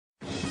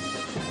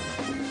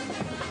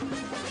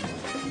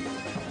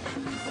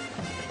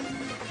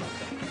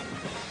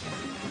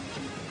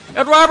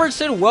Ed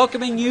Robertson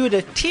welcoming you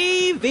to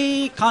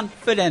TV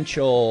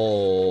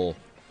Confidential.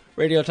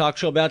 Radio talk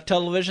show about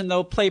television,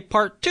 though, play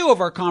part 2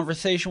 of our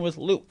conversation with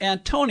Lou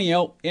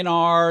Antonio in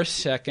our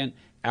second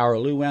hour.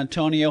 Lou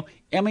Antonio,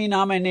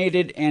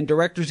 Emmy-nominated and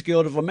Directors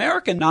Guild of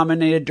America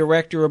nominated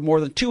director of more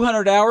than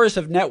 200 hours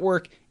of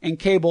network and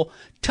cable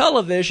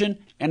television,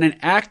 and an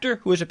actor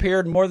who has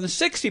appeared in more than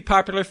 60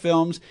 popular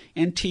films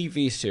and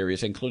TV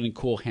series, including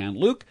Cool Hand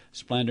Luke,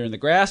 Splendor in the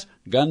Grass,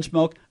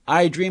 Gunsmoke,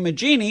 I Dream of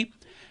Jeannie,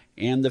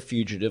 and The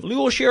Fugitive. Lou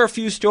will share a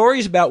few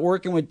stories about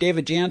working with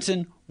David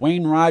Janssen,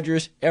 Wayne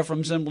Rogers,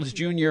 Ephraim Zimbalist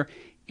Jr.,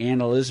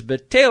 and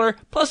Elizabeth Taylor.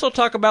 Plus, he'll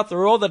talk about the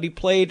role that he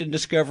played in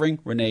discovering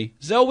Renee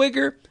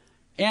Zellweger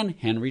and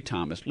Henry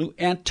Thomas. Lou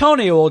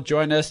Antonio will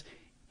join us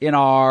in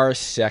our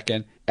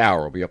second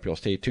hour. We hope you'll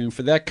stay tuned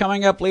for that.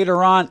 Coming up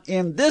later on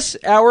in this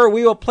hour,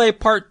 we will play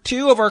part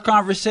 2 of our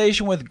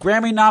conversation with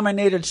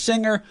Grammy-nominated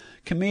singer,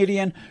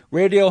 comedian,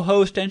 radio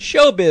host, and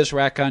showbiz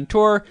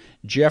raconteur,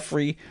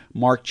 Geoffrey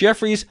Mark.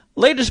 Geoffrey's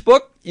latest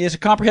book is a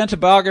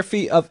comprehensive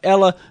biography of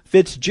Ella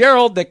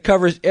Fitzgerald that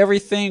covers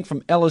everything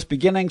from Ella's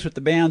beginnings with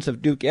the bands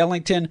of Duke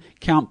Ellington,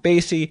 Count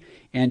Basie,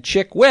 and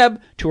Chick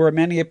Webb to her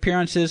many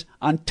appearances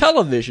on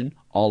television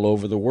all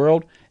over the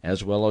world,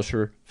 as well as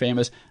her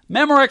famous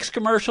Memorex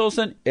commercials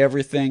and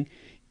everything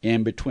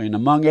in between.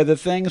 Among other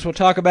things, we'll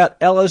talk about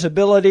Ella's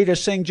ability to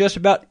sing just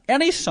about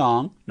any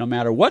song, no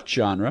matter what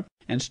genre,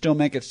 and still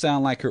make it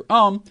sound like her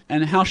own,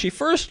 and how she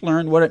first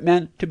learned what it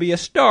meant to be a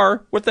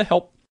star with the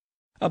help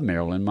of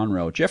Marilyn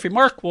Monroe. Geoffrey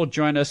Mark will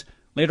join us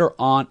later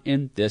on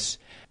in this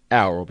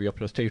hour. We'll be able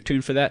to stay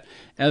tuned for that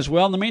as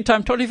well. In the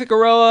meantime, Tony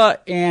Figueroa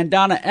and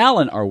Donna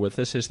Allen are with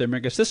us as they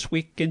bring us This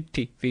Week in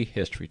TV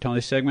History.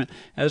 Tony's segment,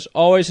 as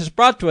always, is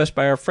brought to us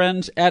by our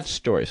friends at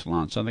Story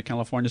Salon, Southern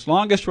California's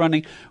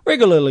longest-running,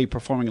 regularly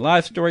performing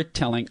live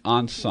storytelling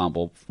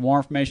ensemble. For more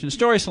information,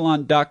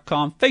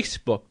 StorySalon.com,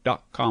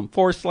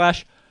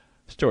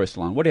 Facebook.com/Story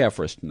Salon. What do you have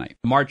for us tonight?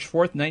 March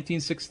 4th,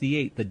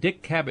 1968, The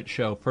Dick Cavett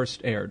Show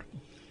first aired.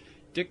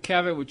 Dick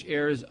Cavett, which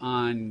airs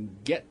on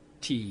Get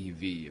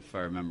TV, if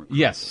I remember correctly.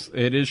 Yes,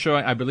 it is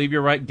showing. I believe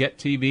you're right, Get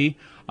TV.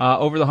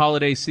 Over the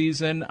holiday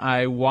season,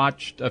 I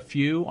watched a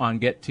few on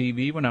Get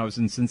TV when I was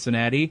in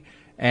Cincinnati,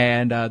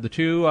 and the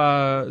two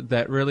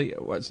that really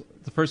was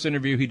the first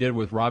interview he did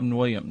with Robin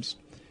Williams.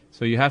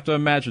 So you have to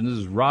imagine, this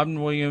is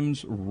Robin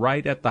Williams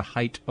right at the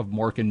height of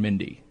Mork and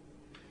Mindy.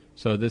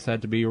 So this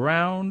had to be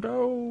around,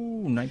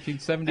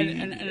 1978.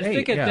 And I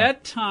think at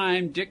that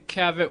time, Dick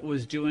Cavett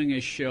was doing a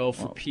show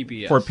for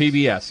PBS. For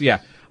PBS, yeah.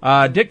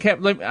 Dick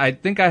Cavett, I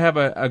think I have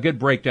a good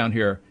breakdown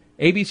here.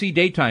 ABC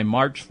Daytime,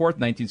 March 4th,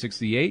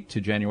 1968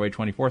 to January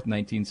 24th,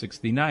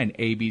 1969.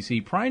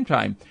 ABC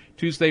Primetime,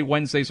 Tuesday,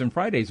 Wednesdays, and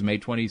Fridays, May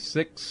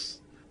 26th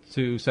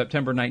to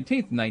September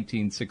 19th,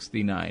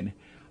 1969.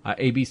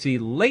 ABC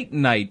Late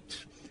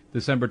Night,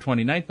 December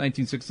 29th,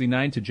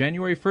 1969 to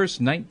January 1st,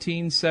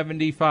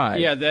 1975.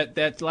 Yeah,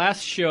 that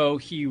last show,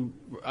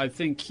 I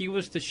think he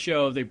was the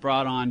show they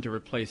brought on to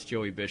replace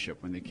Joey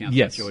Bishop when they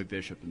canceled Joey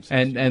Bishop.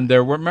 And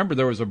there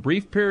was a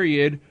brief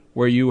period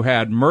where you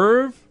had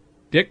Merv,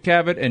 Dick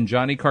Cavett, and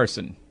Johnny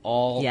Carson.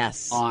 All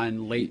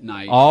on late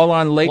night. All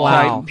on late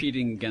night.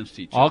 Competing against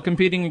each other. All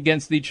competing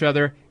against each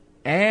other.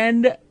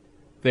 And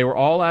they were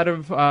all out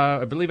of,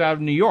 I believe, out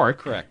of New York.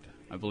 Correct.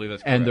 I believe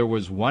that's correct. And there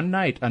was one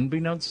night,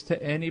 unbeknownst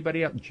to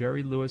anybody else,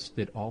 Jerry Lewis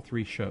did all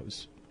 3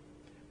 shows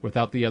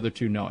without the other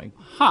 2 knowing.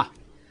 Huh.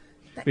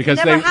 That could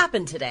never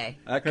happen today.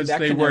 Because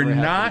they were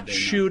not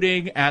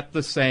shooting at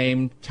the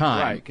same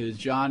time. Right, because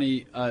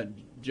Johnny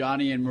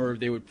and Merv,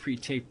 they would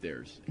pre-tape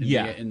theirs.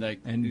 And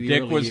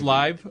Dick was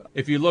live.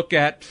 If you look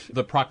at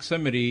the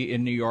proximity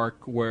in New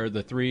York where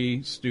the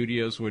 3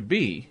 studios would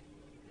be,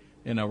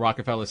 in a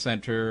Rockefeller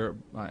Center,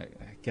 I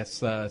guess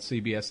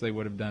CBS, they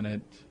would have done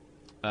it.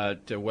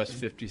 To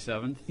West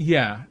 57th?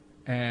 Yeah,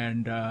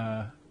 and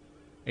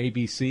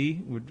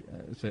ABC,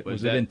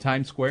 was it in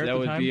Times Square at the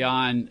time? That would be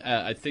on,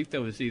 I think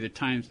that was either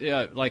Times,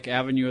 like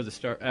Avenue of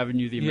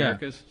the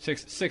Americas,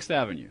 6th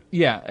Avenue.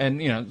 Yeah,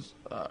 and,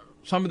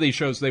 some of these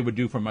shows they would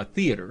do from a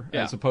theater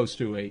as opposed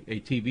to a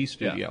TV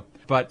studio. Yeah.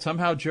 But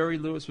somehow Jerry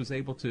Lewis was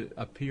able to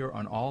appear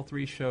on all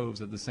 3 shows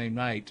at the same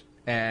night,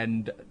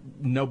 and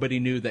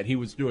nobody knew that he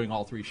was doing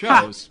all 3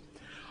 shows.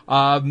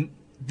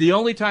 The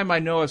only time I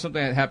know of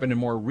something that happened in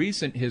more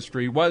recent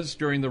history was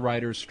during the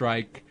writer's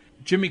strike.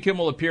 Jimmy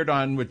Kimmel appeared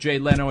on with Jay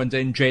Leno, and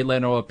then Jay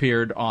Leno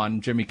appeared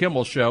on Jimmy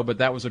Kimmel's show, but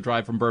that was a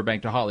drive from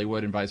Burbank to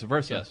Hollywood and vice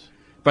versa. Yes.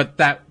 But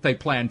that they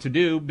planned to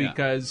do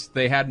because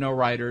they had no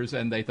writers,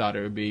 and they thought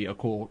it would be a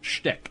cool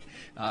shtick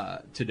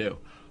to do.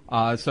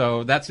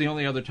 So that's the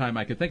only other time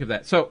I could think of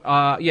that. So,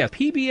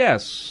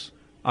 PBS,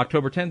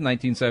 October 10th,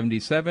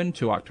 1977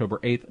 to October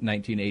 8th,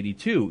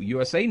 1982.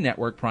 USA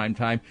Network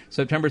primetime,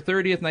 September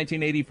 30th,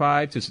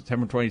 1985 to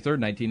September 23rd,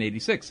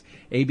 1986.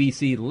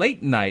 ABC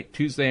Late Night,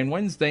 Tuesday and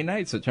Wednesday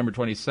night, September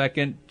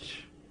 22nd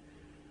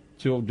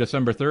to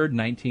December 3rd,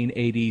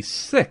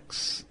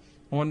 1986.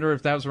 I wonder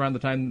if that was around the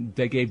time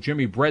they gave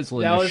Jimmy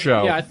Breslin a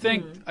show. Yeah, I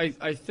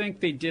think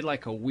they did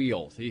like a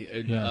wheel.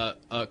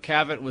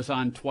 Cavett was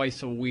on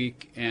twice a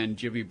week, and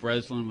Jimmy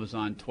Breslin was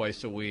on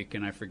twice a week,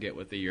 and I forget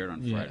what they aired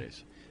on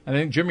Fridays. I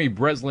think Jimmy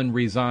Breslin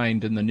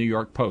resigned in the New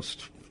York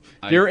Post.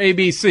 Dear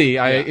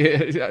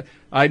ABC,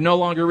 I no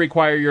longer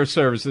require your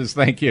services,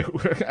 thank you.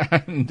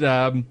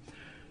 And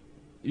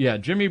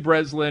Jimmy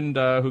Breslin,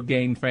 who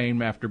gained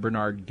fame after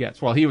Bernard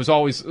Goetz. Well, he was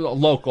always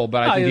local,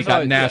 but I think he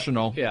got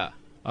national. Yeah.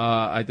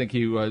 I think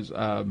he was,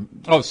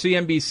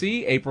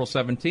 CNBC, April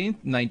 17th,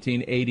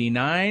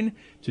 1989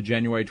 to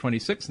January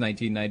 26th,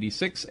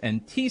 1996,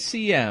 and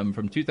TCM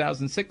from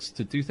 2006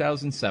 to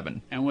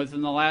 2007. And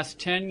within the last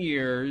 10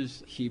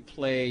 years, he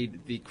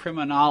played the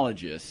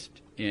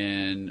criminologist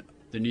in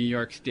the New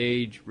York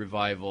stage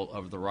revival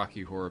of the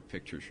Rocky Horror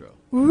Picture Show.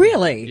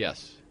 Really?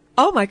 Yes.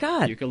 Oh, my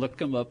God. You can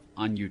look him up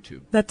on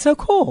YouTube. That's so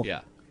cool.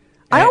 Yeah.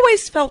 I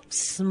always felt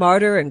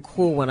smarter and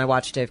cool when I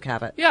watched Dave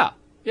Cavett.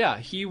 Yeah,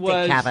 he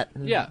was. Dave Cavett.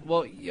 Yeah,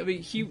 well, I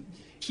mean,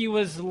 he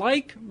was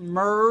like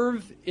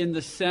Merv in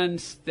the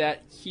sense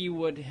that he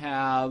would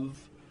have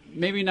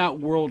maybe not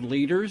world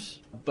leaders,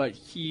 but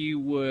he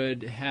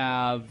would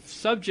have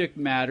subject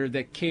matter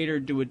that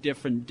catered to a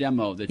different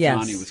demo that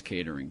Johnny was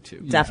catering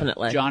to.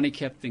 Definitely. Johnny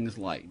kept things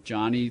light.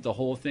 The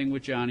whole thing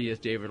with Johnny, as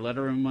David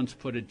Letterman once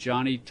put it,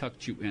 Johnny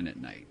tucked you in at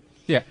night.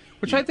 Yeah,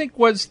 which I think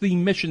was the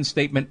mission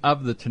statement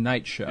of The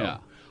Tonight Show.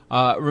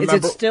 Yeah. Is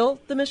it still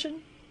the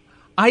mission?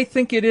 I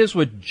think it is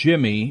with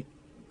Jimmy.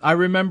 I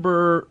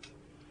remember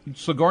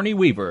Sigourney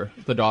Weaver,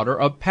 the daughter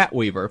of Pat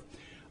Weaver,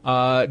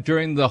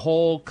 during the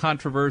whole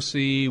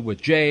controversy with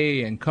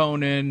Jay and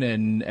Conan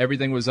and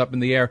everything was up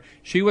in the air,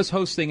 she was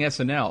hosting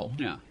SNL.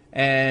 Yeah.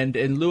 And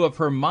in lieu of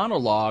her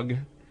monologue, a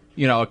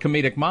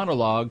comedic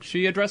monologue,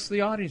 she addressed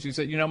the audience. She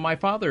said, my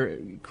father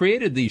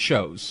created these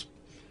shows.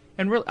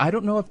 And really, I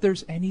don't know if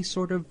there's any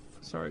sort of,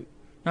 sorry,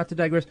 not to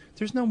digress,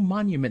 there's no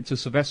monument to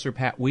Sylvester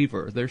Pat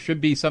Weaver. There should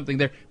be something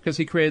there because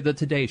he created The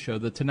Today Show,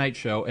 The Tonight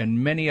Show,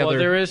 and many other... Well,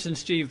 there is in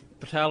Steve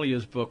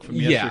Battaglia's book from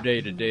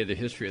Yesterday to Today, The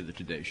History of The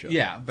Today Show.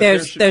 Yeah.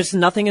 But there's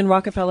nothing in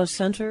Rockefeller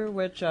Center,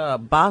 which a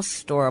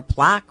bust or a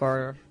plaque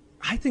or...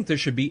 I think there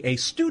should be a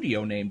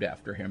studio named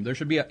after him. There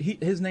should be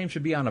his name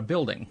should be on a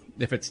building.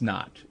 If it's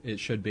not, it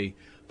should be.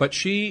 But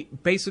she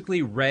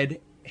basically read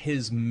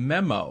his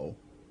memo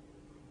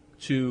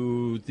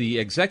to the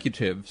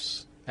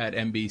executives at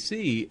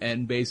NBC,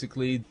 and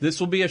basically this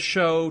will be a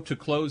show to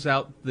close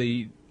out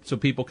so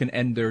people can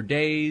end their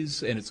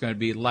days, and it's going to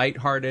be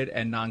lighthearted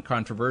and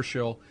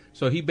non-controversial.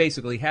 So he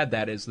basically had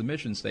that as the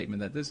mission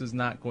statement, that this is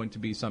not going to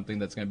be something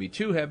that's going to be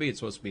too heavy. It's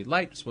supposed to be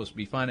light, it's supposed to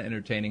be fun,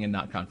 entertaining, and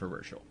not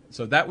controversial.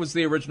 So that was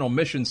the original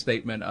mission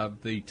statement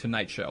of The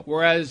Tonight Show.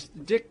 Whereas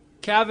Dick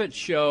Cavett's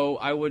show,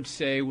 I would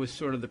say, was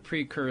sort of the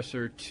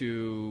precursor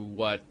to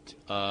what...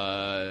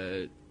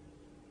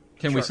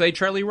 Can we say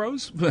Charlie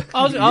Rose?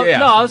 I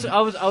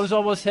was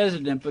almost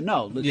hesitant, but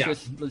no. Let's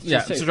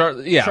just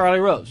say Charlie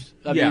Rose.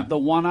 I mean, the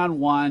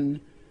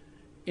one-on-one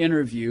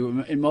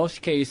interview. In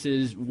most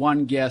cases,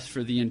 one guest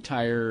for the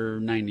entire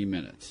 90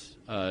 minutes.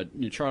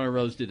 Charlie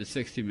Rose did a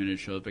 60-minute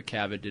show, but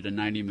Cavett did a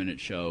 90-minute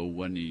show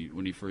when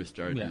he first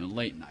started in the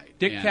late night.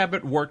 Dick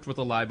Cavett worked with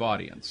a live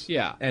audience.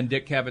 Yeah, and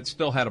Dick Cavett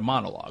still had a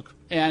monologue.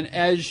 And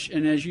as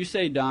you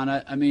say,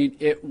 Donna, I mean,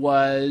 it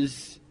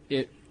was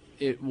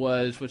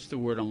what's the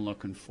word I'm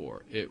looking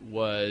for? It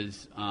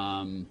was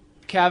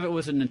Cavett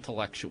was an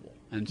intellectual,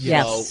 and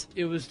so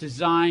it was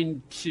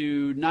designed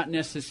to not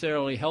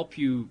necessarily help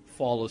you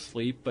fall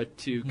asleep, but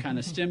to kind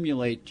of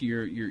stimulate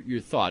your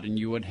thought, and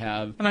you would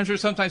have. And I'm sure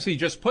sometimes he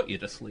just put you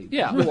to sleep.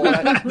 Yeah,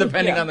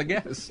 depending on the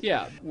guest.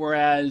 Yeah,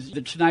 whereas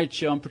the Tonight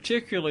Show, and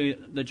particularly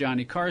the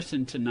Johnny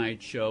Carson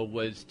Tonight Show,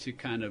 was to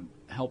kind of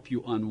help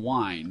you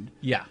unwind.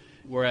 Yeah,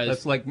 whereas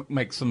that's like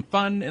make some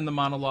fun in the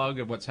monologue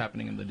of what's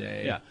happening in the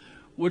day. Yeah.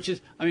 Which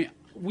is, I mean,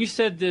 we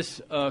said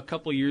this a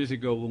couple of years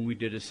ago when we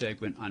did a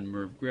segment on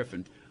Merv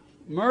Griffin.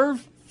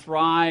 Merv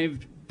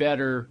thrived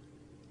better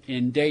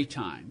in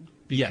daytime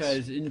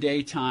because in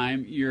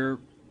daytime you're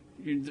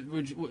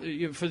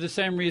for the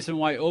same reason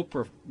why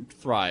Oprah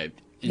thrived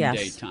in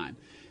daytime,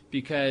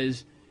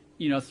 because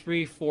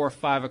 3, 4,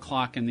 5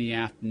 o'clock in the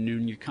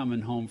afternoon you're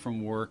coming home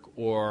from work,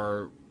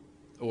 or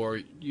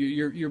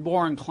you're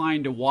more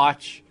inclined to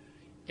watch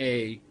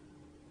a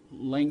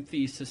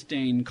lengthy,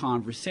 sustained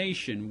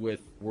conversation with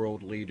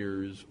world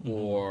leaders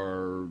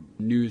or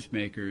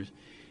newsmakers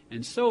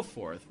and so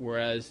forth.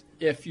 Whereas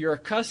if you're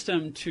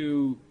accustomed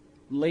to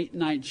late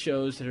night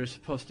shows that are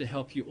supposed to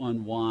help you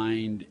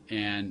unwind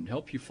and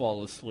help you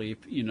fall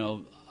asleep,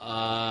 you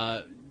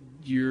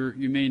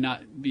may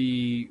not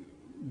be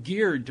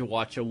geared to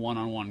watch a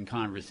one-on-one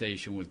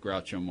conversation with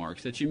Groucho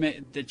Marx that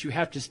you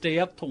have to stay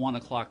up till 1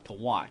 o'clock to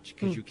watch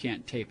because you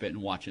can't tape it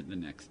and watch it the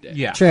next day.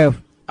 Yeah, true.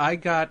 I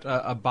got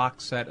a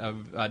box set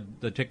of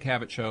the Dick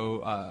Cavett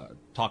Show,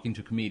 Talking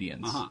to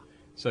Comedians.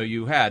 So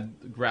you had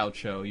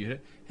Groucho,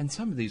 and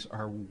some of these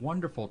are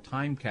wonderful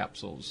time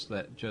capsules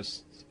that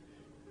just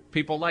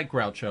people like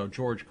Groucho,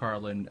 George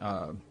Carlin,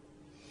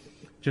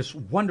 just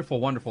wonderful,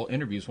 wonderful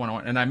interviews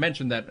one-on-one. And I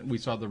mentioned that we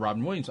saw the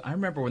Robin Williams. I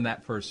remember when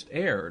that first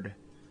aired,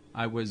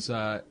 I was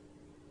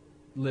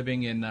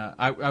living in,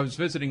 I was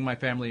visiting my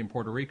family in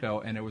Puerto Rico,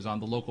 and it was on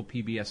the local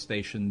PBS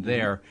station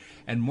there.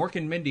 And Mork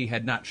and Mindy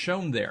had not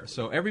shown there.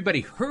 So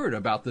everybody heard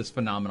about this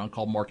phenomenon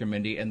called Mork and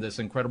Mindy and this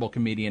incredible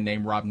comedian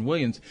named Robin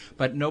Williams,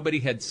 but nobody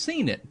had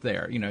seen it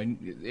there.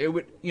 It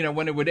would,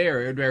 when it would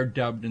air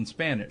dubbed in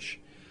Spanish.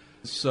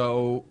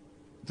 So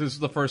this is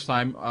the first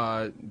time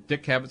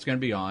Dick Cavett's going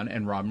to be on,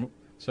 and Robin.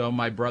 So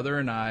my brother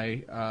and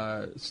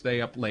I stay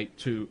up late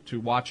to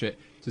watch it,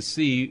 to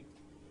see,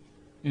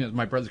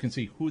 my brother can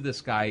see who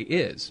this guy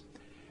is.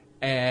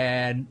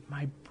 And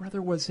my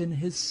brother was in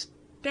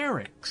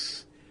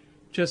hysterics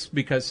just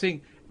because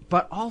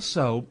but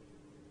also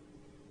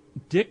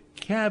Dick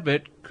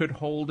Cavett could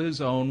hold his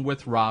own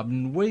with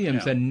Robin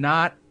Williams, and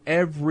not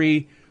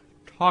every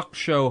talk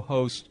show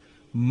host.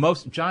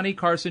 Johnny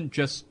Carson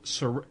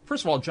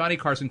first of all, Johnny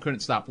Carson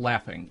couldn't stop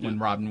laughing when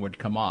Robin would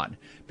come on.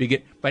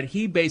 But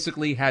he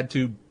basically had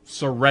to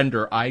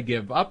surrender. I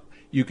give up.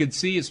 You could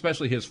see,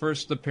 especially his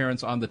first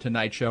appearance on The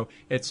Tonight Show,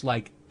 it's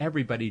like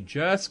everybody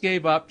just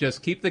gave up,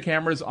 just keep the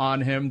cameras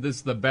on him, this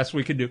is the best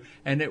we could do.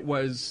 And it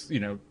was,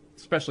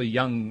 especially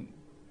young,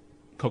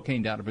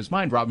 cocaine out of his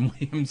mind, Robin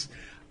Williams,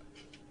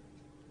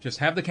 just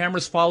have the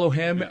cameras follow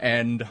him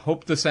and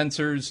hope the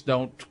censors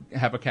don't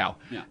have a cow.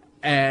 Yeah.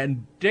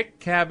 And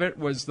Dick Cavett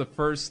was the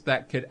first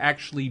that could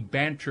actually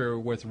banter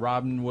with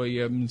Robin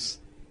Williams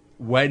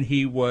when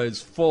he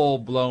was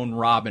full-blown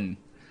Robin.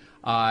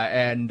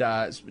 Doing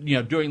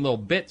little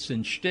bits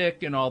and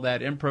shtick and all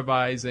that,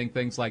 improvising,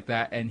 things like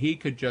that. And he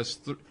could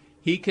just,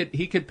 he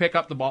could pick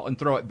up the ball and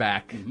throw it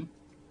back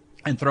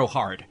and throw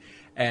hard.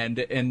 And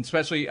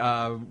especially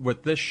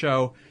with this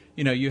show,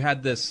 you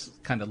had this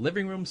kind of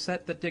living room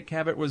set that Dick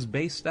Cavett was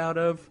based out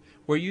of,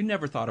 where you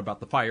never thought about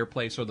the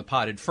fireplace or the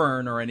potted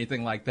fern or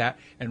anything like that.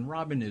 And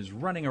Robin is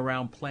running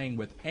around playing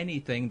with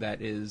anything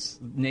that is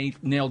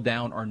nailed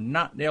down or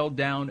not nailed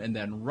down, and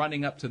then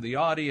running up to the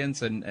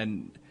audience and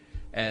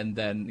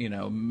then,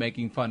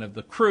 making fun of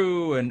the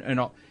crew and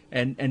all.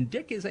 And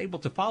Dick is able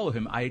to follow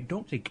him. I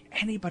don't think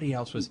anybody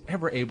else was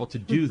ever able to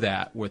do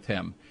that with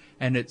him.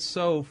 And it's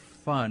so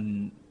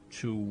fun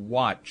to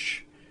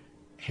watch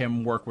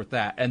him work with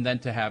that. And then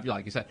to have,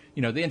 like you said,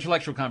 the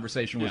intellectual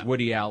conversation with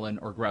Woody Allen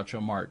or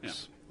Groucho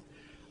Marx.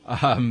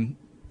 Yeah.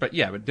 But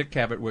Dick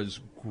Cavett was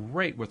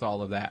great with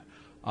all of that.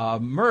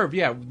 Merv,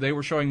 they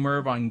were showing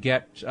Merv on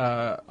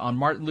on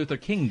Martin Luther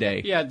King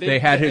Day. Yeah, they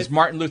had his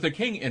Martin Luther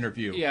King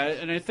interview. Yeah,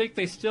 and I think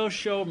they still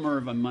show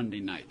Merv on Monday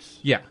nights.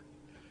 Yeah,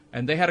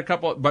 and they had a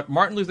couple, but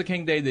Martin Luther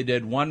King Day, they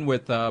did one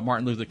with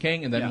Martin Luther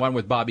King and then one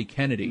with Bobby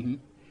Kennedy. Mm-hmm.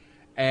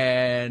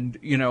 And,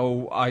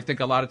 I think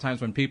a lot of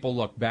times when people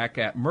look back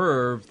at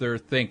Merv, they're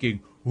thinking,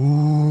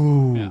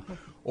 ooh,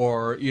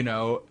 or,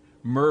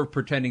 Merv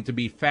pretending to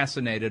be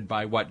fascinated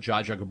by what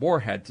Zsa Zsa Gabor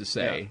had to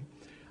say.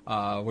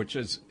 Yeah. Which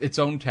is its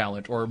own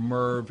talent, or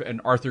Merv and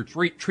Arthur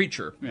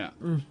Treacher. Yeah.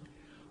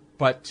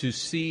 But to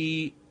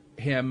see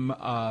him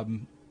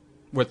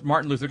with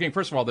Martin Luther King,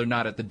 first of all, they're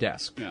not at the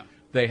desk. Yeah.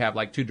 They have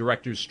like two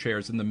directors'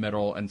 chairs in the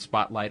middle and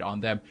spotlight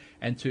on them.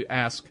 And to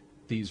ask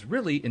these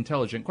really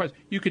intelligent questions,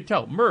 you could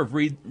tell Merv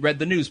read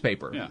the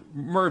newspaper. Yeah.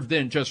 Merv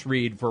didn't just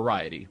read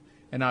Variety.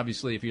 And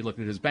obviously, if you looked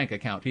at his bank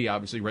account, he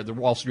obviously read the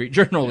Wall Street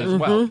Journal as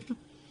well.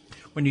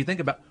 When you think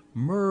about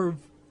Merv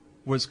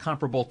was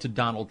comparable to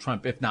Donald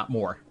Trump, if not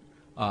more,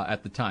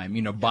 at the time.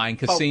 Buying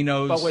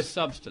casinos. But with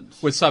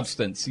substance. With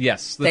substance,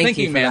 yes. The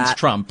thinking man's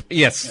Trump,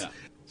 yes. Yeah.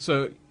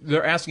 So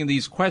they're asking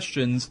these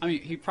questions. I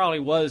mean, he probably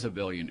was a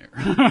billionaire.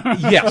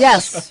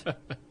 Yes.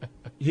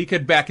 He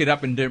could back it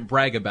up and didn't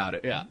brag about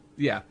it. Yeah.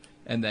 Yeah.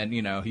 And then,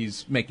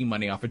 he's making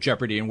money off of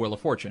Jeopardy and Wheel of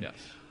Fortune. Yes.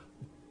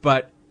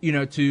 But,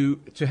 to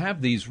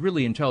have these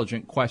really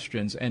intelligent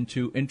questions and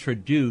to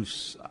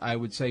introduce, I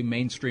would say,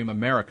 mainstream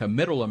America,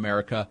 middle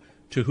America,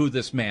 to who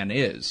this man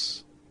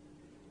is,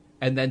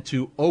 and then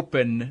to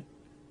open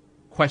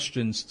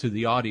questions to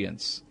the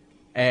audience.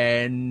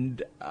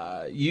 And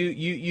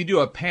you do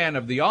a pan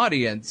of the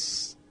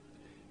audience,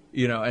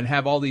 and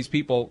have all these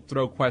people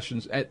throw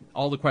questions.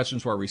 All the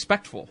questions were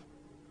respectful.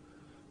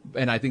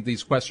 And I think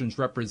these questions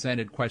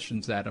represented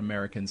questions that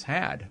Americans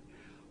had.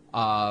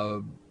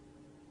 But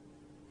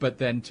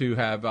then to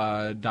have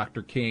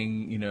Dr.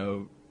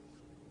 King,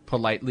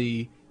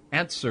 politely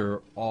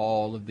answer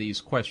all of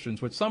these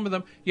questions, with some of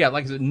them,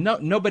 like I said,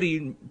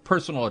 nobody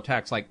personal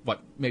attacks like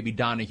what maybe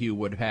Donahue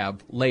would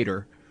have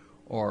later,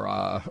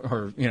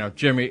 or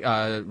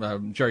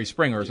Jerry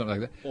Springer or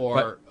something like that,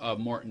 or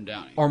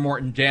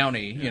Morton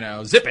Downey,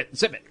 zip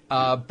it.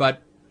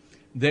 But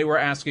they were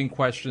asking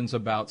questions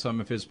about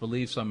some of his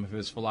beliefs, some of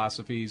his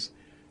philosophies,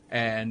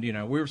 and we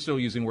were still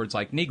using words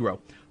like Negro,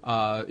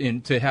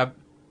 to have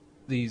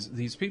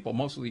these people,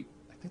 mostly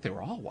I think they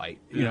were all white,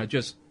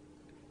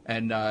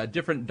 and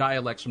different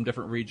dialects from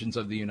different regions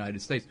of the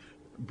United States,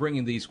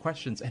 bringing these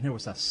questions, and it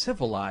was a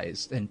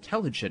civilized,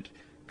 intelligent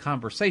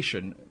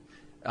conversation.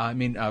 I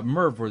mean,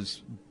 Merv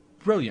was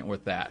brilliant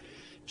with that.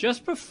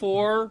 Just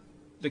before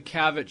the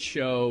Cavett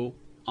show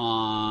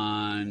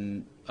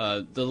on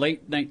the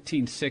late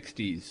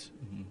 1960s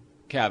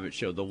Cavett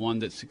show, the one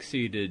that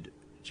succeeded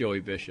Joey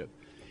Bishop.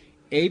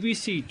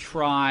 ABC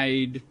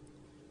tried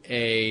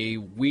a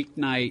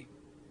weeknight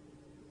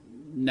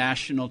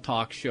national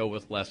talk show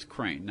with Les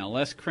Crane. Now,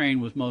 Les Crane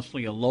was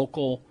mostly a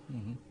local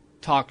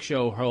talk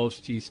show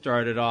host. He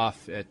started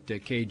off at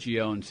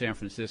KGO in San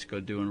Francisco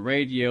doing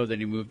radio. Then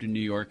he moved to New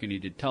York and he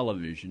did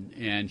television.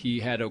 And he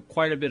had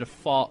quite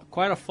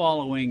a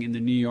following in the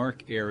New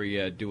York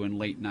area doing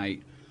late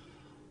night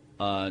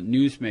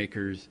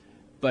newsmakers.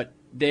 But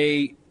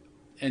they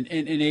and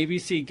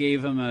ABC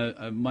gave him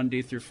a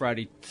Monday through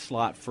Friday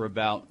slot for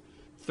about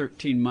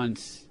 13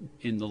 months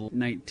in the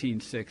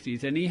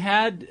 1960s, and he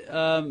had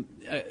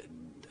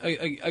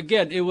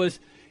again it was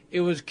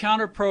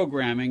counter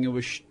programming.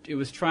 It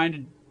was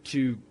trying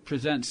to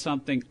present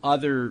something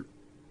other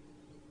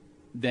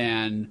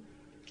than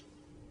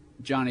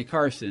Johnny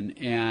Carson,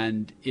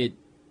 and it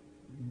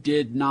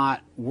did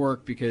not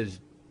work because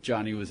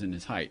Johnny was in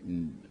his height,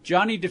 and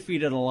Johnny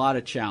defeated a lot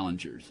of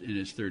challengers in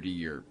his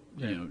 30-year.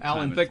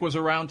 Alan Thicke was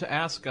around to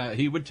ask.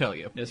 He would tell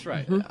you. That's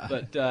right.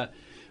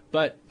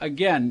 But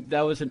again,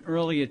 that was an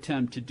early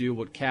attempt to do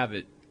what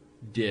Cavett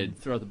did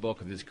throughout the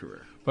bulk of his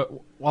career. But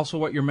also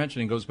what you're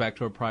mentioning goes back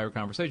to a prior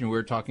conversation. We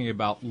were talking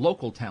about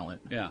local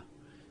talent. Yeah.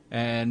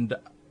 And,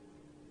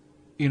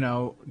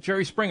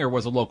 Jerry Springer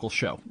was a local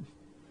show.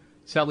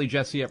 Sally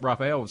Jesse at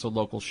Raphael was a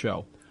local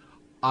show.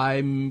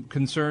 I'm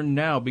concerned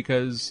now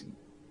because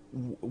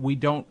we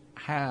don't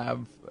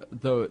have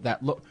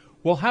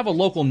we'll have a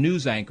local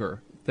news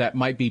anchor that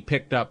might be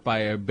picked up by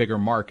a bigger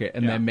market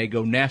and then may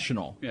go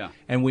national. Yeah.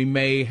 And we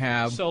may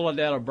have...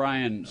 Soledad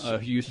O'Brien, who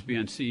used to be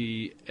on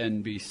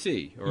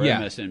CNBC or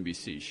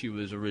MSNBC. She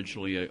was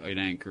originally an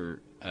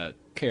anchor at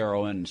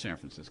KRON in San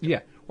Francisco. Yeah.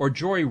 Or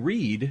Joy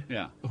Reid,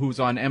 who's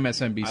on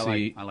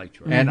MSNBC. I like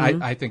Joy. And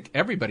I think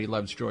everybody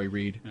loves Joy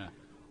Reid. Yeah.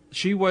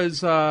 She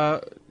was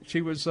a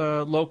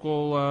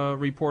local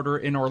reporter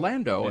in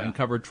Orlando and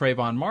covered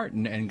Trayvon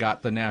Martin and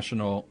got the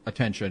national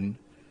attention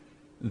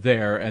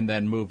there and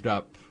then moved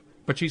up.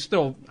 But I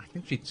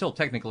think she still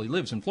technically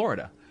lives in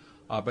Florida,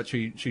 but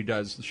she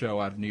does the show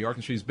out of New York,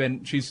 and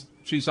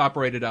she's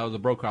operated out of the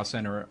Brokaw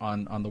Center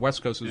on the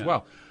West Coast as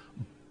well.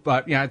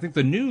 But I think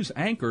the news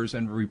anchors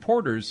and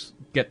reporters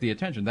get the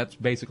attention. That's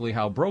basically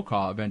how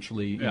Brokaw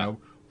eventually,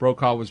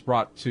 Brokaw was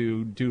brought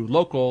to do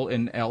local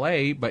in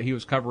L.A., but he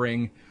was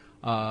covering,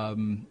 I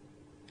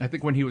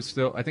think he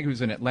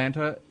was in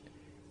Atlanta,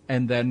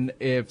 and then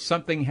if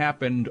something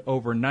happened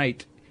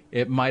overnight,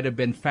 it might have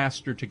been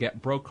faster to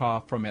get Brokaw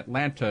from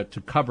Atlanta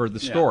to cover the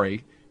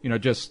story,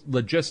 just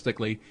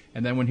logistically.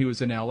 And then when he was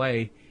in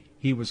L.A.,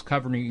 he was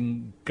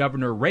covering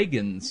Governor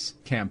Reagan's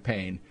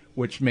campaign,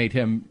 which made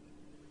him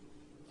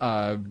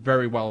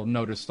very well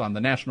noticed on the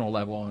national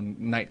level on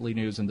nightly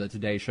news and the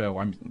Today Show,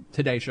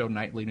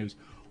 nightly news,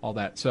 all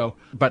that. So,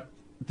 but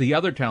the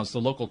other towns,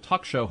 the local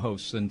talk show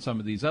hosts and some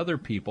of these other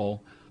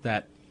people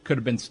that could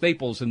have been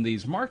staples in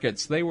these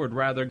markets, they would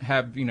rather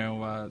have,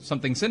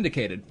 something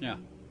syndicated. Yeah.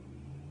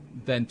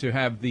 Than to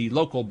have the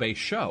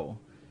local-based show.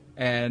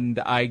 And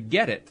I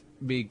get it,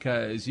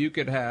 because you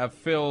could have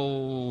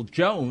Phil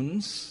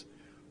Jones,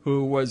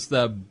 who was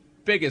the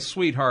biggest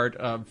sweetheart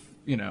of,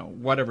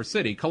 whatever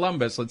city,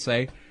 Columbus, let's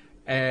say,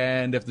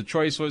 and if the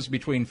choice was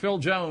between Phil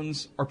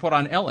Jones or put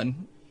on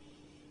Ellen,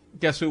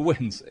 guess who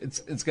wins?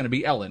 It's going to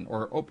be Ellen.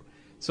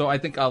 So I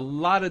think a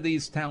lot of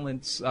these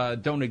talents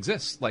don't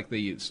exist like they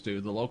used to.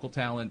 The local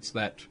talents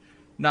that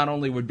not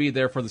only would be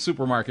there for the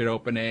supermarket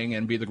opening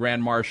and be the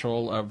grand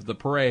marshal of the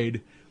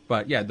parade,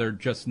 but they're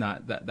just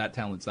not, that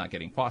talent's not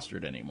getting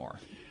fostered anymore.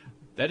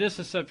 That is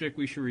a subject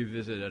we should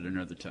revisit at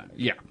another time.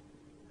 Yeah.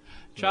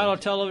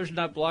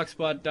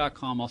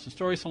 ChildOfTelevision.blogspot.com, also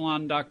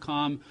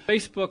StorySalon.com,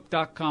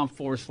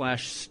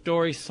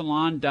 Facebook.com/Story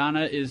Salon.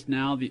 Donna is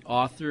now the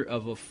author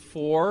of a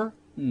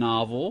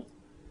 4-novel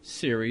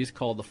series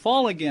called the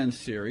Fall Again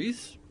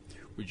series,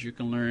 which you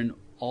can learn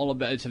all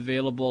about. It's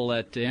available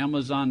at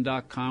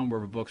Amazon.com,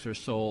 where books are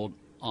sold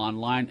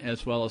online,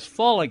 as well as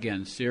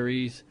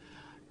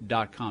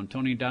FallAgainSeries.com.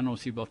 Tony and Donna, we'll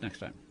see you both next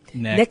time.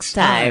 Next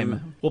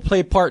time. We'll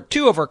play part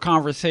 2 of our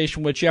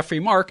conversation with Geoffrey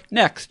Mark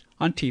next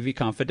on TV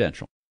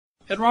Confidential.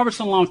 Ed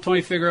Robertson along with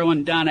Tony Figueroa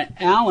and Donna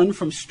Allen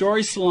from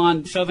Story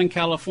Salon, Southern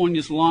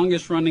California's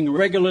longest-running,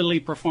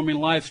 regularly performing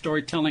live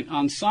storytelling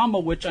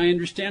ensemble, which I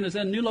understand is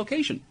at a new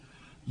location.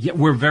 Yeah,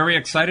 we're very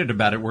excited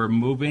about it. We're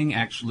moving,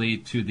 actually,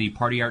 to the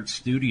Party Art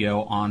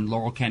Studio on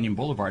Laurel Canyon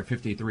Boulevard,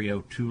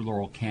 5302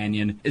 Laurel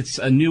Canyon. It's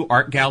a new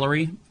art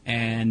gallery,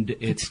 and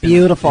it's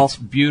beautiful. It's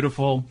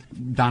beautiful.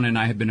 Donna and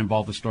I have been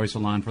involved with Story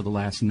Salon for the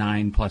last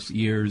 9+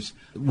 years.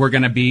 We're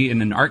going to be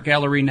in an art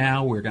gallery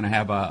now. We're going to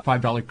have a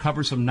 $5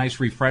 cover, some nice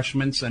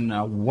refreshments, and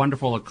a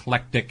wonderful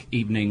eclectic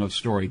evening of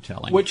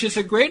storytelling. Which is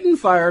a great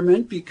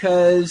environment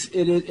because,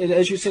 it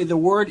as you say, the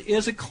word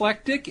is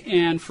eclectic,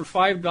 and for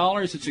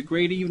 $5, it's a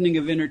great evening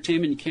of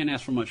entertainment. You can't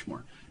ask for much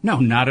more. No,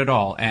 not at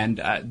all.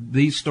 And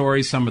these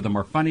stories, some of them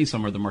are funny,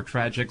 some of them are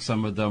tragic,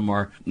 some of them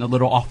are a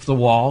little off the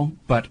wall,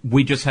 but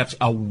we just have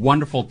a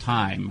wonderful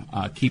time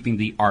keeping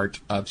the art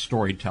of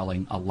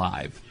storytelling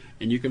alive.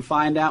 And you can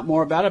find out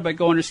more about it by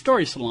going to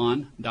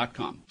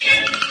storysalon.com.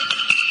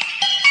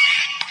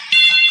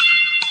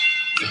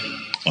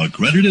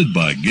 Accredited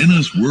by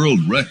Guinness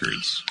World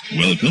Records,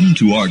 welcome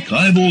to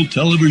Archival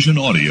Television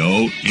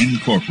Audio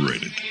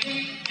Incorporated,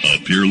 a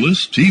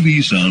peerless TV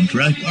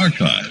soundtrack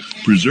archive,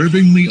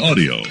 preserving the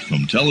audio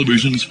from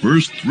television's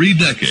first 3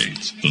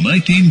 decades, the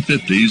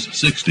 1950s,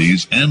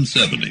 60s, and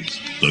 70s,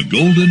 the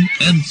golden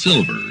and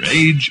silver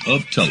age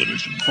of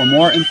television. For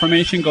more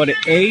information, go to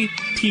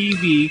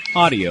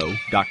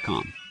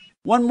atvaudio.com.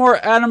 One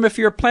more, Adam, if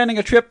you're planning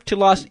a trip to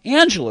Los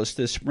Angeles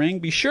this spring,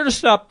 be sure to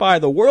stop by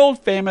the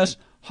world-famous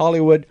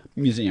Hollywood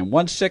Museum,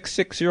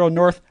 1660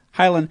 North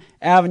Highland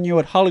Avenue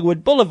at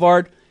Hollywood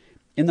Boulevard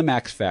in the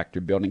Max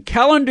Factor building.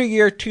 Calendar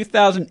year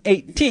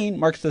 2018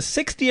 marks the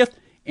 60th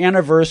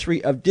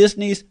anniversary of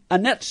Disney's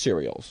Annette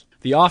serials,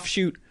 the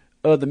offshoot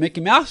of the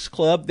Mickey Mouse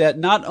Club that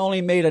not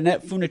only made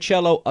Annette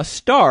Funicello a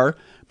star,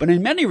 but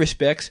in many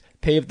respects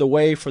paved the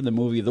way for the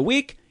movie of the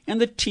week and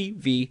the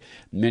TV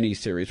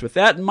miniseries. With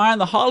that in mind,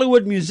 the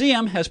Hollywood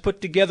Museum has put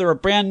together a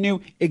brand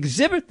new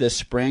exhibit this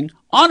spring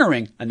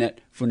honoring Annette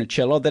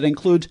Funicello that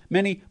includes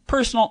many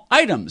personal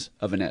items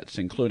of Annette's,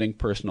 including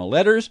personal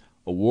letters,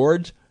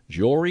 awards,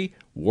 jewelry,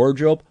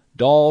 wardrobe,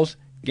 dolls,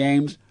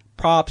 games,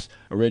 props,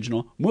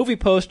 original movie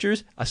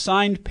posters, a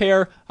signed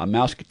pair of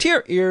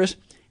Mouseketeer ears,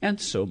 and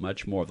so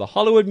much more. The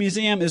Hollywood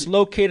Museum is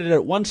located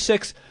at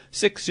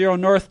 1660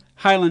 North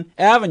Highland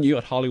Avenue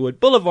at Hollywood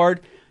Boulevard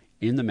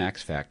in the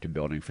Max Factor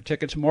building. For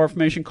tickets and more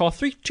information, call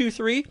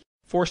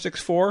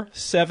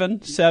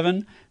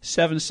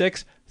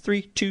 323-464-7776,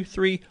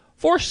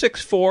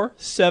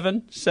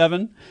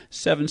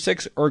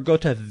 323-464-7776, or go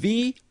to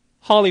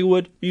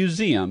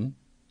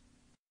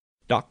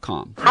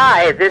thehollywoodmuseum.com.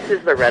 Hi, this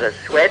is Loretta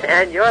Swit,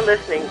 and you're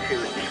listening to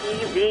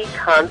TV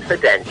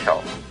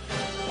Confidential.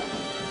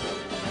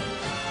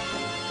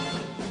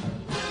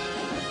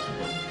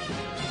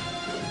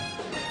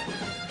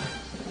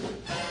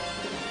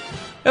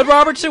 Ed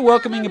Robertson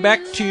welcoming you back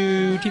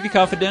to TV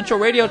Confidential,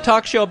 radio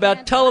talk show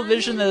about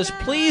television that is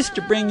pleased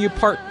to bring you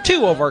part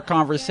 2 of our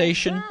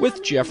conversation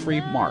with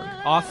Geoffrey Mark,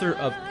 author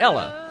of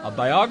Ella, a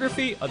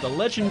biography of the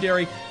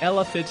legendary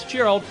Ella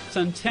Fitzgerald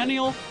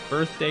Centennial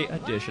Birthday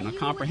Edition, a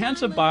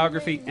comprehensive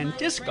biography and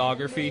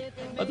discography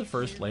of the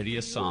First Lady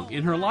of Song.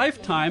 In her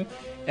lifetime,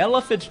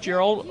 Ella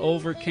Fitzgerald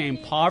overcame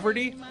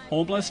poverty,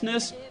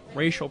 homelessness,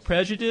 racial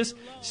prejudice,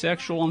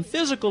 sexual and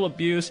physical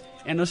abuse,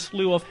 and a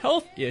slew of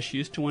health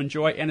issues to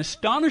enjoy an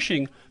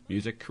astonishing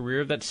music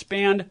career that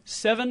spanned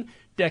 7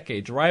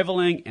 decades,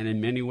 rivaling and in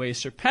many ways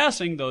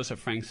surpassing those of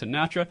Frank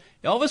Sinatra,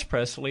 Elvis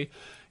Presley,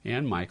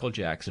 and Michael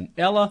Jackson.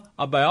 Ella,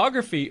 a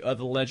biography of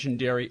the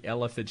legendary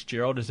Ella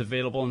Fitzgerald, is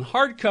available in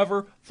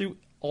hardcover through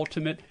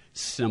Ultimate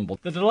Symbol.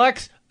 The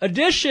deluxe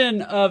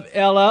edition of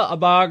Ella, a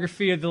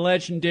biography of the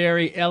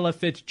legendary Ella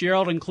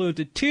Fitzgerald, includes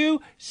a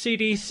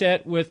 2-CD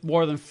set with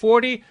more than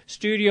 40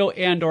 studio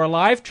and or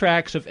live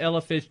tracks of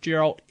Ella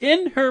Fitzgerald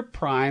in her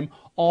prime,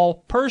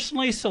 all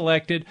personally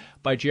selected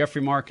by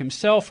Geoffrey Mark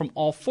himself from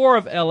all 4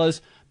 of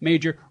Ella's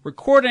major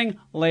recording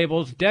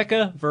labels,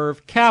 Decca,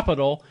 Verve,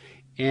 Capitol,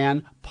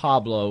 and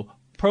Pablo.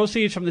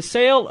 Proceeds from the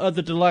sale of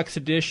the deluxe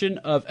edition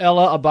of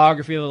Ella, a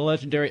biography of the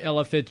legendary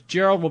Ella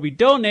Fitzgerald, will be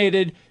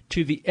donated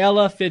to the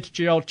Ella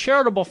Fitzgerald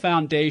Charitable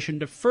Foundation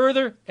to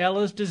further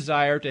Ella's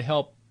desire to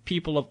help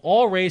people of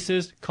all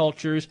races,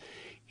 cultures,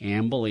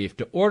 and belief.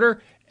 To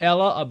order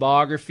Ella, a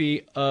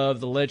biography of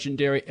the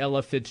legendary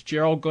Ella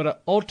Fitzgerald, go to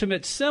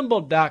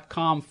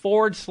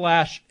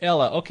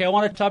ultimatesymbol.com/Ella. Okay, I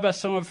want to talk about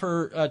some of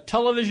her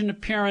television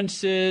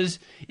appearances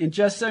in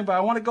just a second, but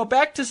I want to go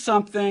back to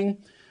something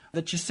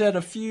that you said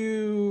a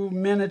few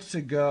minutes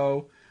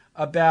ago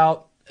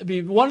about,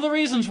 one of the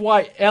reasons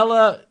why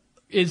Ella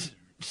is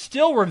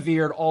still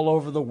revered all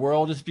over the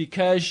world is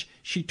because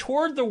she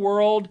toured the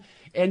world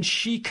and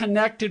she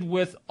connected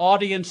with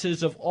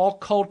audiences of all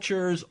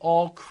cultures,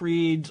 all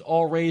creeds,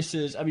 all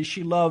races.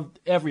 She loved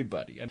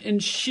everybody.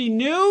 And she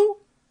knew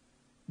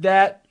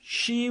that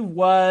she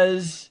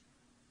was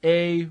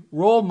a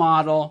role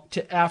model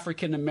to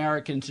African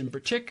Americans in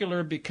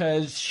particular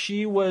because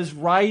she was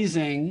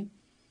rising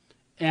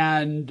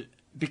and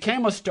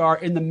became a star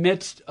in the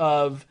midst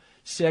of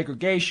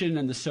segregation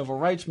and the civil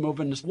rights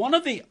movement. One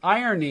of the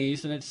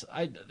ironies, and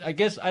I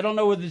guess I don't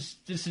know whether this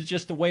is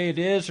just the way it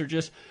is or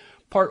just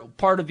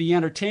part of the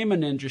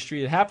entertainment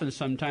industry. It happens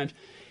sometimes.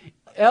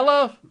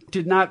 Ella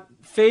did not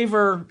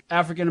favor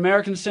African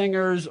American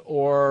singers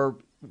or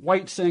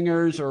white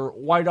singers or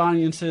white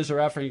audiences or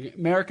African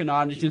American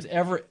audiences.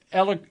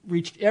 Ella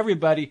reached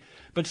everybody,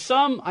 but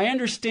I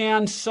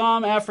understand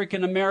some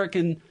African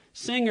American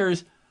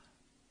singers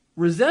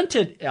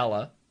resented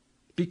Ella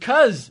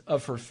because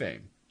of her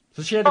fame.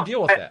 So she had to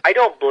deal with that. I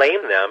don't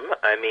blame them.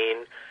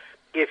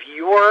 If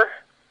you're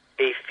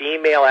a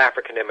female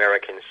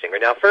African-American singer,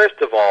 now, first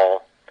of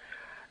all,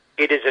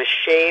 it is a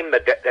shame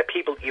that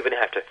people even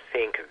have to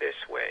think this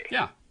way.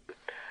 Yeah.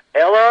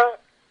 Ella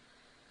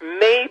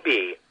may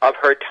be of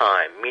her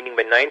time, meaning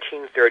the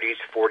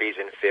 1930s, 40s,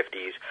 and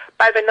 50s.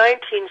 By the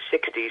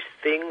 1960s,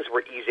 things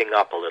were easing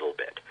up a little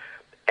bit.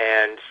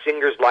 and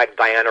singers like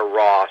Diana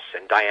Ross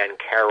and Diane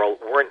Carroll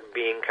weren't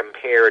being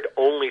compared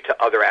only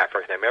to other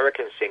African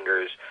American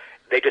singers.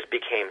 They just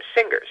became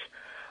singers.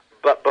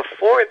 But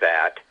before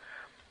that,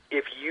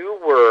 if you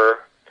were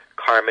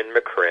Carmen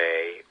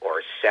McRae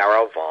or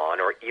Sarah Vaughan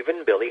or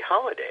even Billie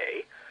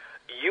Holiday,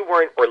 you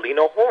weren't, or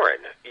Lena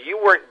Horne,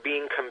 you weren't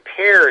being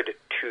compared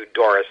to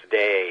Doris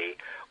Day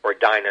or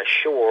Dinah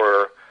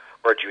Shore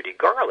or Judy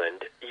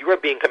Garland. You were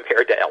being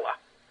compared to Ella.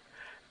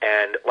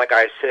 And like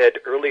I said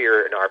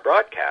earlier in our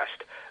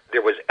broadcast,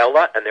 there was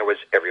Ella and there was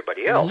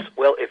everybody else.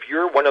 Mm-hmm. Well, if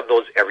you're one of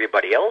those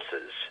everybody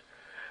else's,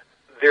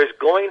 there's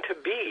going to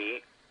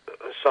be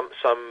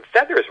some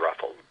feathers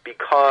ruffled,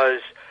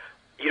 because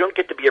you don't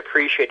get to be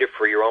appreciated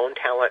for your own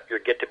talent. You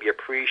get to be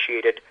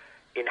appreciated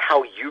in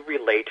how you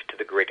relate to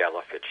the great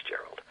Ella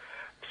Fitzgerald.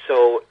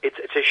 So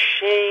it's a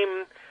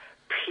shame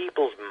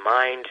people's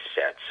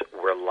mindsets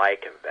were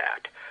like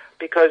that,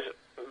 because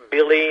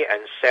Billy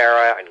and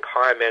Sarah and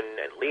Carmen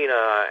and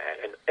Lena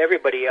and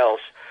everybody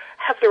else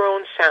have their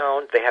own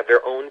sound. They have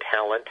their own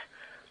talent.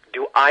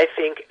 Do I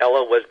think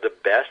Ella was the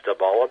best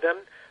of all of them?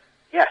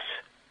 Yes.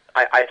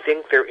 I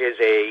think there is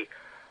a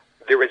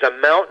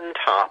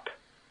mountaintop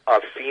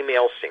of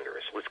female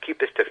singers. Let's keep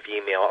this to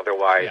female,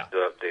 otherwise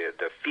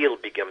the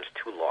field becomes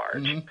too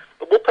large. Mm-hmm.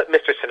 But we'll put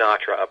Mr.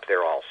 Sinatra up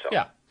there also.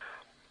 Yeah.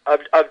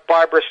 Of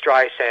Barbara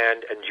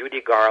Streisand and Judy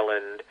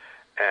Garland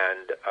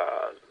and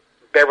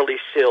Beverly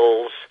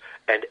Sills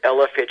and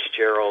Ella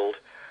Fitzgerald,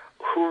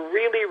 who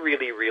really,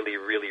 really, really,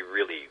 really,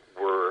 really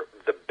were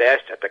the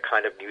best at the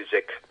kind of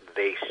music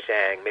they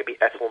sang. Maybe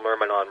Ethel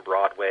Merman on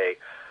Broadway.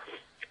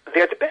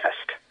 They're the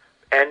best.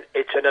 And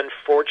it's an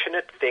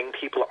unfortunate thing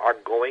people are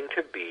going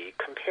to be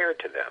compared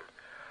to them.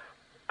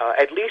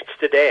 At least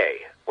today,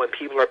 when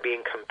people are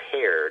being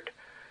compared,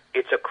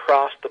 it's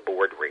across the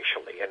board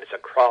racially, and it's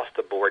across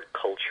the board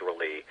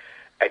culturally.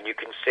 And you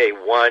can say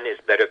one is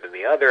better than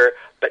the other,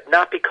 but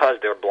not because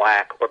they're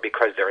black or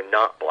because they're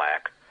not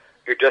black.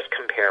 You're just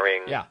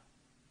comparing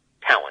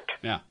talent.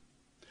 Yeah.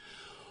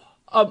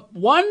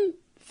 One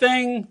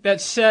thing that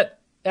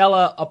set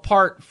Ella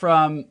apart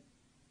from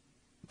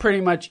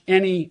pretty much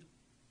any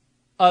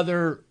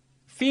other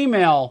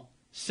female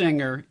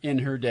singer in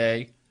her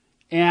day,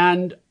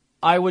 and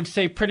I would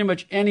say pretty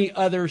much any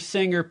other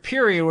singer,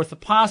 period, with the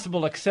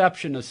possible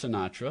exception of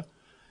Sinatra,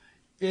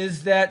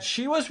 is that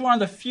she was one of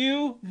the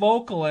few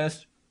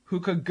vocalists who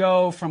could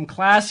go from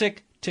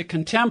classic to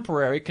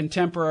contemporary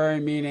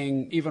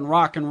meaning even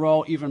rock and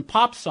roll, even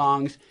pop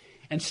songs,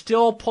 and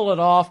still pull it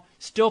off,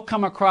 still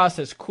come across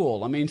as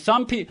cool. I mean,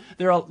 some people,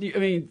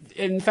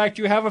 in fact,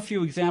 you have a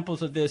few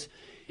examples of this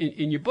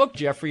in your book,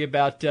 Geoffrey,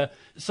 about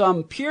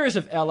some peers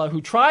of Ella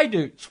who tried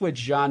to switch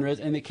genres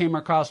and they came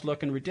across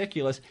looking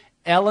ridiculous.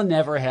 Ella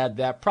never had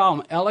that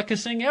problem. Ella could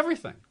sing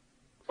everything.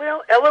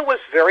 Well, Ella was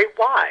very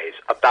wise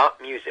about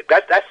music.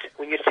 That's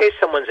when you say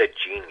someone's a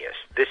genius,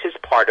 this is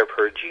part of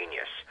her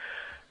genius.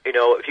 You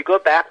know, if you go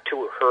back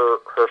to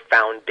her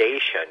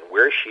foundation,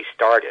 where she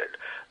started,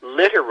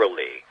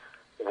 literally,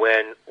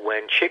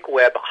 when Chick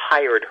Webb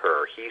hired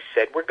her, he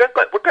said, we're going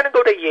to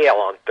go to Yale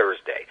on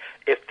Thursday.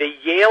 If the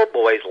Yale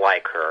boys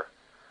like her,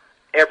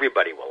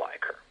 everybody will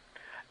like her.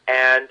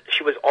 And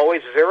she was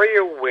always very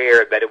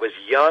aware that it was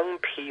young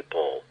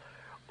people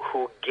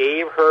who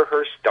gave her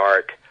her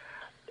start,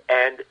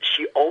 and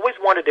she always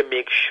wanted to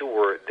make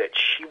sure that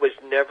she was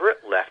never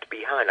left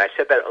behind. I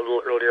said that a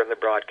little earlier in the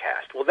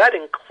broadcast. Well, that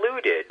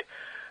included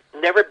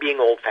never being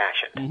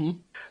old-fashioned. Mm-hmm.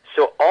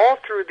 So all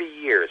through the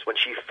years, when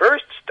she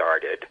first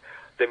started,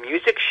 the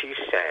music she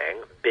sang,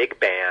 big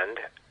band,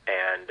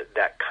 and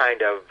that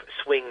kind of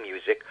swing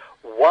music,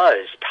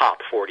 was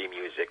top 40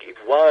 music. It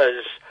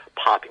was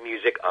pop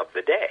music of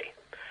the day.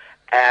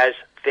 As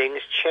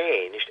things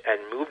changed and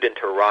moved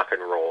into rock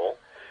and roll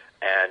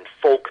and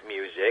folk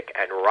music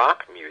and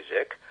rock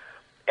music,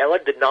 Ella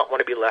did not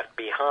want to be left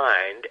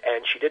behind,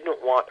 and she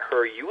didn't want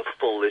her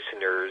youthful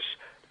listeners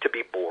to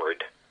be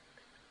bored.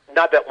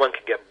 Not that one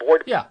can get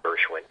bored with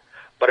Gershwin,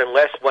 but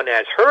unless one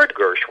has heard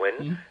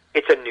Gershwin,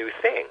 it's a new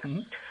thing.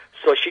 Mm-hmm.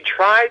 So she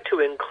tried to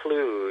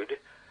include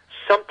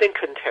something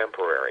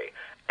contemporary.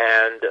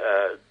 And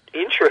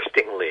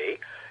interestingly,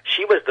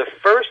 she was the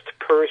first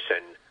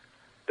person,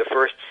 the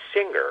first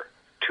singer,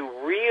 to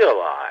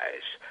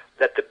realize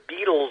that the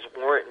Beatles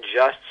weren't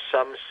just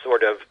some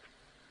sort of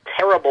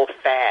terrible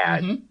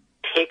fad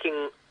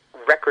taking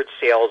record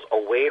sales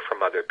away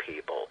from other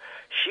people.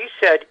 She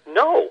said,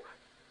 no,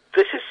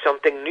 this is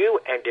something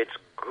new and it's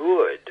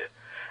good.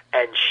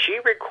 And she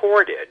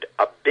recorded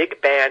a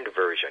big band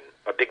version,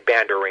 a big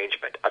band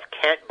arrangement of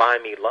Can't Buy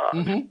Me Love.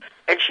 Mm-hmm.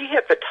 And she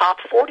hit the top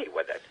 40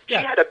 with it.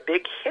 Yeah. She had a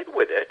big hit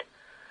with it.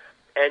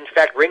 And in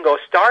fact, Ringo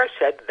Starr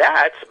said,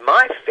 that's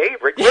my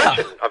favorite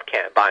version of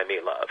Can't Buy Me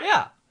Love.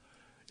 Yeah.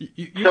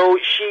 So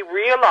she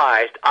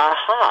realized,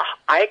 aha,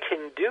 I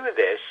can do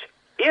this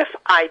if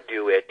I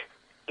do it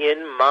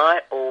in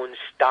my own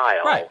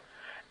style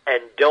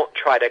and don't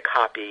try to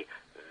copy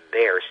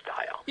their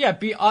style. Yeah,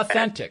 be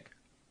authentic.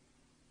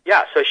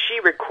 So she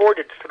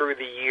recorded through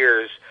the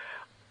years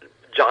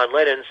John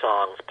Lennon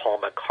songs, Paul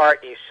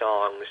McCartney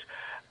songs,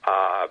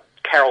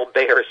 Carol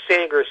Bayer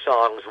Sager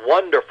songs,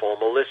 wonderful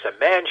Melissa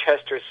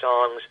Manchester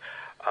songs.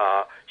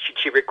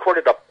 She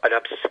recorded an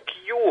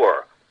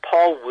obscure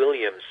Paul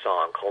Williams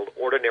song called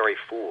Ordinary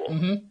Fool.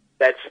 Mm-hmm.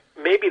 That's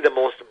maybe the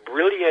most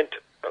brilliant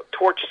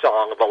torch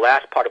song of the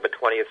last part of the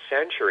 20th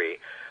century,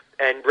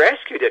 and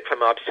rescued it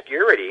from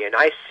obscurity. And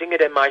I sing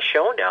it in my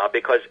show now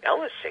because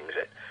Ella sings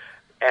it.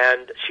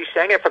 And she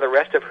sang it for the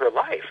rest of her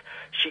life.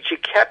 She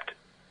kept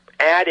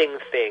adding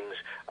things,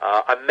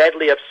 a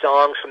medley of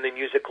songs from the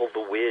musical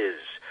The Wiz,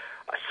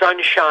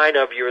 Sunshine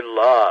of Your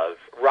Love,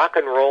 rock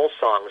and roll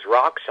songs,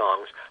 rock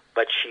songs,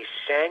 but she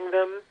sang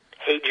them,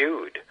 Hey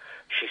Jude.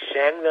 She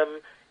sang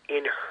them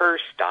in her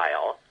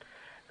style.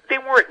 They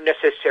weren't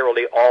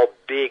necessarily all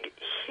big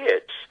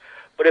hits,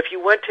 but if you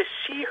went to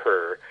see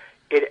her,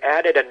 it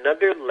added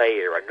another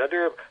layer,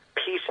 another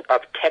piece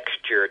of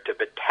texture to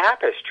the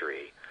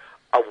tapestry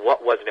of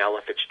what was an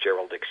Ella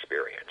Fitzgerald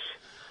experience.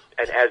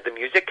 And as the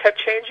music kept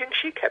changing,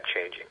 she kept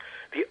changing.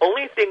 The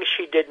only thing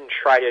she didn't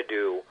try to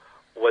do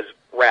was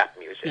rap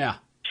music. Yeah.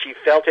 She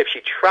felt if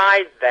she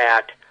tried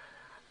that,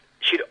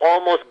 she'd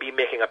almost be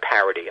making a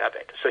parody of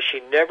it. So she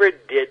never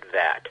did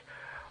that.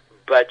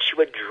 But she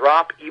would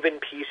drop even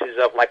pieces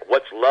of, like,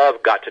 What's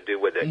Love Got to Do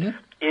with It, Mm-hmm.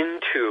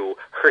 into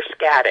her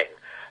scatting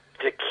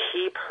to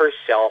keep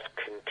herself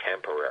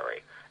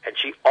contemporary. And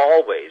she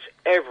always,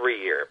 every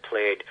year,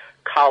 played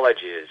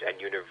colleges and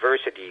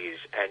universities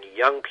and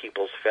young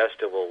people's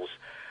festivals.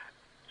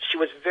 She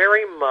was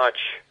very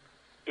much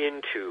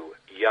into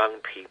young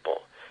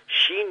people.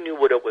 She knew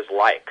what it was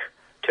like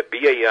to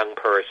be a young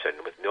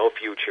person with no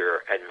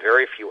future and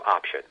very few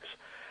options.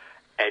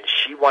 And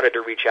she wanted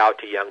to reach out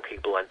to young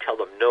people and tell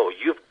them, no,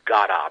 you've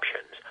got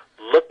options.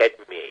 Look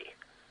at me.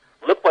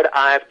 Look what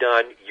I've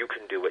done. You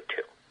can do it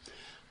too.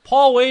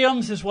 Paul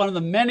Williams is one of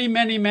the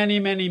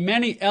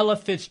many Ella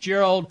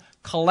Fitzgerald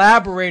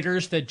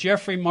collaborators that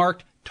Geoffrey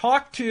Mark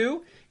talked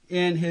to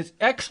in his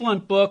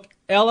excellent book,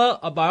 Ella,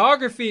 a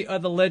biography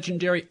of the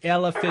legendary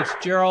Ella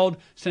Fitzgerald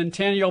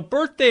Centennial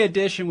Birthday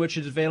Edition, which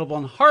is available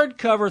in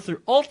hardcover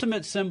through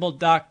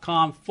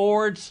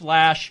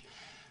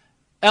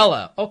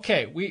ultimatesymbol.com/Ella.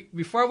 Okay,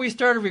 before we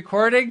started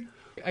recording,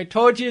 I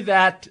told you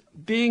that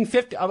being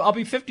 50, I'll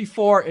be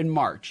 54 in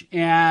March,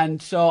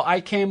 and so I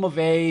came of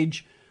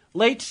age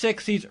late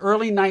 60s,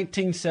 early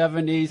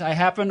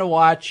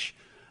 1970s.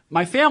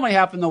 My family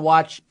happened to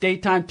watch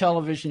daytime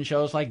television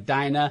shows like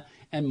Dinah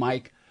and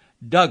Mike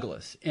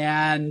Douglas.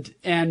 And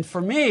for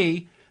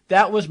me,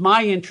 that was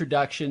my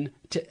introduction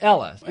to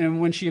Ella. And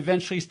when she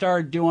eventually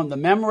started doing the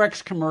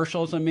Memorex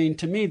commercials, I mean,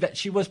 to me, that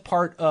she was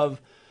part of,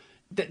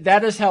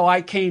 that is how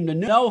I came to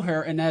know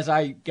her. And as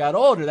I got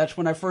older, that's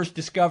when I first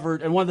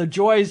discovered, and one of the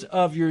joys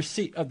of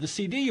the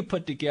CD you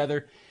put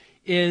together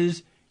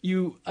is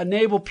you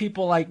enable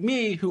people like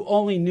me who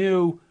only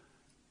knew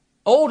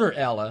older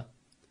Ella,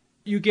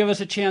 you give us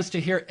a chance to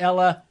hear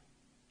Ella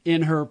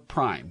in her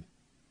prime.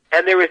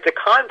 And there is the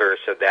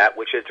converse of that,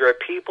 which is there are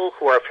people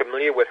who are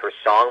familiar with her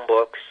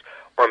songbooks,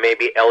 or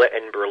maybe Ella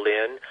in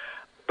Berlin,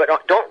 but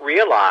don't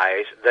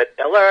realize that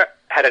Ella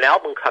had an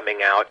album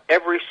coming out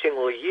every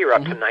single year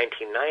up to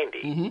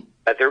 1990. Mm-hmm.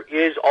 There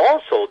is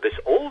also this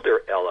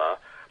older Ella.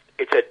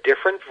 It's a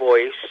different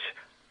voice,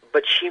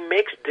 but she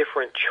makes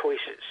different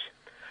choices.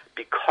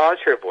 Because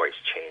her voice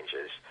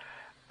changes,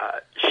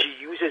 she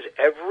uses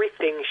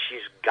everything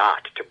she's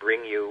got to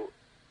bring you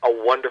a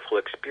wonderful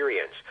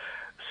experience.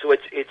 So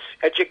it's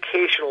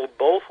educational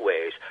both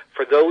ways.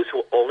 For those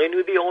who only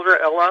knew the older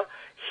Ella,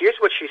 here's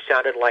what she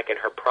sounded like in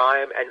her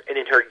prime and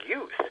in her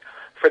youth.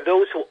 For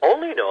those who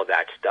only know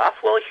that stuff,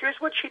 well,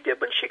 here's what she did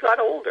when she got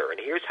older, and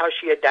here's how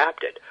she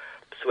adapted.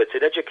 So it's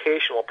an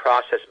educational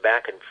process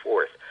back and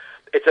forth.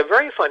 It's a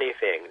very funny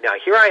thing. Now,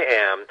 here I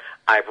am.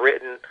 I've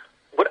written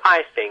what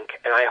I think,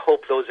 and I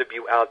hope those of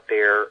you out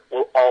there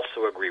will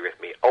also agree with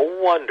me, a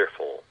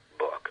wonderful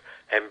book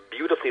and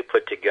beautifully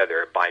put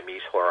together by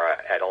Mies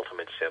Hora at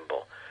Ultimate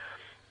Symbol.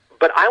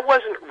 But I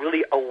wasn't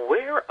really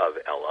aware of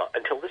Ella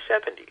until the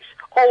 70s.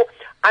 Oh,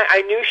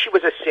 I knew she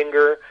was a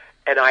singer,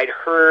 and I'd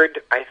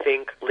heard, I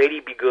think, Lady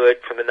Be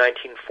Good from the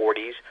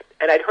 1940s,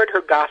 and I'd heard her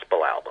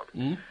gospel album.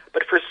 Mm.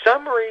 But for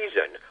some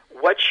reason,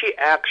 what she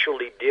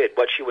actually did,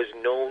 what she was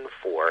known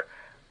for,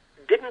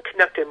 didn't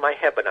connect in my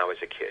head when I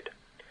was a kid.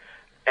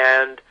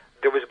 And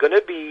there was going to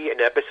be an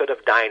episode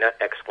of Dinah, !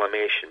 That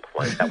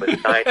was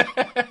Dinah's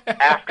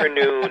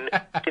afternoon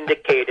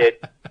syndicated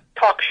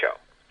talk show.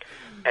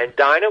 And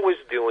Dinah was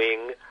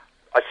doing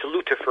a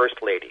salute to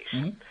First Ladies.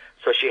 Mm-hmm.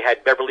 So she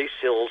had Beverly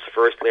Sills,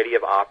 First Lady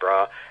of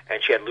Opera,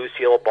 and she had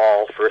Lucille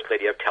Ball, First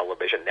Lady of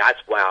Television.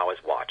 That's why I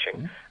was watching.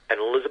 Mm-hmm. And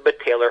Elizabeth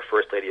Taylor,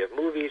 First Lady of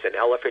Movies, and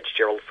Ella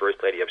Fitzgerald,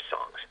 First Lady of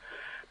Songs.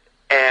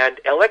 And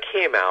Ella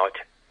came out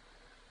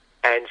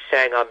and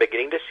sang I'm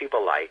Beginning to See the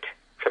Light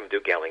from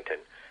Duke Ellington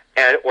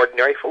and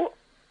Ordinary Fool.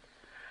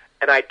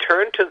 And I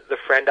turned to the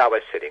friend I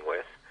was sitting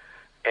with,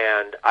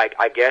 and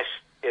I guess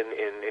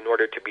in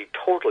order to be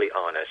totally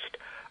honest,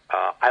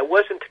 I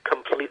wasn't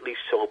completely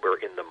sober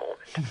in the moment.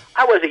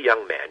 I was a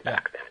young man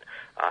back then.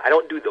 I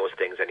don't do those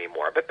things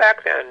anymore, but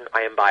back then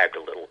I imbibed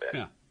a little bit.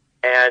 Yeah.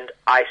 And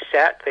I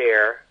sat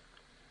there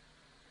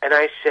And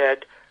I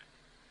said,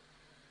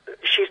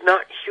 she's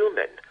not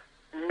human.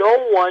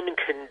 No one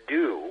can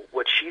do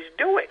what she's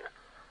doing,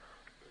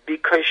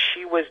 because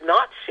she was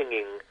not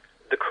singing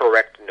the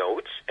correct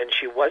notes, and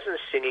she wasn't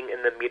singing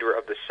in the meter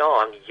of the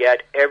song,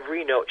 yet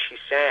every note she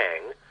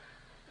sang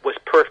was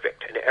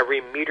perfect, and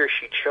every meter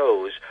she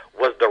chose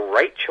was the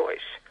right choice.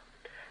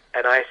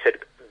 And I said,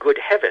 good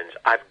heavens,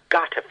 I've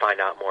got to find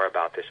out more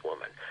about this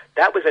woman.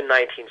 That was in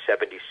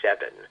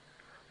 1977,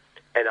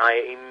 and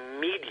I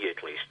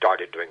immediately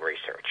started doing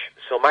research.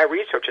 So my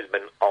research has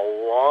been a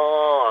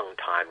long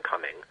time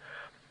coming,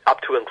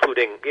 up to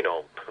including,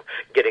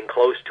 getting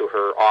close to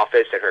her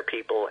office and her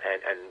people,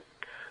 and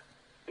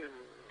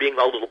being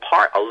a little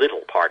part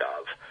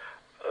of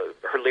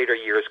her later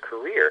years'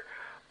 career.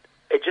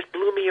 It just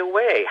blew me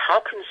away. How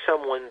can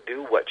someone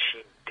do what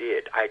she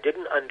did? I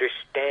didn't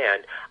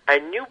understand. I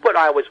knew what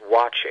I was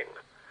watching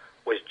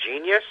was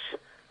genius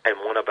and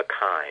one of a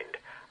kind.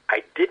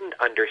 I didn't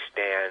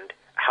understand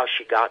how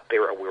she got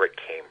there or where it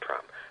came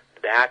from.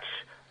 That's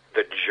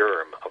the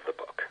germ of the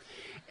book.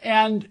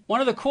 And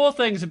one of the cool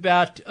things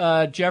about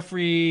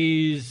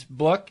Geoffrey's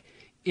book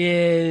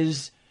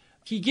is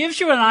he gives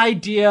you an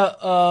idea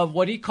of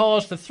what he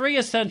calls the 3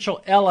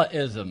 essential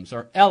Ella-isms,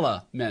 or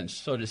Ella-ments,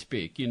 so to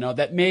speak,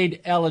 that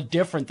made Ella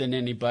different than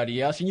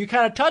anybody else. And you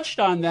kind of touched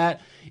on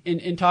that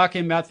in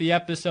talking about the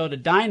episode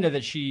of Dinah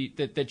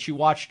that you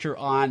watched her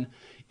on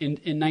in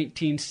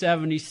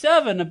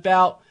 1977,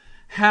 about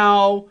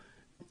how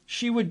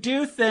she would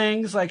do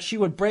things like she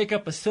would break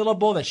up a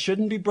syllable that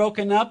shouldn't be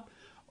broken up,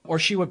 or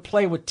she would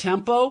play with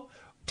tempo,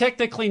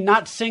 technically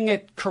not sing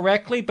it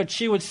correctly, but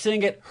she would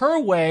sing it her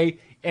way,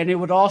 and it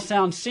would all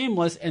sound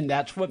seamless, and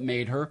that's what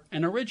made her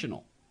an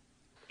original.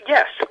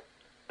 Yes,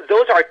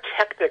 those are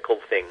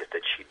technical things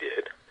that she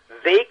did.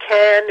 They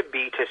can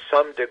be, to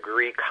some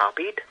degree,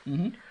 copied,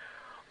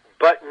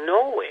 but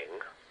knowing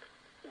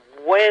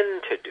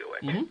when to do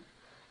it,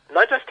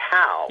 not just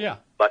how,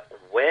 but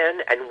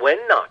when and when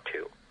not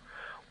to.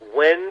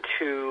 When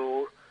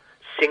to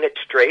sing it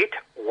straight,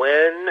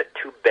 when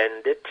to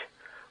bend it,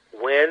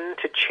 when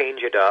to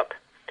change it up,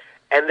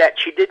 and that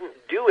she didn't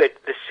do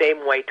it the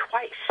same way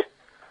twice.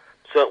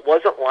 So it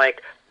wasn't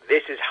like,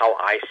 this is how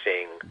I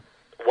sing.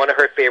 One of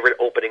her favorite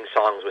opening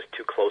songs was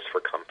Too Close for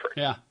Comfort.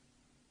 Yeah.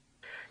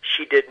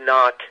 She did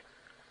not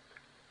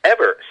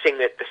ever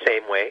sing it the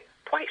same way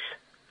twice.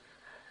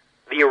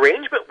 The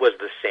arrangement was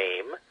the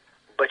same,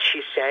 but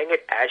she sang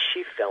it as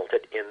she felt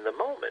it in the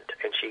moment.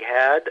 And she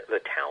had the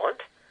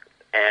talent,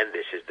 and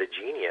this is the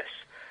genius,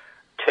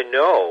 to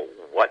know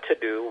what to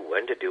do,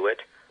 when to do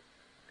it,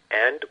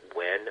 and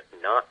when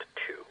not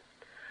to.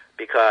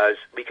 Because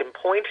we can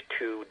point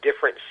to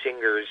different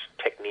singers'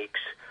 techniques.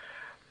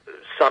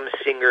 Some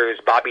singers,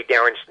 Bobby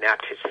Darin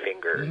snapped his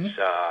fingers.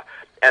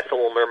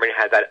 Ethel Merman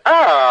had that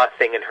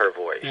thing in her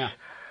voice.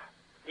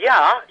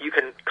 Yeah, you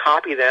can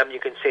copy them. You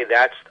can say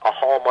that's a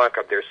hallmark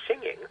of their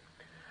singing.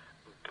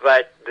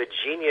 But the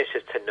genius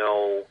is to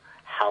know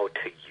how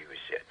to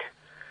use it.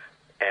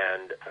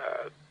 And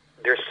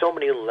there's so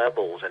many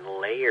levels and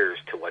layers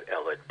to what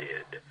Ella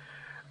did.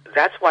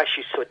 That's why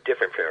she's so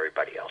different from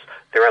everybody else.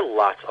 There are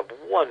lots of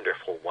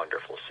wonderful,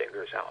 wonderful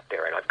singers out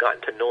there, and I've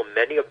gotten to know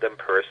many of them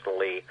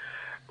personally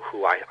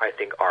who I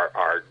think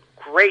are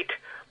great,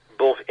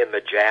 both in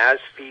the jazz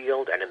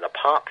field and in the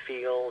pop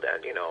field,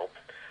 and,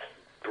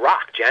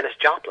 rock. Janis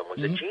Joplin was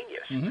a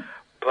genius.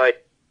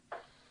 But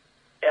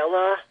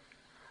Ella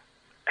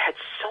had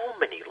so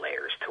many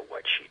layers to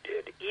what she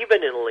did,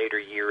 even in later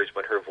years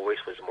when her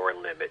voice was more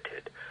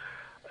limited.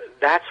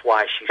 That's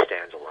why she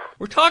stands alone.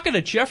 We're talking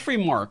to Geoffrey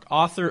Mark,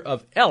 author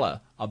of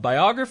Ella, a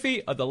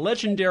biography of the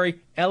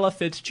legendary Ella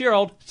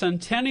Fitzgerald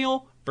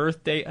Centennial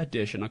Birthday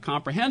Edition, a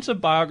comprehensive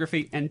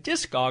biography and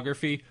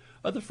discography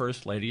of the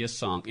First Lady of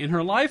Song. In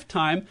her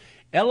lifetime,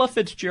 Ella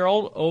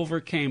Fitzgerald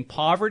overcame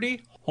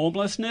poverty,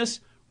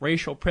 homelessness,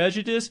 racial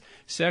prejudice,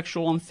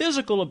 sexual and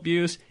physical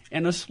abuse,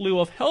 and a slew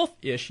of health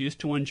issues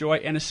to enjoy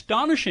an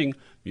astonishing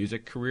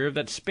music career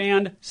that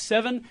spanned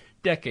 7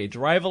 decades,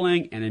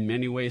 rivaling and in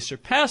many ways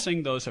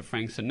surpassing those of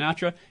Frank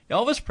Sinatra,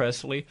 Elvis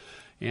Presley,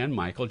 and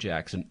Michael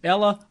Jackson.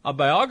 Ella, a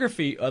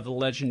biography of the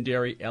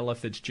legendary Ella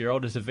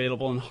Fitzgerald, is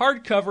available in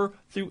hardcover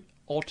through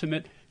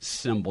Ultimate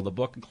Symbol. The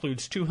book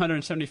includes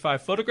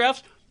 275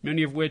 photographs,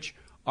 many of which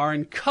are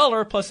in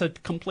color, plus a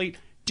complete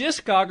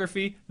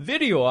discography,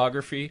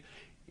 videography,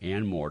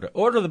 and more. To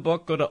order the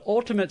book, go to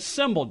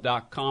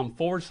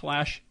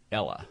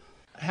ultimatesymbol.com/Ella.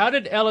 How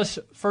did Ella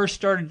first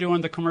started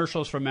doing the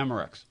commercials for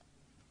Memorex?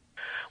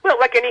 Well,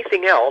 like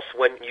anything else,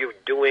 when you're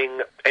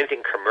doing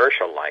anything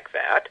commercial like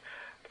that,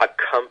 a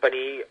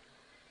company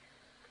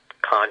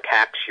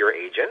contacts your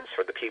agents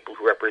or the people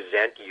who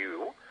represent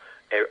you.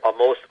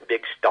 Most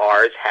big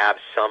stars have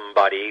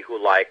somebody who,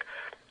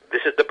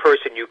 this is the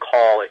person you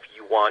call if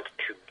you want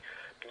to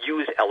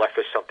use Ella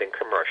for something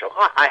commercial.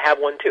 I have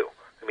one too.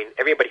 I mean,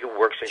 everybody who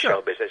works in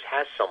show business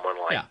has someone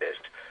like this,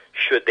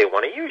 should they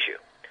want to use you.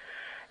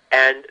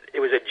 And it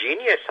was a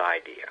genius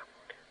idea,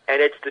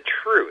 and it's the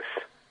truth,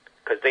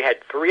 because they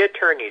had 3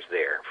 attorneys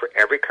there for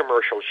every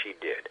commercial she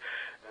did.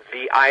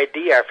 the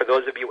idea, for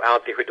those of you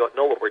out there who don't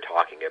know what we're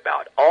talking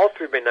about, all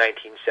through the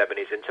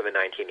 1970s into the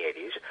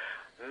 1980s,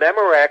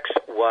 Memorex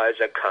was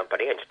a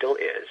company, and still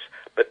is,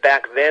 but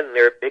back then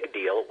their big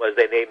deal was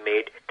that they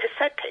made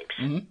cassette tapes.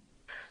 Mm-hmm.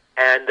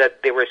 And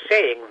that they were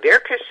saying their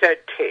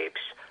cassette tapes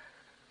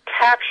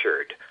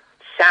captured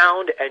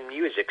sound and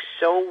music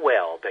so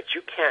well that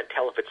you can't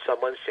tell if it's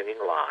someone singing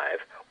live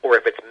or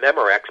if it's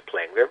Memorex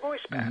playing their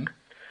voice back. Mm-hmm.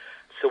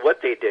 So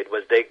what they did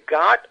was they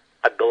got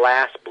a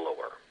glass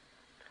blower,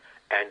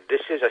 and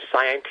this is a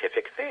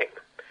scientific thing,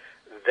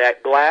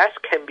 that glass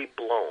can be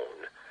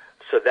blown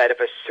so that if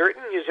a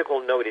certain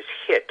musical note is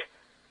hit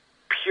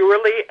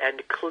purely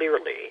and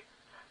clearly,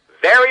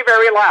 very,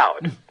 very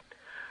loud,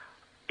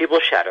 it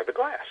will shatter the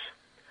glass.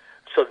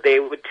 So they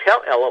would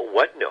tell Ella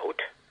what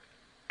note,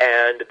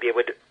 and they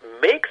would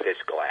make this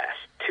glass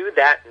to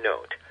that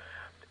note.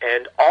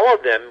 And all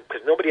of them,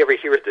 because nobody ever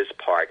hears this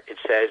part, it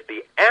says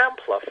the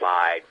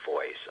amplified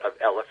voice of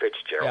Ella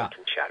Fitzgerald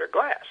can shatter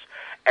glass.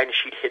 And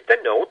she'd hit the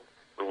note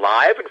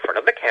live in front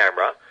of the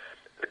camera.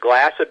 The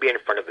glass would be in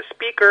front of the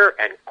speaker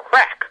and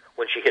crack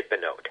when she hit the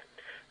note.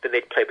 Then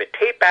they'd play the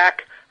tape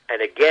back,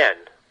 and again,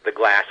 the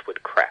glass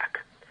would crack.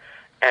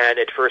 And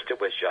at first it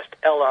was just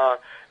Ella.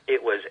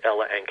 It was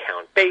Ella and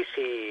Count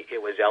Basie.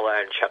 It was Ella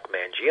and Chuck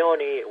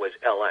Mangione. It was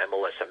Ella and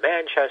Melissa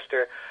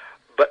Manchester.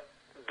 But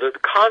the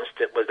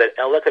constant was that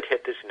Ella could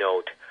hit this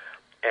note,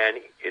 and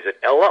is it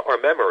Ella or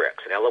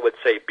Memorex? And Ella would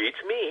say, beats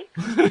me.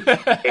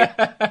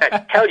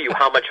 And tell you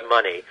how much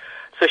money.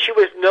 So she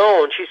was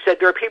known. She said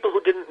there are people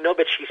who didn't know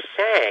that she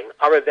sang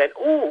other than,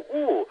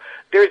 ooh,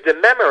 there's the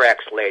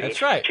Memorex lady.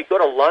 That's right. She'd go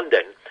to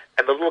London,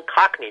 and the little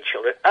Cockney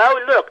children,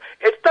 oh, look,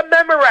 it's the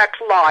Memorex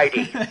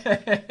lady.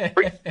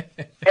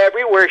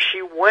 Everywhere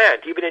she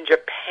went, even in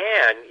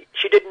Japan,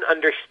 she didn't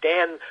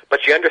understand,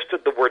 but she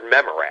understood the word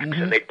Memorex,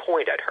 Mm-hmm. and they'd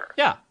point at her.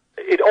 Yeah.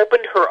 It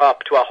opened her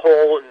up to a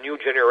whole new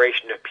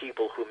generation of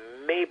people who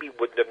maybe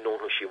wouldn't have known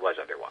who she was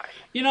otherwise.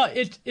 You know,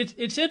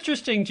 it's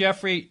interesting,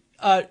 Geoffrey.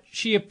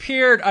 She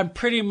appeared on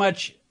pretty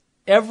much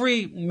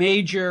every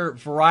major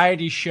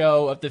variety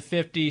show of the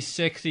 50s,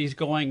 60s,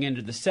 going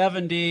into the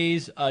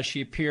 70s.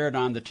 She appeared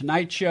on The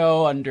Tonight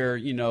Show under,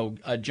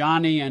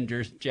 Johnny,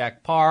 under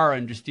Jack Parr,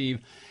 under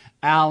Steve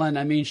Allen.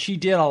 I mean, she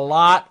did a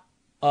lot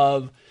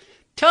of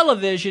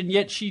television,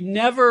 yet she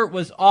never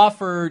was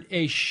offered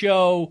a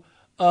show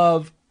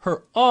of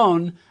her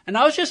own. And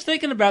I was just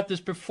thinking about this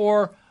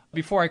before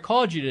I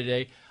called you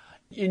today.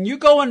 And you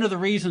go into the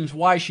reasons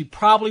why she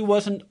probably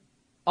wasn't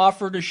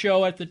offered a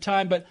show at the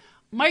time, but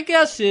my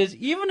guess is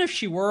even if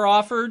she were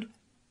offered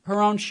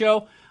her own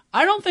show,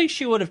 I don't think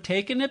she would have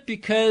taken it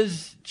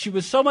because she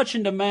was so much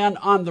in demand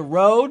on the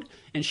road,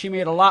 and she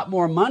made a lot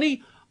more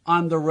money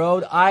on the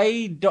road.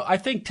 I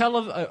think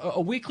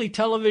a weekly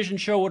television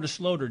show would have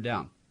slowed her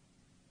down.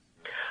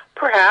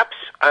 Perhaps.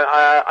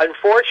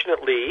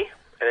 Unfortunately,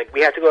 I think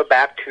we have to go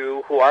back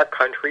to who our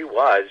country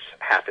was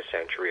half a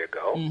century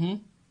ago. Mm-hmm.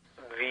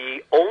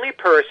 The only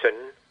person,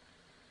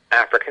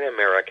 African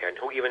American,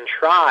 who even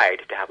tried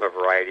to have a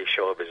variety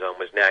show of his own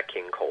was Nat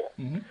King Cole.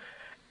 Mm-hmm.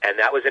 And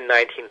that was in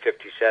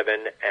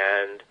 1957,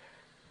 and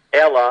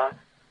Ella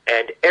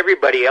and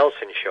everybody else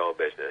in show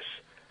business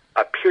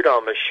appeared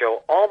on the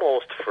show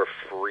almost for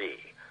free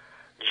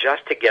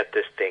just to get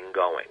this thing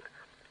going.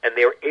 And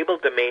they were able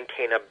to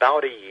maintain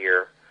about a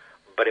year,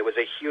 but it was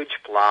a huge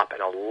flop,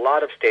 and a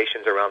lot of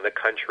stations around the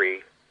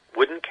country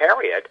wouldn't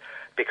carry it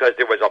because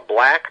there was a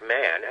black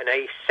man, and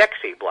a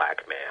sexy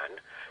black man,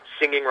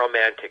 singing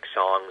romantic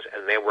songs,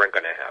 and they weren't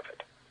going to have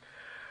it.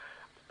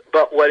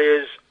 But what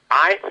is,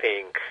 I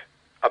think,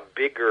 a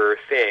bigger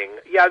thing,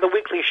 the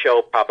weekly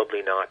show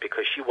probably not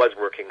because she was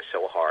working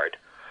so hard,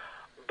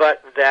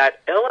 but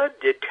that Ella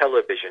did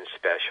television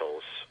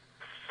specials,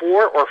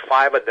 4 or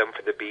 5 of them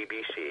for the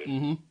BBC.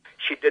 Mm-hmm.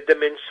 She did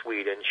them in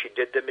Sweden. She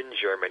did them in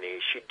Germany.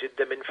 She did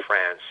them in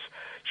France.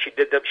 She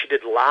did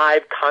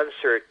live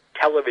concert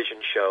television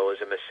shows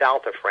in the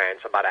south of France,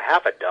 about a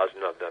half a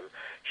dozen of them.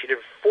 She did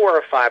 4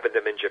 or 5 of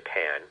them in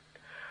Japan.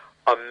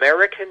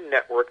 American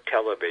network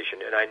television,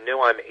 and I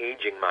know I'm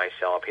aging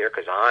myself here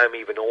because I'm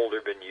even older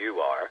than you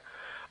are.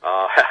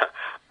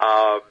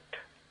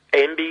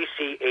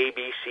 NBC,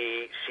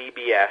 ABC,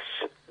 CBS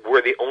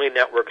were the only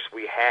networks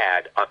we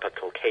had up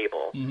until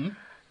cable. Mm-hmm.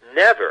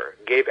 Never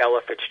gave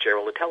Ella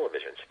Fitzgerald a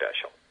television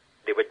special.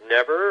 They would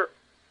never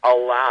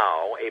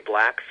allow a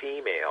black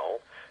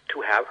female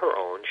to have her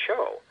own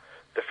show.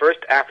 The first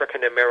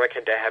African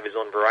American to have his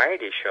own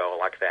variety show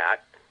like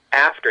that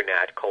after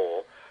Nat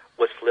Cole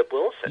was Flip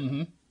Wilson.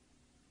 Mm-hmm.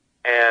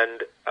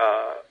 And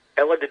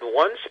Ella did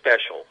one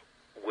special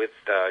with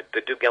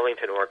the Duke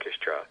Ellington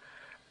Orchestra,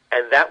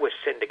 and that was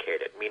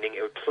syndicated, meaning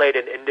it played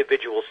in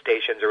individual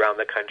stations around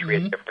the country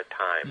Mm-hmm. at different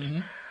times. Mm-hmm.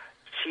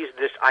 She's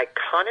this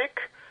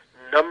iconic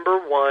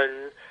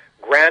 #1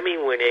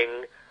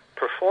 Grammy-winning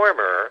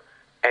performer,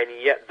 and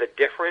yet the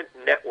different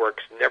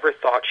networks never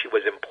thought she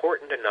was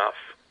important enough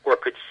or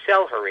could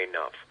sell her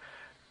enough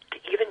to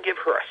even give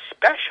her a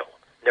special,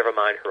 never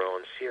mind her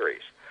own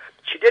series.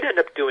 She did end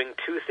up doing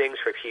 2 things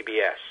for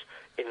PBS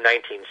in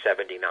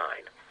 1979.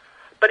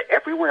 But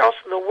everywhere else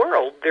in the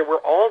world, there were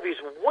all these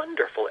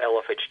wonderful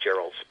Ella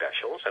Fitzgerald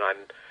specials, and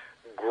I'm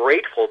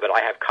grateful that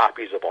I have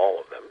copies of all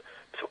of them,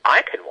 so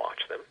I can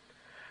watch them.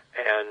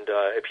 And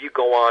if you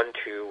go on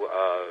to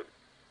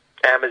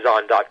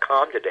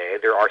Amazon.com today,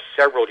 there are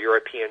several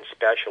European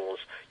specials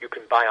you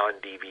can buy on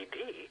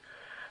DVD,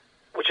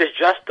 which is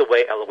just the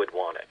way Ella would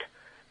want it.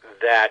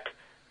 That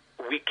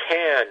we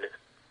can,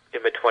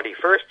 in the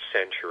 21st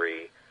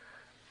century,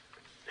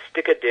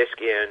 stick a disc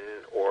in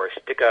or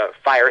stick a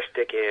Fire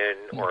Stick in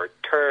or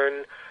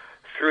turn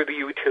through the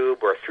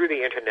YouTube or through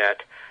the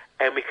Internet,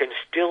 and we can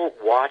still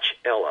watch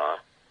Ella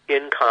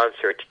in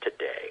concert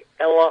today.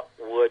 Ella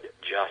would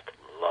just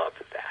love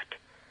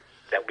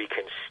that we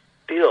can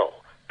still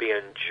be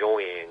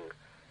enjoying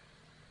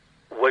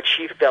what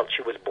she felt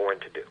she was born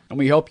to do. And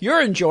we hope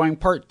you're enjoying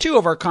part 2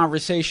 of our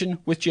conversation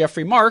with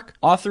Geoffrey Mark,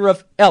 author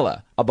of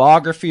Ella, a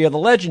biography of the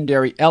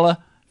legendary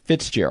Ella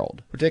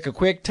Fitzgerald. We'll take a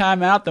quick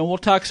time out, then we'll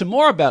talk some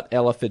more about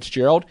Ella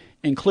Fitzgerald,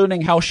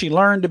 including how she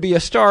learned to be a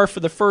star for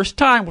the first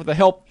time with the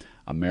help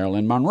of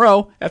Marilyn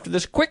Monroe, after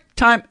this quick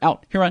time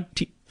out here on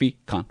TV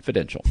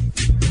Confidential.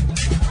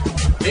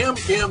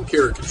 Cam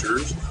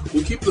Caricatures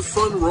will keep the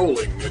fun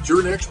rolling at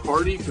your next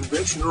party,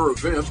 convention, or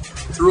event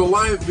through a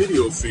live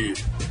video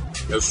feed.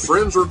 As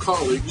friends or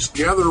colleagues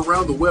gather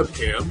around the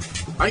webcam,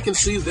 I can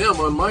see them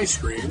on my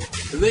screen,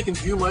 and they can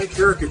view my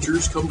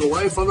caricatures come to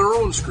life on their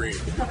own screen.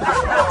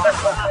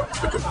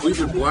 The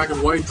completed black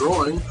and white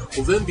drawing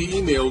will then be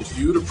emailed to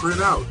you to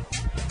print out.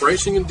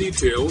 Pricing and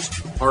details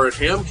are at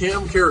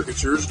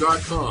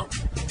hamcamcaricatures.com.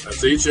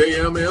 That's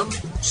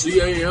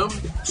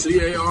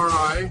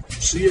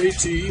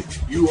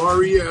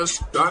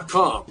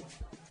HAMMCAMCARICATURES.com.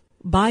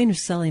 Buying or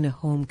selling a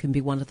home can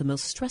be one of the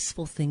most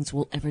stressful things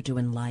we'll ever do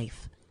in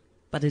life.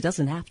 But it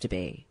doesn't have to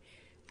be.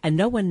 And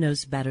no one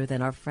knows better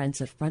than our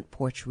friends at Front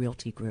Porch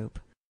Realty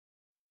Group.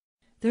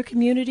 They're a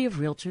community of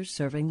realtors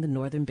serving the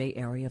Northern Bay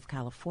Area of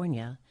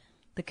California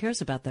that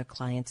cares about their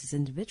clients as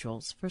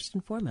individuals first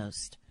and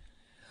foremost.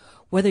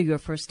 Whether you're a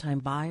first-time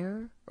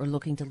buyer or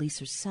looking to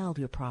lease or sell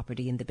your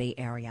property in the Bay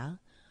Area,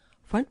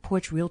 Front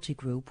Porch Realty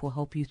Group will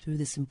help you through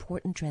this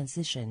important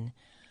transition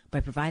by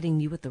providing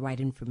you with the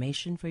right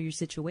information for your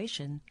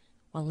situation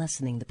while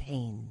lessening the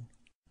pain.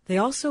 They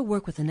also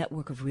work with a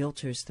network of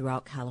realtors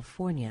throughout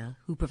California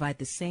who provide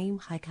the same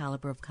high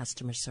caliber of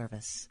customer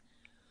service.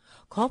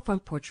 Call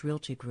Front Porch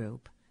Realty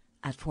Group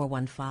at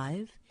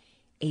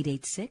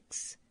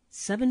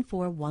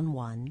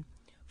 415-886-7411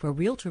 for a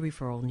realtor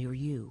referral near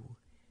you.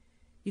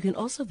 You can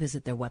also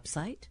visit their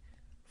website,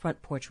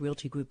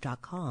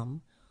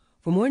 frontporchrealtygroup.com,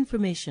 for more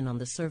information on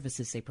the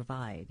services they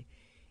provide,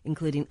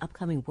 including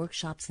upcoming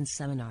workshops and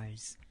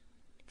seminars.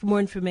 For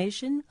more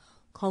information,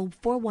 call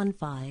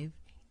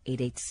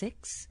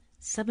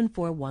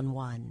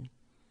 415-886-7411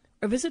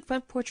 or visit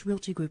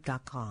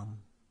frontporchrealtygroup.com.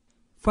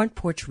 Front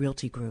Porch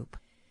Realty Group.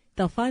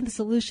 They'll find the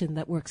solution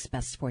that works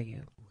best for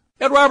you.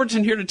 Ed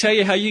Robertson here to tell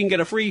you how you can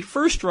get a free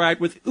first ride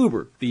with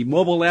Uber, the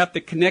mobile app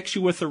that connects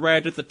you with a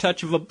ride at the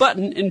touch of a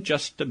button in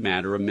just a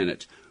matter of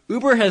minutes.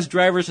 Uber has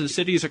drivers in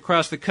cities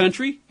across the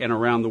country and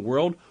around the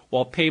world,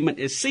 while payment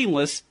is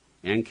seamless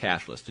and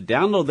cashless. To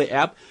download the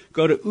app,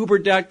 go to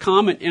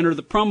uber.com and enter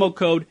the promo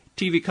code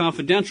TV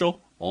Confidential,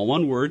 all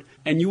one word,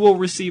 and you will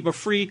receive a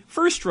free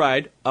first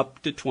ride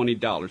up to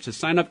 $20. To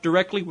sign up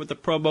directly with the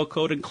promo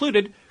code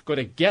included, go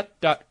to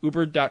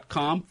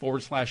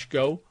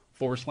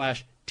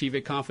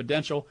get.uber.com/go/TV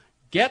Confidential,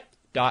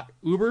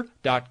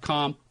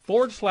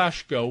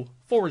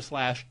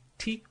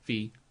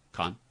 get.uber.com/go/TV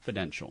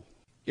Confidential.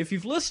 If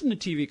you've listened to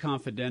TV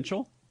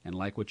Confidential and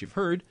like what you've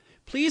heard,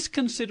 please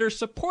consider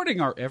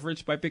supporting our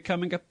efforts by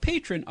becoming a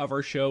patron of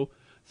our show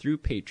through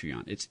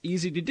Patreon. It's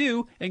easy to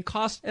do and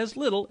costs as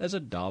little as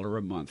 $1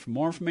 a month. For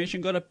more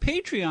information, go to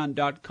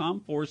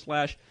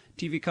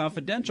patreon.com/TV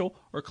Confidential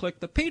or click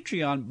the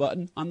Patreon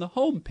button on the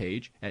home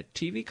page at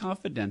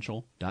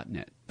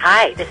tvconfidential.net.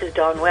 Hi, this is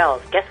Dawn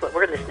Wells. Guess what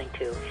we're listening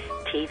to?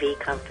 TV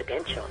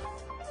Confidential.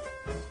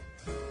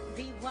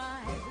 Be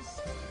wise,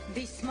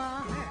 be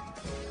smart.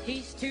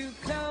 He's too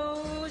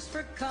close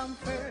for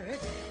comfort.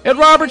 Ed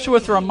Roberts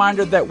with a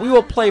reminder that we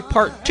will play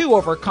part 2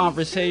 of our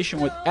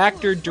conversation with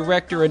actor,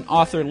 director, and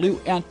author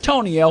Lou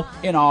Antonio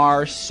in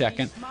our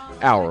second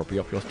hour. We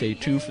hope you'll stay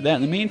tuned for that.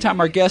 In the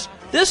meantime, our guest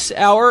this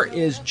hour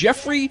is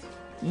Geoffrey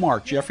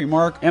Mark. Geoffrey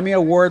Mark, Emmy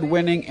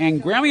Award-winning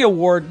and Grammy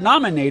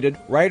Award-nominated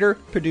writer,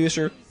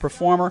 producer,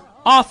 performer,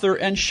 author,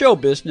 and show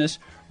business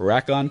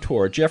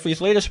raconteur.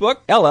 Geoffrey's latest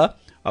book, Ella,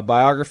 a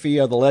biography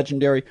of the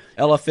legendary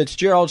Ella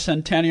Fitzgerald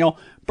Centennial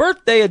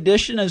Birthday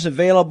Edition, is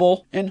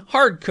available in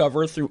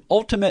hardcover through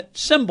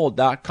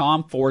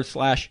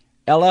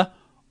ultimatesymbol.com/Ella,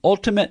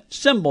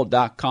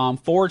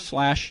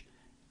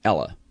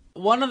 ultimatesymbol.com/Ella.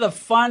 One of the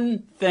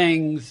fun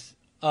things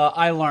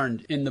I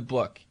learned in the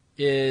book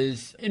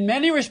is, in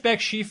many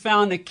respects, she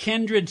found a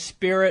kindred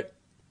spirit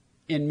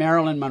in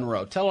Marilyn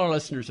Monroe. Tell our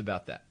listeners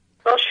about that.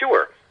 Well,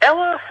 sure.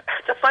 Ella,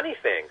 it's a funny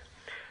thing.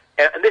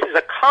 And this is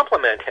a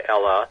compliment to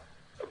Ella,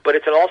 but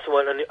it's also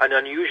an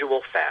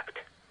unusual fact.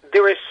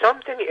 There is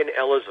something in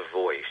Ella's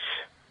voice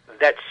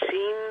that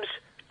seems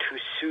to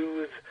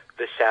soothe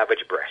the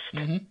savage breast.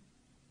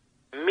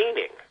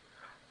 Meaning,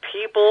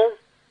 people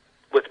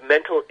with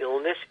mental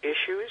illness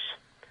issues,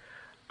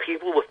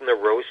 people with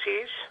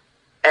neuroses,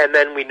 and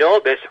then we know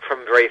this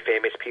from very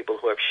famous people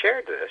who have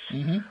shared this,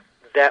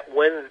 that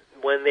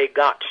when they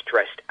got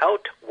stressed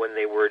out, when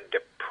they were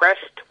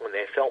depressed, when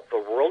they felt the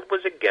world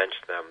was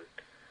against them,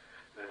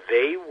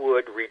 they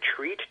would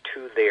retreat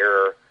to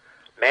their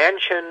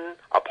mansion,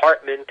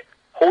 apartment,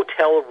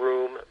 hotel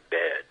room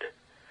bed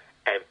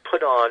and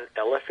put on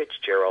Ella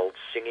Fitzgerald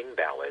singing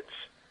ballads,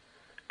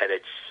 and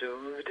it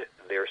soothed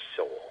their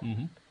soul.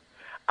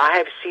 I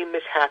have seen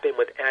this happen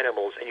with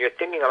animals, and you're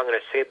thinking I'm going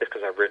to say this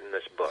because I've written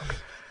this book.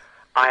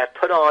 I have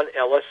put on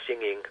Ella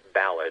singing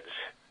ballads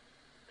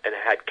and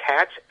had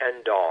cats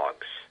and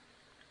dogs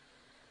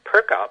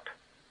perk up,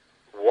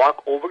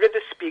 walk over to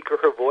the speaker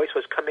her voice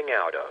was coming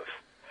out of,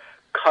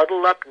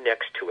 cuddle up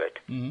next to it,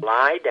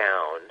 lie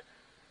down,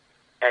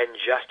 and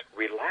just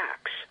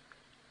relax,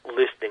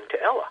 listening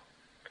to Ella.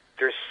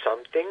 There's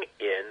something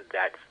in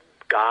that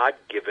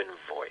God-given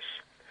voice.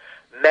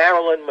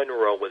 Marilyn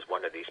Monroe was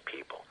one of these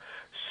people.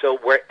 So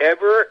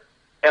wherever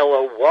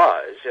Ella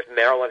was, if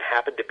Marilyn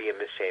happened to be in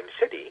the same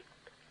city,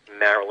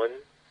 Marilyn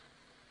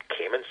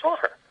came and saw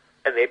her,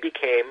 and they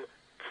became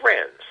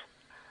friends.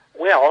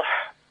 Well,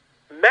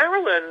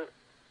 Marilyn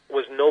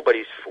was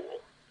nobody's fool,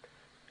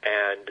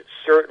 and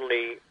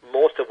certainly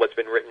most of what's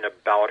been written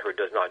about her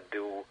does not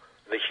do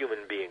the human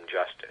being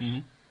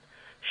justice.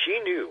 She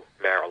knew,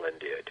 Marilyn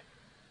did,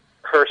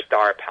 her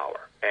star power,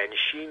 and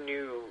she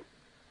knew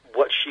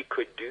what she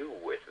could do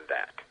with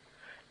that.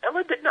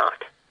 Ella did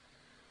not.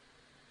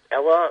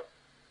 Ella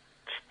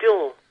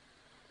still,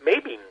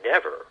 maybe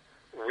never,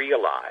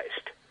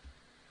 realized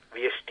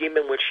the esteem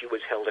in which she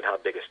was held and how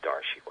big a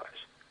star she was.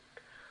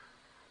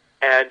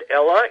 And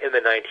Ella, in the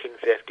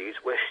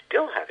 1950s, was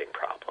still having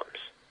problems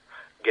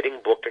getting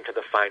booked into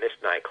the finest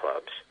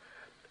nightclubs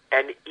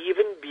and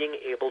even being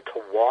able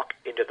to walk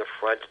into the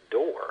front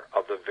door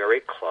of the very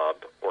club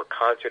or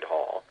concert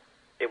hall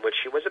in which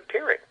she was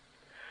appearing.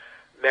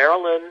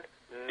 Marilyn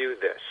knew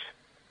this,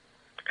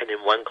 and in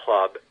one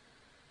club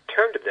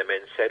turned to them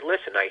and said,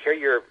 listen, I hear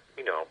you're,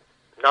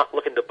 not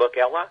looking to book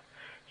Ella.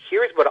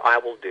 Here's what I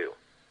will do.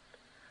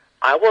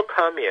 I will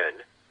come in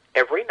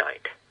every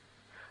night.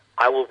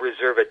 I will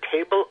reserve a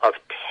table of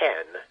 10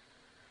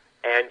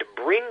 and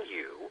bring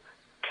you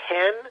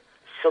 10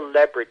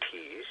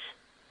 celebrities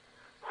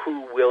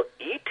who will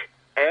eat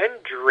and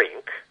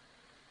drink,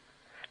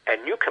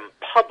 and you can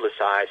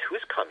publicize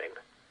who's coming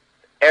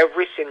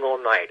every single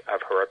night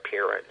of her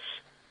appearance.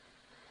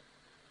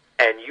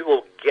 And you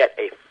will get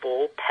a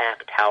full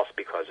packed house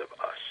because of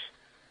us.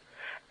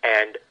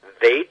 And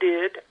they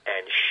did,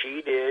 and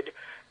she did,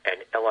 and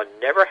Ella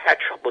never had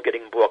trouble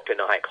getting booked in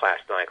a high-class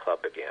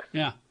nightclub again.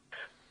 Yeah.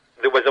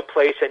 There was a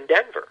place in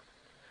Denver.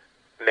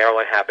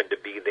 Marilyn happened to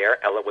be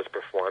there. Ella was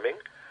performing,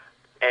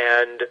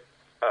 and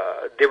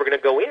they were going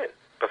to go in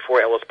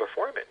before Ella's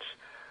performance.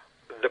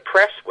 The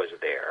press was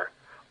there,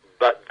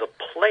 but the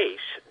place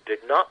did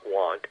not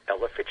want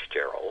Ella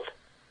Fitzgerald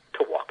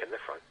to walk in the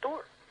front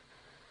door.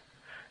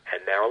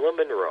 And Marilyn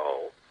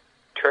Monroe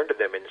turned to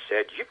them and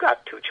said, you've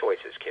got two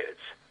choices, kids.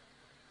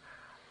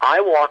 I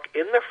walk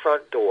in the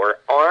front door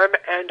arm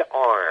in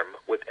arm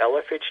with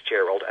Ella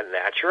Fitzgerald, and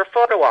that's your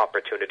photo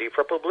opportunity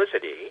for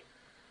publicity,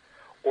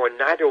 or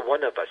neither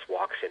one of us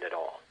walks in at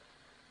all.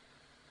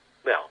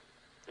 Well,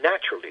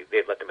 naturally,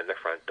 they'd let them in the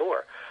front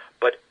door.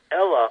 But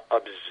Ella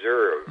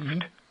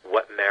observed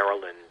what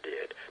Marilyn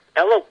did.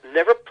 Ella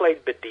never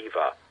played the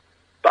diva,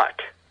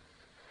 but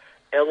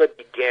Ella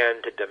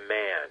began to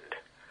demand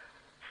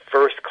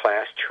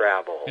first-class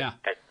travel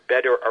and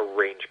better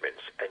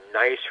arrangements and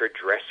nicer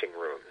dressing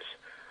rooms.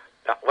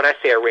 When I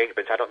say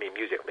arrangements, I don't mean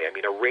musically. I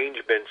mean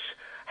arrangements,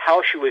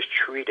 how she was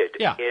treated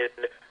in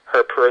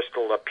her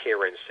personal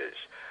appearances.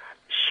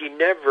 She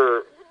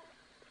never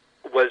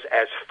was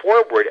as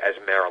forward as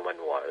Marilyn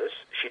was.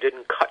 She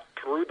didn't cut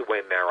through the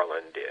way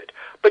Marilyn did.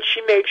 But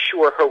she made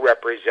sure her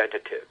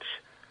representatives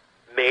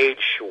made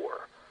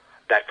sure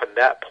that from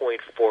that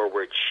point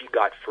forward she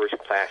got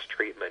first-class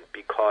treatment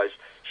because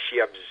she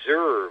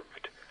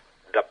observed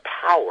the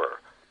power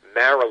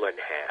Marilyn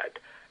had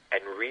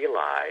and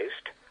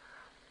realized,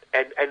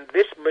 and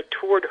this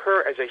matured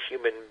her as a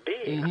human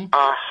being.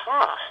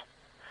 Aha!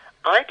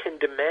 I can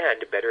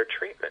demand better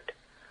treatment.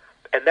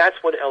 And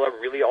that's when Ella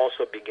really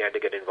also began to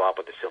get involved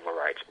with the civil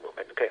rights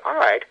movement. Okay, all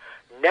right,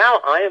 now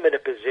I am in a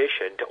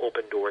position to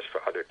open doors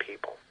for other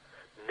people.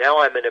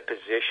 Now I'm in a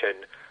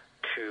position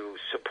to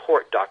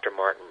support Dr.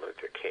 Martin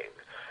Luther King.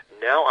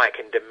 Now I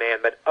can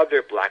demand that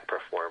other black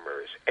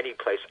performers, any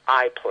place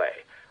I play,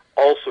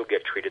 also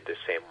get treated the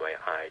same way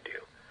I do.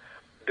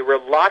 There were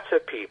lots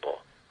of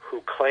people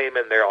who claim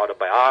in their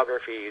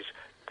autobiographies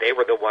they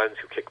were the ones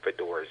who kicked the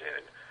doors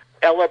in.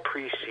 Ella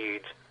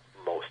precedes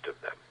most of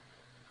them.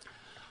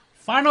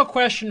 Final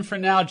question for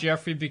now,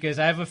 Geoffrey, because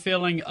I have a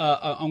feeling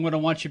I'm going to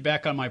want you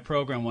back on my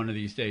program one of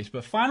these days.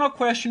 But final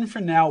question for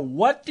now,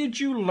 what did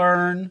you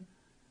learn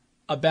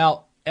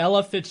about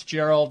Ella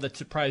Fitzgerald that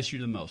surprised you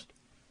the most?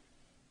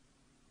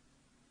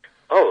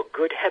 Oh,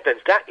 good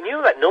heavens. You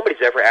know that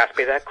nobody's ever asked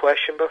me that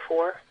question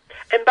before?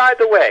 And by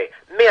the way,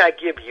 may I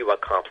give you a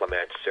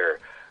compliment, sir?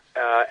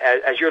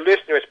 As your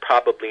listeners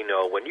probably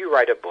know, when you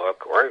write a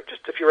book, or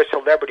just if you're a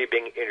celebrity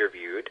being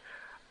interviewed,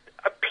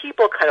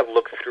 people kind of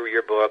look through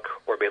your book,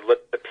 or they look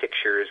at the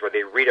pictures, or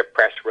they read a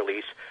press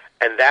release,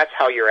 and that's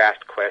how you're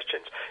asked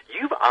questions.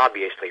 You've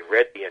obviously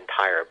read the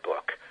entire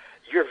book.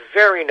 You're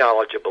very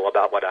knowledgeable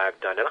about what I've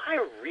done, and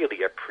I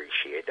really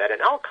appreciate that,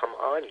 and I'll come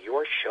on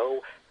your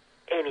show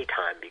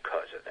anytime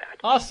because of that.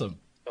 Awesome.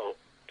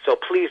 So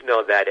please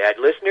know that, Ed.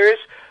 Listeners,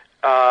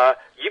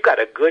 you've got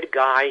a good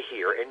guy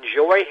here.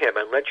 Enjoy him,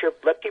 and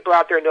let people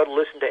out there know to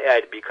listen to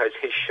Ed, because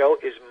his show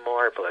is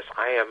marvelous.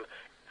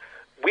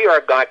 We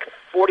are like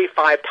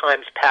 45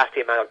 times past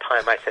the amount of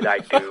time I said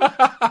I'd do.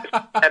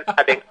 I'm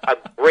having a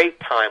great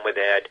time with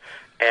Ed,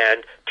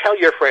 and tell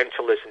your friends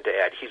to listen to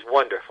Ed. He's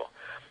wonderful.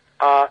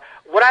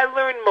 What I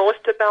learned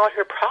most about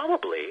her,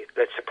 probably,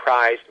 that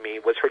surprised me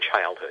was her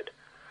childhood.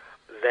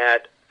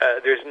 That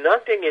there's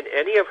nothing in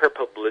any of her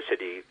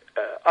publicity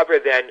other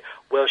than,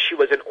 well, she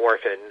was an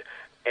orphan,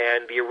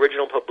 and the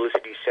original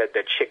publicity said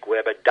that Chick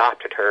Webb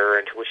adopted her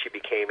until she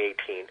became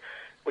 18,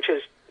 which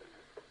is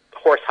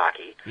horse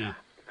hockey. Yeah.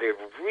 The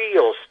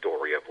real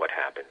story of what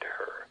happened to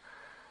her.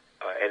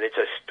 And it's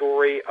a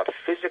story of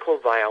physical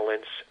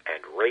violence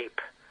and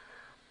rape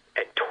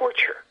and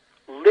torture,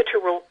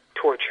 literal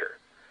torture.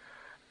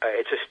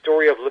 It's a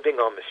story of living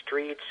on the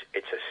streets.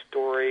 It's a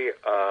story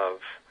of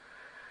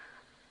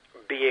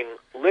being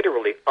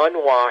literally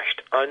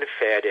unwashed,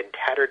 unfed, in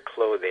tattered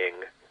clothing.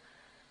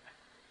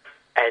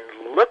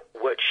 And look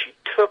what she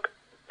took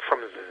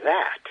from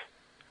that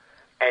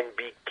and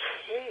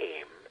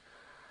became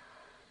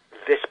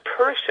this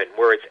person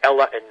where it's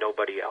Ella and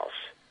nobody else,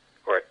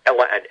 or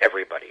Ella and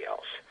everybody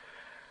else.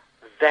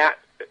 That,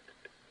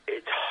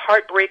 it's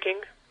heartbreaking.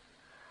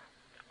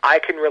 I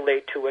can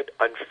relate to it.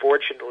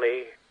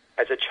 Unfortunately,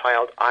 as a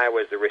child, I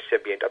was the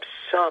recipient of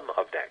some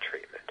of that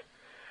treatment.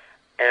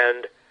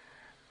 And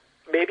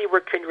maybe we're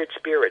kindred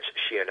spirits,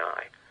 she and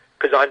I.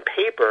 Because on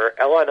paper,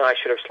 Ella and I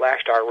should have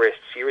slashed our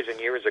wrists years and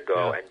years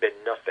ago and been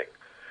nothing.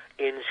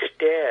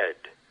 Instead,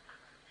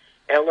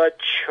 Ella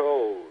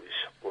chose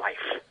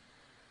life.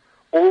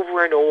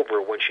 Over and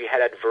over, when she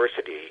had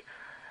adversity,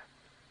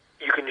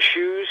 you can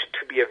choose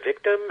to be a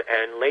victim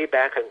and lay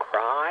back and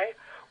cry,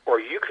 or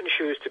you can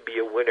choose to be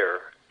a winner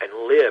and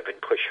live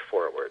and push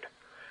forward.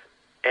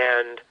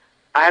 And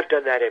I've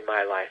done that in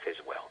my life as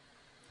well.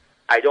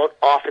 I don't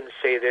often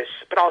say this,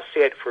 but I'll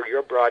say it for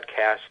your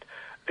broadcast.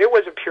 There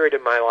was a period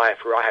in my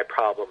life where I had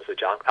problems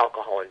with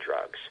alcohol and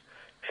drugs.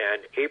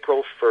 And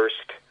April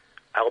 1st,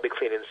 I'll be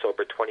clean and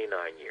sober 29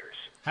 years.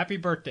 Happy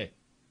birthday.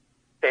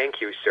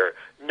 Thank you, sir.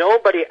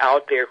 Nobody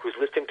out there who's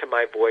listening to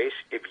my voice,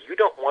 if you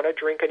don't want to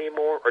drink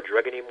anymore or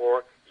drug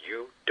anymore,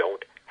 you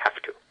don't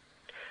have to.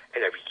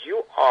 And if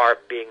you are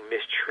being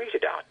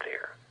mistreated out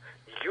there,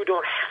 you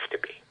don't have to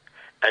be.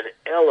 And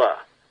Ella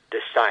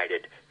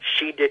decided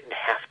she didn't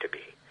have to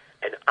be.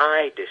 And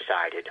I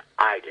decided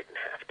I didn't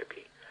have to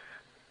be.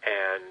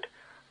 And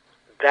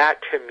that,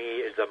 to me,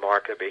 is the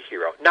mark of a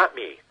hero. Not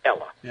me,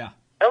 Ella. Yeah.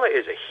 Ella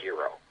is a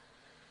hero.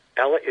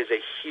 Ella is a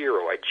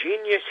hero, a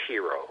genius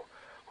hero,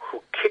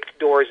 who kicked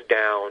doors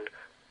down,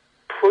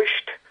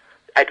 pushed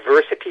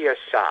adversity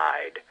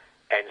aside,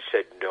 and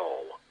said,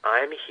 no,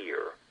 I'm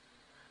here,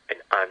 and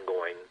I'm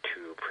going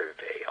to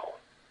prevail.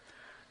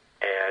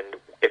 And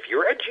if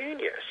you're a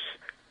genius,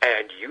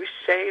 and you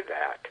say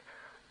that,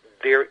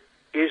 there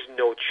is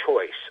no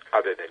choice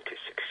other than to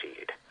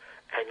succeed.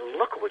 And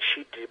look what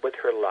she did with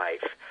her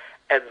life,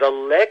 and the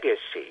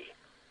legacy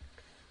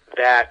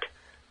that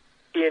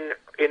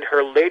in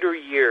her later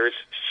years,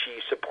 she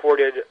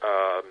supported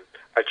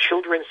a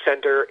children's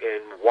center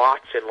in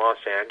Watts in Los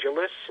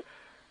Angeles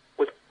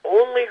with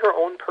only her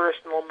own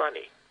personal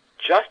money.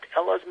 Just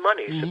Ella's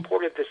money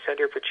supported the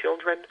Center for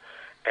Children.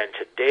 And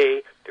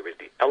today, there is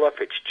the Ella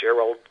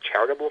Fitzgerald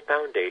Charitable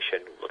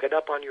Foundation. Look it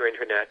up on your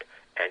internet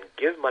and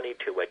give money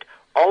to it.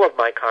 All of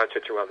my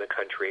concerts around the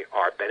country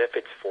are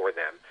benefits for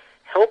them,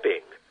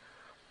 helping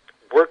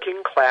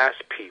working-class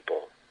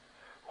people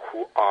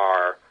who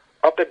are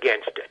up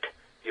against it.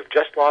 You've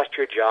just lost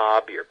your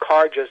job, your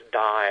car just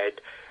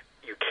died,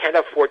 you can't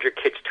afford your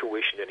kids'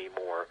 tuition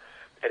anymore,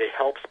 and it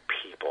helps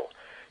people.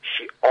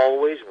 She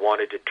always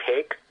wanted to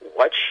take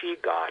what she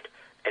got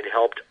and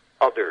helped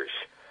others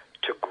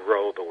to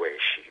grow the way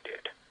she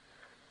did.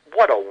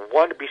 What a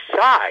wonder!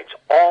 Besides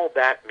all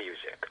that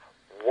music,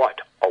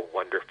 what a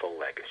wonderful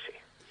legacy.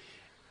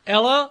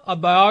 Ella, a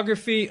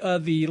biography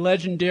of the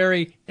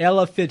legendary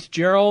Ella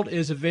Fitzgerald,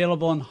 is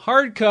available in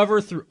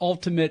hardcover through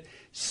Ultimate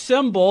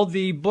Symbol.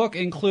 The book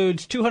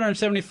includes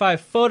 275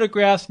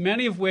 photographs,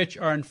 many of which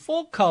are in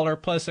full color,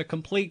 plus a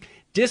complete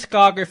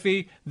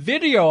discography,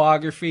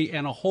 videography,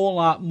 and a whole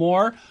lot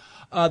more.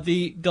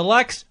 The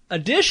deluxe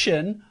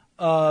edition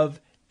of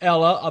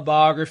Ella, a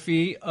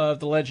biography of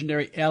the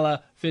legendary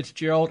Ella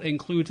Fitzgerald,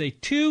 includes a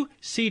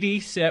 2-CD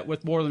set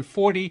with more than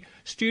 40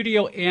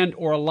 studio and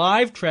or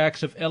live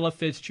tracks of Ella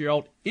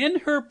Fitzgerald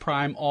in her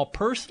prime, all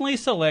personally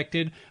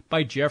selected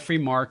by Geoffrey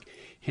Mark.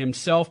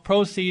 himself.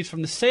 Proceeds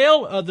from the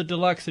sale of the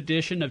deluxe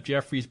edition of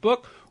Geoffrey's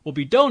book will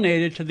be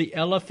donated to the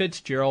Ella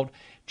Fitzgerald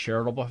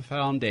Charitable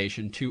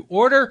Foundation. To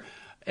order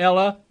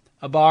Ella,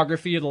 a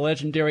biography of the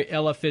legendary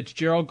Ella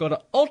Fitzgerald, go to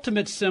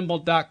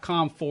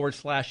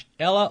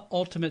ultimatesymbol.com/Ella,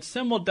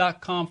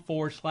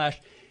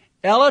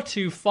 ultimatesymbol.com/Ella.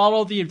 To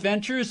follow the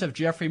adventures of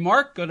Geoffrey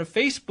Mark, go to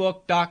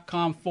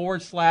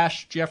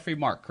facebook.com/Geoffrey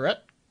Mark,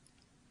 correct?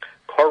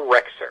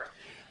 Correct, sir.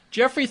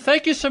 Geoffrey,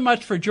 thank you so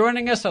much for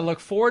joining us. I look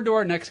forward to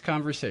our next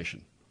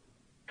conversation.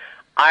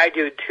 I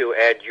do too,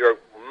 Ed. You're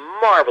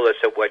marvelous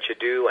at what you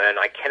do, and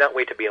I cannot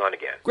wait to be on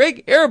again.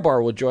 Greg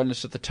Ehrbar will join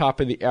us at the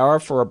top of the hour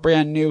for a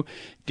brand new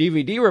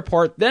DVD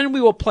report. Then we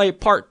will play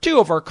part 2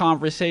 of our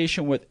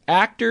conversation with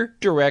actor,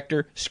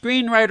 director,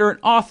 screenwriter, and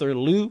author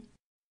Lou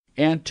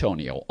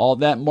Antonio. All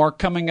that more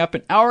coming up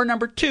in hour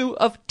number 2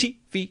 of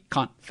TV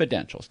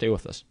Confidential. Stay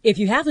with us. If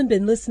you haven't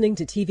been listening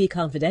to TV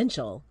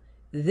Confidential,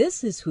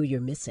 this is who you're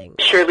missing.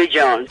 Shirley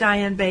Jones,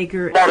 Diane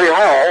Baker, Bobby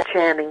Hall,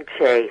 Channing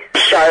Chase,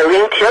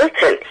 Charlene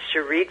Tilton,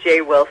 Cherie J.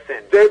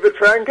 Wilson, David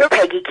Franco,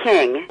 Peggy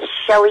King,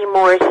 Shelley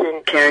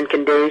Morrison, Karen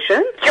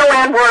Kardashian,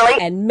 Joanne Worley,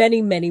 and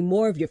many, many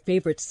more of your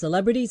favorite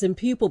celebrities and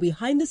people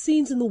behind the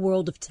scenes in the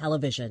world of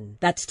television.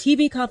 That's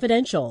TV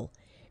Confidential,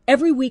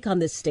 every week on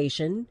this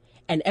station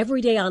and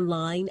every day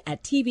online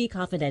at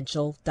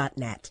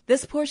tvconfidential.net.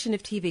 This portion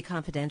of TV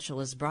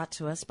Confidential is brought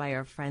to us by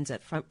our friends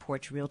at Front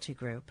Porch Realty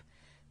Group,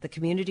 the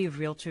community of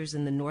realtors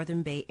in the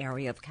Northern Bay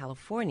area of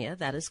California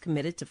that is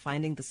committed to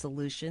finding the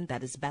solution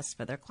that is best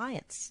for their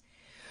clients.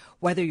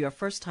 Whether you're a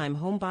first-time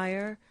home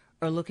buyer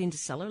or looking to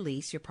sell or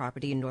lease your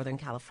property in Northern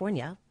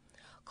California,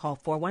 call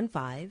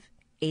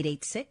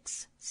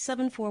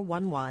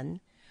 415-886-7411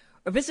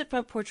 or visit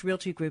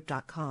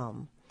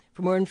frontporchrealtygroup.com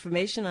for more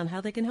information on how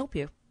they can help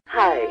you.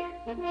 Hi,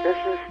 this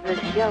is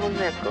Michelle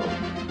Nichols,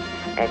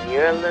 and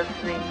you're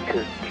listening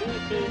to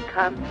TV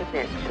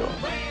Confidential.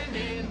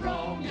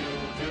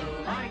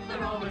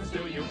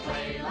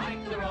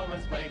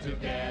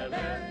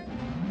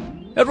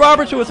 Ed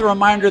Roberts with a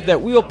reminder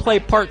that we will play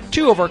part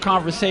 2 of our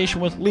conversation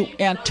with Lou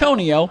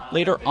Antonio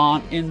later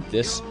on in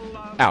this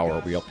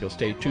hour. We hope you'll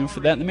stay tuned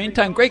for that. In the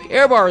meantime, Greg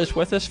Ehrbar is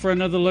with us for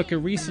another look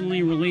at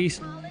recently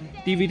released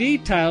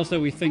DVD titles that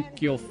we think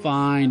you'll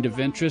find of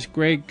interest.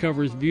 Greg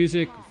covers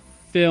music,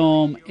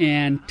 film,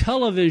 and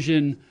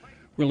television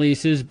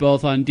releases,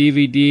 both on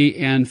DVD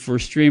and for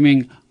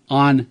streaming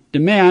on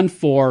demand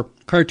for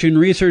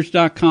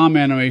CartoonResearch.com,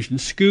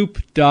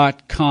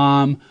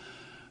 AnimationScoop.com,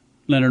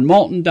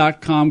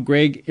 LeonardMoulton.com,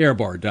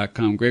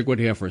 GregEhrbar.com. Greg, what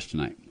do you have for us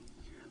tonight?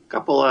 A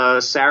couple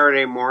of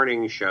Saturday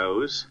morning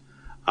shows,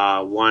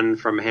 one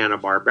from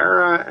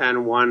Hanna-Barbera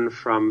and one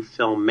from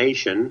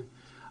Filmation.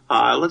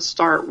 Let's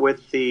start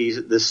with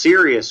the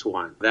serious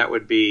one. That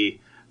would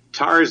be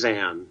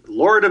Tarzan,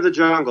 Lord of the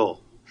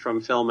Jungle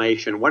from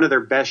Filmation, one of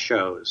their best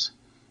shows.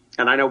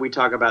 And I know we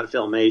talk about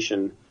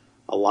Filmation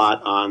a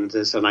lot on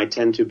this, and I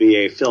tend to be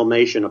a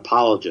Filmation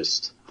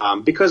apologist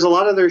because a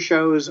lot of their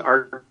shows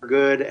are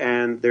good,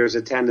 and there's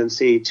a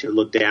tendency to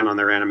look down on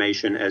their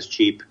animation as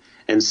cheap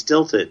and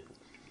stilted.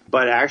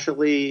 But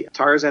actually,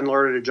 Tarzan,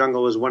 Lord of the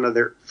Jungle was one of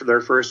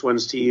their first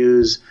ones to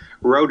use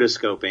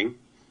rotoscoping,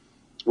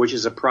 which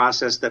is a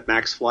process that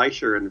Max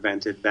Fleischer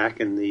invented back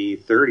in the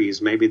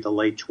 30s, maybe the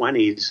late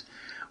 20s,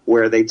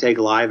 where they take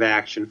live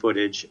action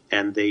footage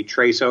and they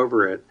trace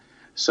over it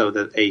so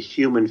that a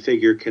human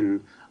figure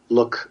can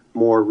look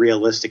more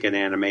realistic in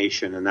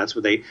animation. And that's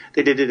what they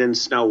did it in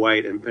Snow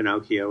White and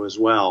Pinocchio as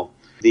well.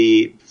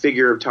 The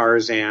figure of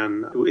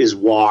Tarzan is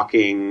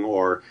walking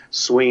or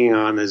swinging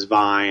on his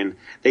vine.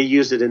 They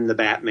used it in the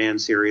Batman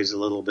series a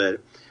little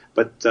bit,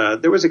 but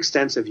there was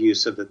extensive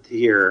use of it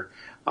here.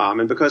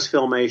 And because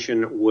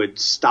Filmation would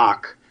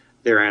stock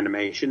their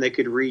animation, they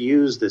could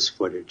reuse this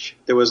footage.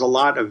 There was a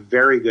lot of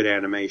very good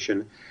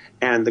animation.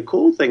 And the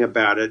cool thing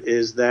about it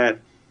is that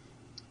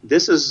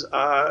this is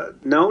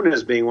known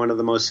as being one of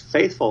the most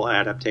faithful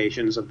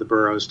adaptations of the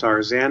Burroughs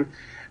Tarzan,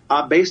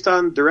 based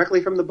on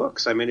directly from the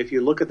books. I mean, if you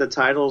look at the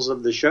titles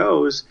of the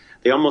shows,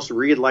 they almost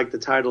read like the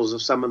titles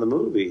of some of the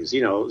movies.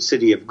 You know,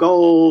 City of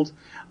Gold,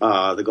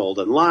 The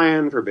Golden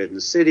Lion, Forbidden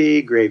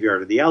City,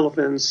 Graveyard of the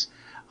Elephants,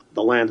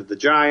 The Land of the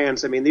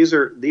Giants. I mean, these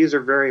are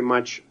very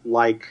much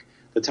like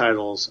the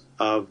titles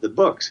of the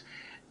books.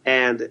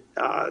 And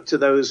to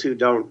those who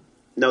don't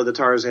know the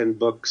Tarzan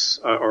books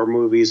or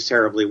movies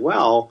terribly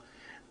well,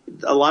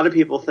 a lot of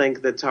people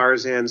think that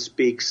Tarzan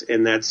speaks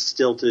in that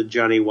stilted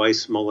Johnny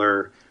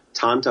Weissmuller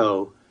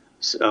Tonto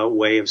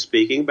way of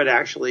speaking, but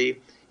actually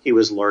he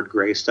was Lord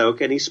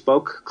Greystoke and he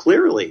spoke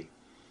clearly.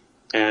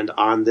 And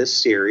on this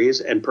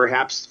series, and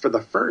perhaps for the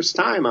first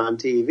time on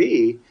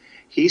TV,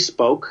 he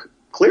spoke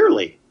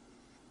clearly.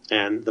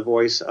 And the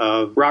voice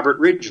of Robert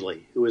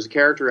Ridgely, who was a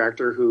character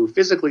actor who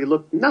physically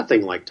looked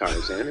nothing like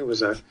Tarzan. It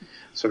was a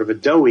sort of a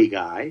doughy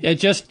guy. Yeah,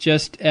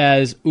 just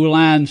as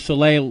Ulan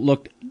Soleil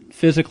looked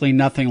physically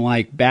nothing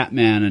like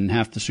Batman and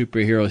half the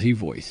superheroes he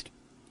voiced.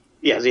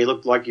 Yes, he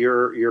looked like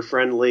your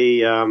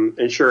friendly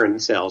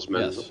insurance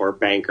salesman or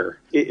banker.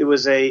 It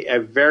was a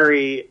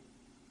very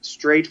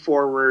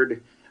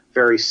straightforward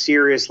very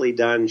seriously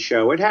done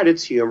show. It had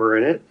its humor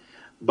in it,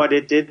 but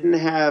it didn't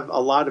have a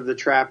lot of the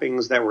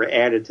trappings that were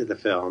added to the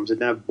films. It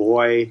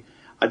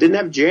didn't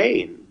have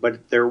Jane,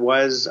 but there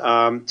was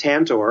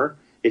Tantor.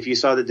 If you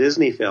saw the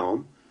Disney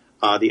film,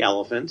 the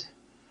elephant,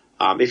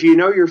 if you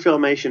know your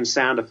Filmation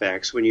sound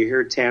effects, when you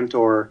hear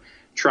Tantor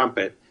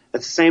trumpet,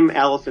 that's the same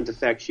elephant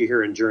effects you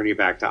hear in Journey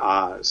Back to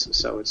Oz.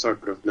 So it's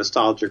sort of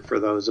nostalgic for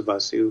those of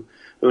us who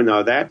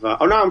know that.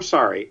 I'm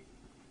sorry.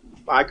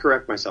 I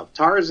correct myself.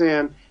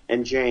 Tarzan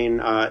and Jane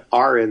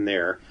are in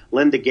there.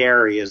 Linda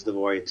Gary is the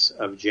voice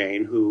of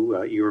Jane,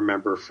 who you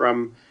remember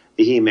from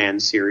the He-Man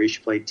series.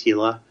 She played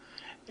Tila.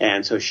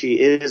 And so she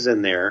is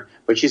in there,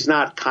 but she's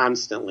not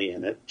constantly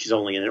in it. She's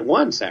only in it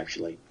once,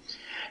 actually.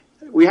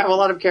 We have a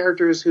lot of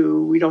characters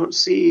who we don't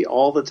see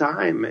all the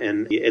time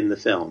in the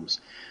films.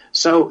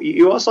 So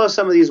you also have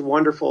some of these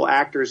wonderful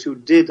actors who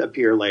did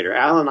appear later.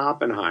 Alan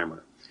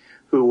Oppenheimer,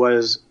 who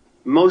was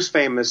most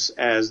famous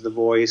as the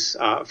voice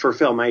for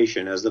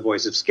Filmation, as the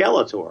voice of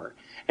Skeletor.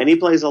 And he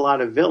plays a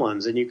lot of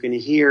villains, and you can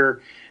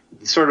hear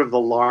sort of the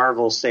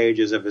larval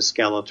stages of his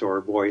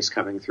Skeletor voice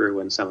coming through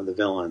in some of the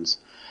villains.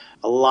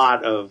 A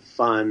lot of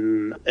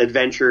fun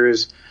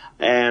adventures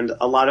and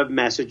a lot of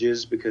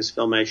messages, because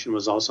Filmation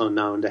was also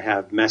known to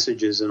have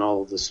messages in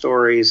all of the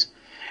stories.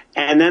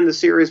 And then the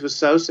series was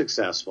so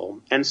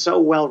successful and so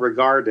well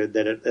regarded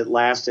that it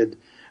lasted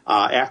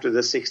after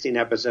the 16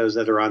 episodes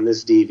that are on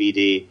this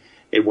DVD.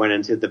 It went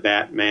into the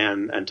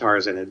Batman and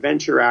Tarzan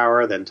Adventure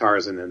Hour, then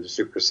Tarzan and the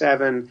Super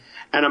 7.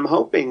 And I'm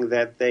hoping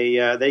that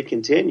they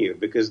continue,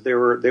 because they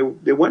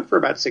went for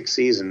about 6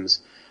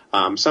 seasons.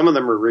 Some of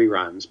them are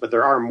reruns, but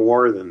there are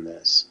more than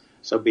this.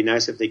 So it'd be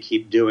nice if they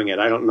keep doing it.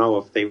 I don't know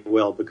if they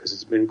will, because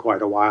it's been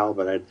quite a while,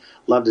 but I'd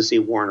love to see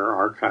Warner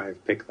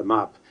Archive pick them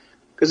up.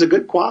 It's a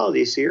good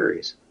quality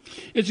series.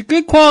 It's a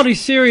good quality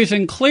series,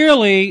 and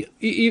clearly,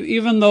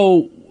 even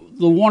though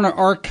the Warner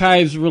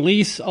Archives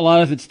release a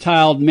lot of its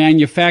titles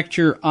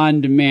manufacture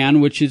on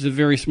demand, which is a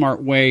very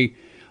smart way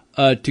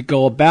to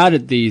go about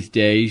it these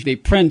days, they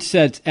print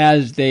sets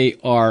as they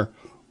are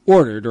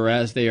ordered or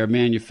as they are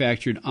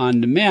manufactured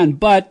on demand.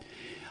 But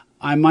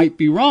I might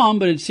be wrong,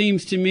 but it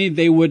seems to me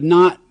they would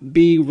not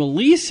be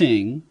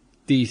releasing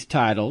these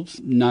titles,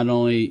 not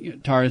only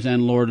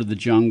Tarzan, Lord of the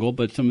Jungle,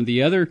 but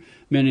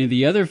many of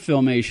the other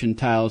Filmation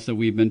titles that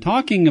we've been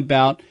talking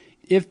about,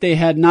 if they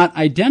had not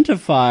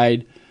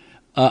identified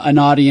an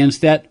audience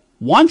that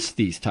wants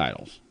these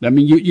titles. I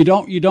mean, you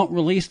don't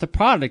release the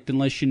product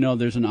unless you know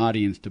there's an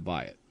audience to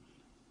buy it.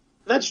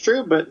 That's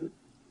true, but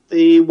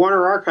the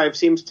Warner Archive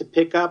seems to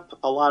pick up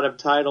a lot of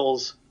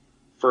titles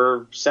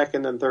for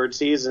second and third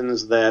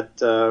seasons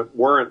that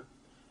weren't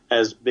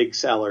as big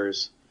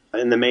sellers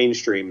in the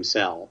mainstream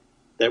sell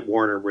that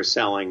Warner was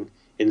selling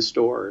in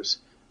stores.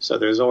 So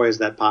there's always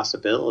that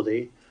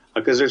possibility,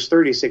 because there's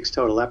 36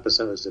 total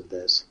episodes of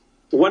this.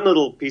 One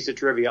little piece of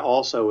trivia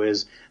also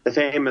is the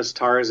famous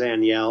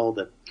Tarzan yell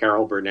that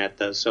Carol Burnett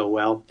does so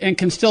well. And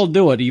can still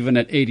do it even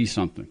at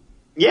 80-something.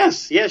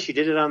 Yes, she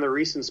did it on the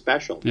recent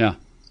special. Yeah.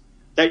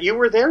 That you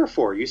were there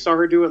for. You saw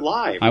her do it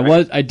live,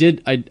 right? I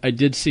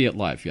did see it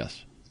live,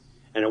 yes.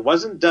 And it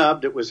wasn't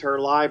dubbed, it was her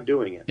live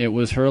doing it. It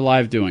was her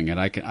live doing it.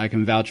 I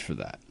can vouch for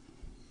that.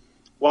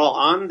 Well,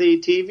 on the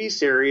TV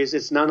series,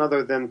 it's none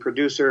other than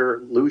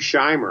producer Lou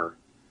Scheimer.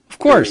 Of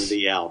course. Doing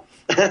the yell.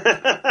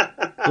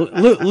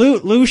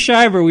 Lou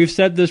Scheimer, we've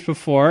said this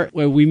before.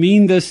 We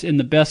mean this in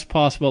the best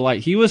possible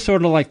light. He was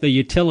sort of like the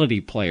utility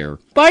player,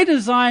 by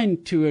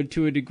design to a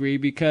degree,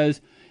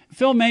 because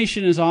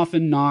Filmation is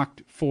often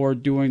knocked for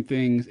doing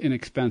things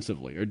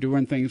inexpensively or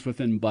doing things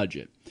within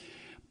budget.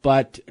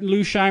 But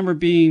Lou Scheimer,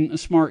 being a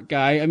smart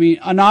guy,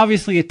 and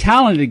obviously a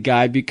talented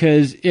guy,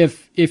 because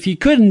if he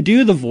couldn't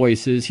do the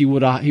voices, he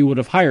would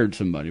have hired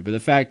somebody. But the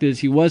fact is,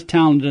 he was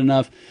talented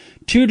enough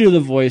to do the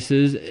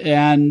voices,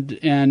 and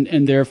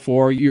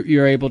therefore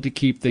you're able to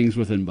keep things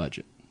within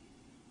budget.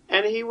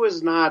 And he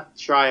was not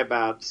shy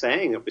about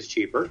saying it was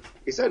cheaper.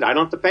 He said, "I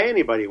don't have to pay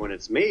anybody when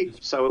it's me."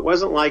 So it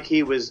wasn't like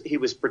he was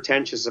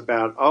pretentious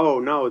about, "Oh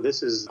no,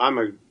 I'm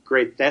a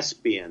great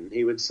thespian."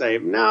 He would say,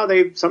 "No,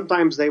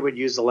 sometimes they would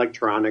use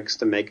electronics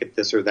to make it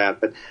this or that,"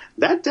 but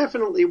that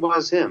definitely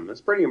was him.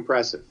 It's pretty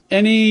impressive.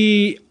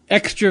 Any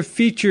extra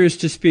features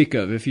to speak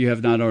of, if you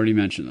have not already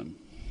mentioned them?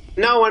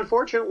 No,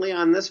 unfortunately,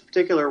 on this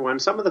particular one,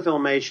 some of the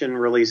Filmation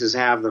releases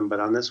have them, but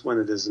on this one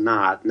it is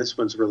not. And this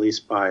one's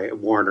released by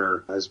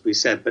Warner, as we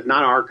said, but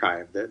not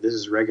Archive. This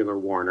is regular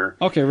Warner.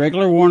 Okay,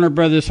 regular Warner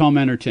Brothers Home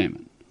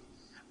Entertainment.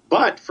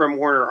 But from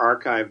Warner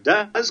Archive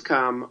does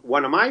come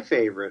one of my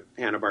favorite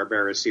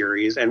Hanna-Barbera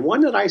series, and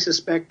one that I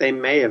suspect they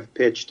may have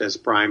pitched as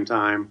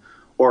primetime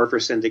or for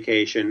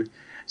syndication.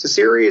 It's a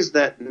series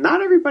that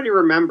not everybody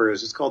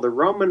remembers. It's called The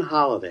Roman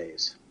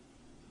Holidays.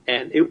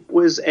 And it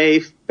was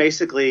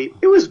basically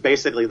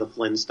the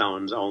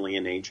Flintstones, only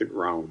in ancient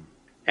Rome.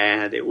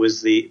 And it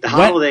was the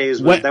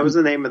holidays, that was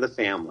the name of the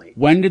family.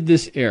 When did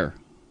this air?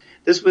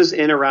 This was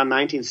in around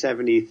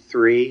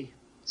 1973,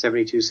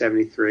 72,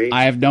 73.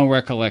 I have no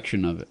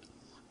recollection of it.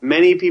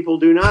 Many people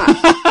do not.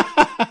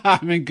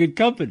 I'm in good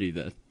company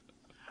then.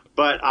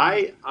 But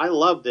I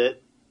loved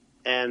it.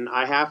 And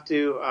I have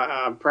to,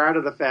 I'm proud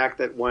of the fact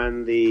that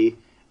when the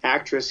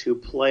actress who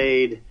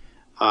played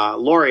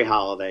Lori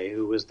Holiday,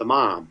 who was the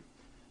mom,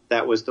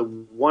 that was the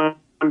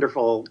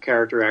wonderful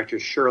character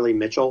actress Shirley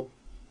Mitchell,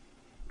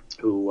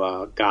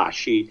 who,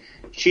 she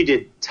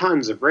did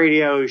tons of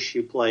radio.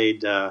 She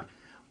played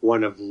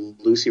one of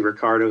Lucy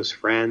Ricardo's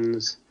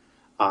friends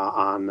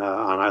on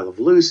I Love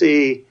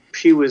Lucy.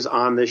 She was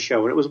on this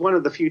show, and it was one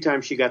of the few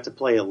times she got to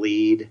play a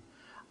lead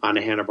on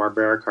a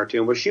Hanna-Barbera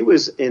cartoon. Well, she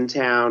was in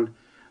town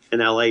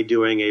in L.A.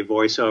 doing a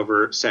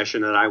voiceover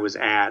session that I was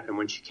at, and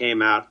when she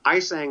came out, I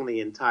sang the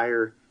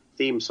entire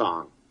theme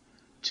song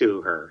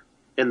to her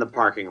in the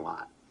parking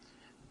lot.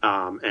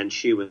 And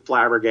she was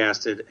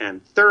flabbergasted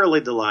and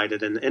thoroughly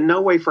delighted and in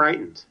no way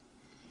frightened.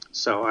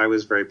 So I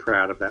was very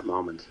proud of that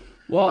moment.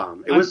 Well,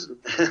 it was.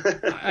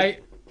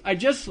 I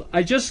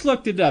just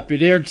looked it up.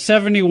 It aired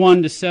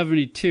 71 to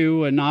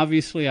 72, and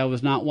obviously I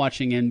was not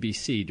watching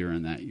NBC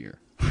during that year.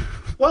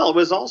 Well, it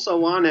was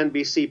also on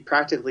NBC,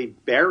 practically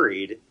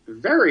buried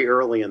very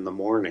early in the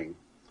morning,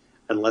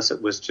 unless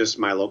it was just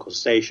my local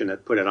station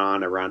that put it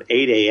on around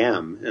 8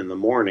 a.m. in the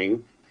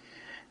morning.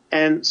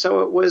 And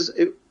so it was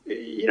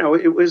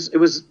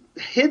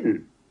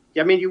hidden.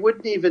 I mean, you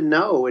wouldn't even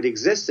know it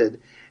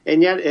existed.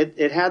 And yet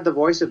it had the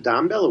voice of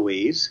Don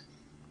DeLuise.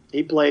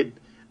 He played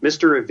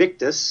Mr.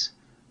 Evictus,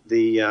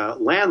 the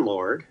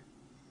landlord,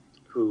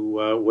 who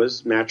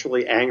was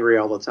naturally angry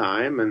all the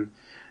time. And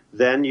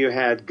then you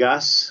had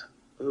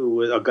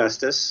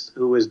Augustus,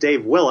 who was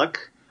Dave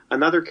Willock,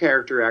 another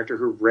character actor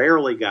who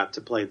rarely got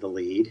to play the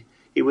lead.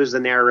 He was the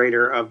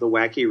narrator of The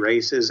Wacky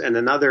Races, and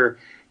another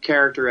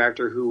character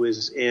actor who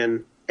was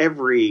in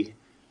every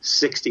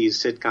 60s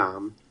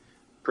sitcom,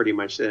 pretty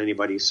much, that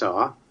anybody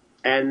saw.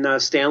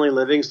 And Stanley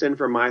Livingston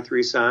from My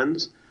Three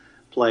Sons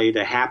played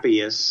a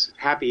Happy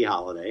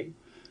Holiday.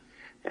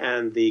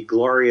 And the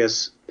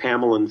glorious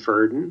Pamela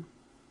Ferdin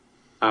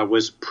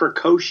was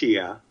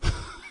Precocia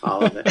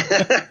Holiday.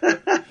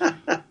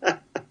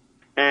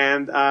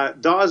 And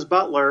Dawes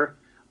Butler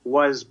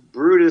was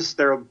Brutus,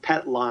 their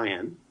pet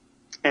lion.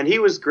 And he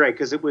was great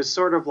because it was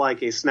sort of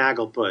like a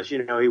snagglepuss.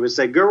 You know, he would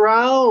say,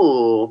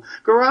 growl,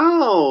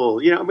 growl.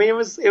 You know, I mean, he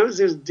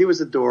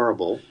was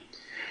adorable.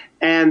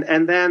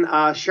 And then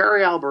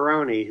Sherry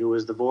Alberoni, who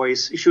was the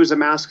voice, she was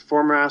a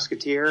former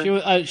Musketeer. She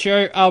was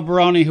Sherry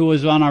Alberoni, who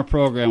was on our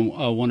program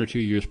 1 or 2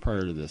 years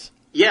prior to this.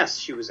 Yes,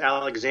 she was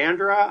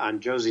Alexandra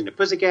on Josie and the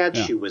Pussycats.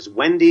 Yeah. She was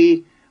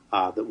Wendy,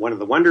 one of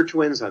the Wonder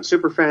Twins on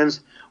Super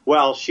Friends.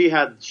 Well, she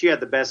had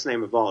the best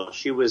name of all.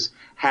 She was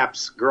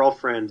Hap's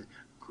girlfriend,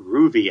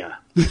 Groovia.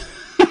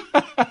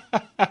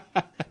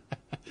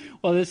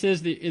 Well, this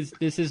is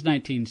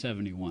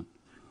 1971.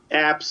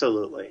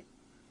 Absolutely.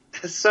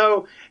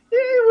 So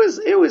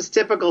it was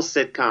typical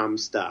sitcom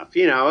stuff.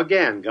 You know,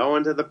 again,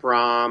 going to the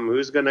prom,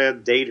 who's going to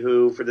date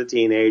who for the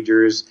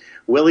teenagers,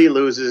 will he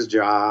lose his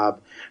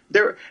job?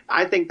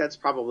 I think that's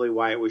probably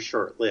why it was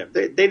short-lived.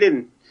 They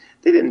didn't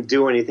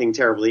do anything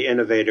terribly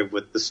innovative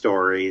with the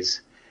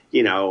stories.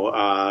 You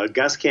know,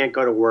 Gus can't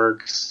go to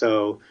work,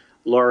 so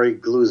Laurie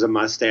glues a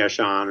mustache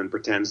on and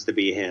pretends to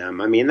be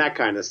him. I mean, that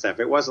kind of stuff.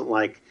 It wasn't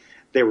like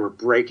they were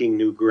breaking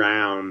new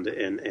ground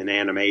in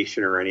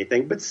animation or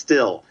anything, but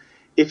still,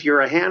 if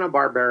you're a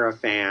Hanna-Barbera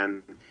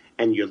fan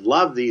and you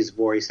love these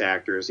voice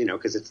actors, you know,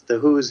 because it's the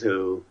who's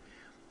who,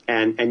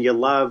 and you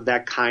love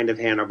that kind of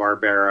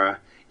Hanna-Barbera,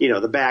 you know,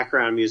 the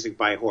background music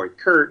by Hoyt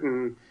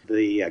Curtin,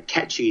 the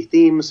catchy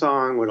theme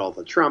song with all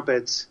the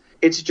trumpets,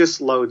 it's just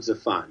loads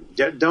of fun.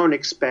 Don't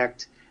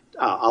expect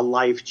a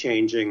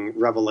life-changing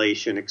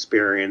revelation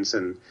experience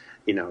and,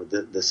 you know,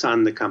 the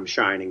sun to come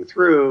shining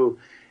through.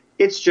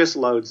 It's just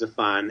loads of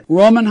fun.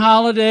 Roman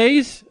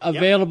Holidays,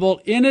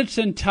 available in its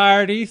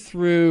entirety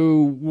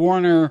through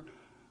Warner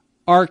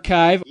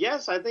Archive.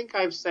 Yes, I think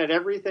I've said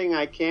everything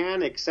I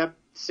can except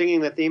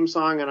singing the theme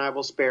song, and I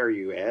will spare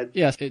you, Ed.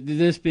 Yes,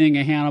 this being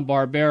a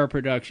Hanna-Barbera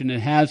production,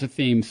 it has a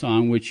theme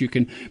song, which you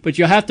can, but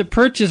you'll have to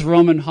purchase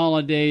Roman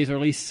Holidays, or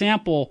at least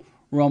sample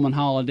Roman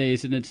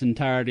Holidays in its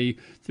entirety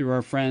through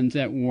our friends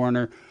at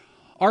Warner.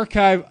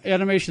 Archive,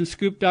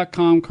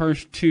 animationscoop.com,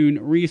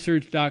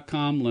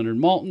 cartoonresearch.com,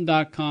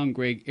 leonardmalton.com,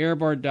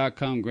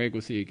 gregairbar.com. Greg,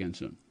 we'll see you again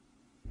soon.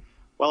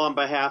 Well, on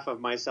behalf of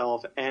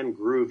myself and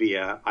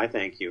Groovia, I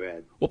thank you,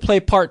 Ed. We'll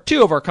play part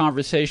 2 of our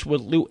conversation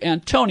with Lou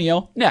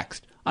Antonio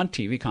next on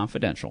TV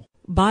Confidential.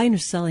 Buying or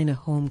selling a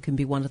home can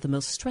be one of the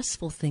most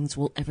stressful things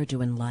we'll ever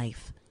do in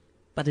life,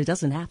 but it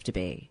doesn't have to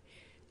be.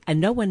 And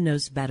no one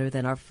knows better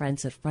than our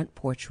friends at Front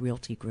Porch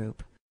Realty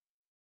Group.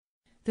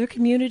 They're a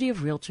community of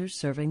realtors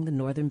serving the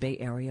Northern Bay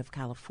Area of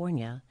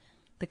California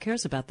that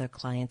cares about their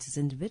clients as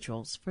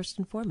individuals first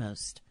and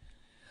foremost.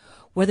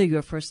 Whether you're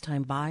a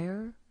first-time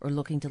buyer or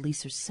looking to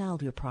lease or sell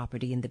your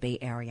property in the Bay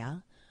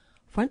Area,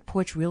 Front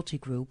Porch Realty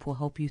Group will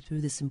help you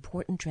through this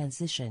important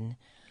transition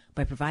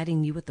by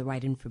providing you with the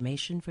right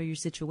information for your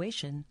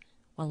situation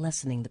while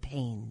lessening the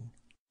pain.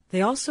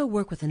 They also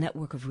work with a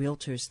network of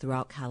realtors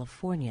throughout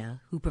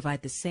California who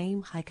provide the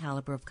same high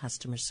caliber of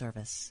customer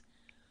service.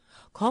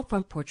 Call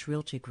Front Porch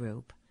Realty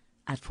Group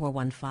at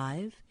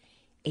 415-886-6000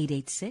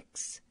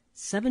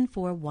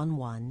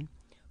 888-646-7411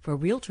 for a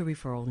realtor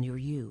referral near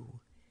you.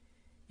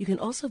 You can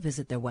also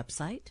visit their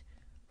website,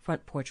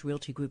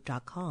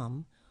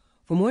 frontporchrealtygroup.com,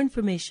 for more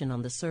information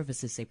on the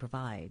services they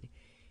provide,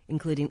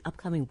 including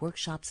upcoming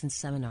workshops and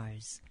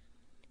seminars.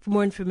 For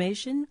more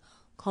information,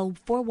 call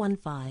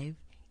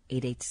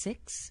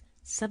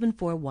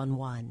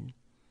 415-886-7411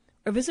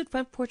 or visit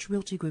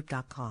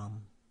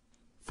frontporchrealtygroup.com.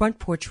 Front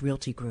Porch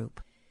Realty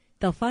Group.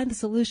 They'll find the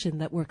solution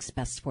that works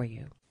best for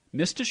you.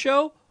 Missed a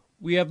show?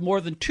 We have more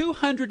than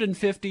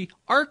 250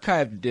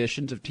 archived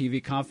editions of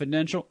TV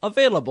Confidential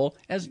available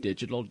as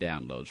digital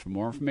downloads. For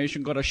more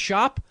information, go to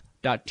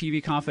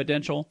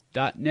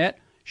shop.tvconfidential.net,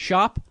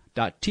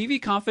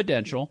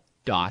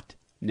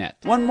 shop.tvconfidential.net.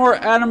 One more,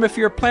 Adam, if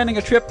you're planning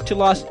a trip to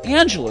Los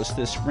Angeles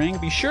this spring,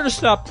 be sure to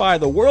stop by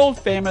the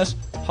world-famous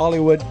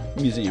Hollywood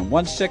Museum,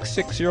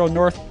 1660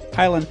 North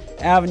Highland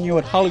Avenue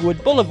at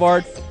Hollywood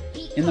Boulevard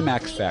in the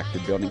Max Factor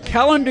building.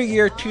 Calendar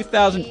year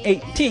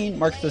 2018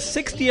 marks the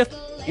 60th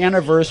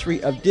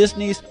anniversary of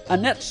Disney's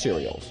Annette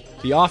serials,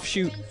 the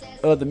offshoot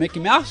of the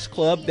Mickey Mouse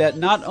Club that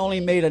not only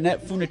made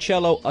Annette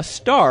Funicello a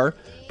star,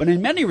 but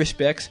in many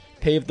respects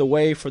paved the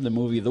way for the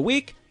movie of the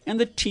week and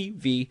the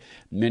TV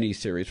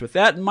miniseries. With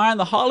that in mind,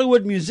 the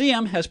Hollywood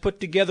Museum has put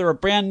together a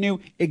brand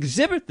new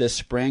exhibit this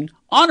spring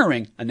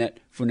honoring Annette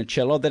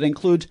Funicello that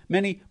includes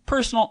many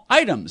personal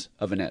items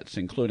of Annette's,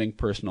 including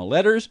personal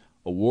letters,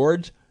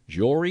 awards,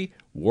 jewelry,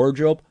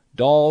 wardrobe,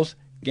 dolls,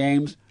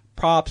 games,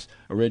 props,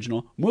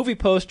 original movie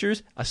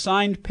posters, a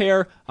signed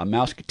pair of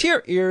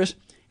Mouseketeer ears,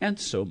 and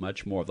so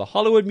much more. The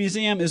Hollywood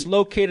Museum is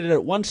located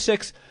at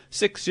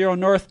 1660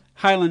 North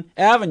Highland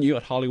Avenue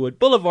at Hollywood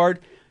Boulevard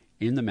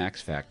in the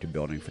Max Factor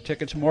building. For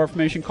tickets and more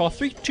information, call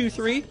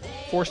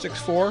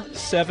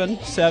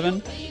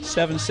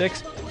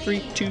 323-464-7776,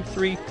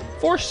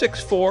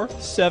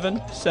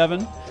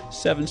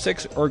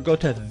 323-464-7776, or go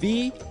to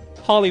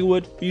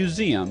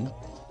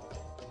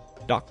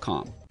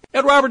thehollywoodmuseum.com.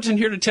 Ed Robertson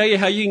here to tell you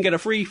how you can get a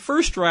free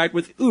first ride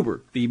with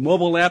Uber, the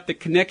mobile app that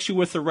connects you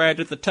with the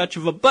ride at the touch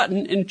of a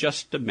button in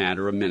just a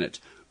matter of minutes.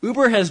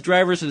 Uber has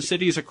drivers in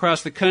cities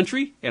across the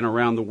country and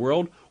around the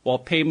world, while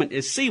payment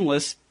is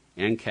seamless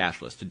and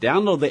cashless. To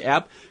download the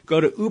app,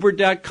 go to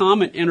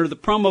uber.com and enter the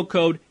promo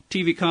code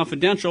TV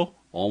Confidential,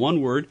 all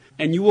one word,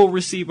 and you will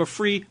receive a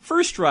free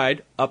first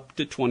ride up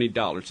to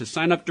 $20. To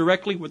sign up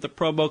directly with the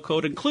promo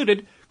code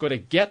included, go to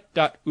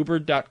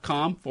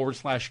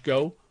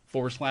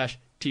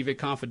get.uber.com/go/TV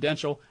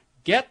Confidential,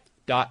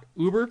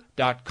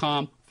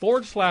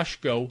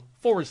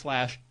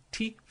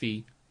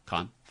 get.uber.com/go/TV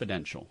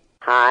Confidential.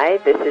 Hi,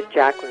 this is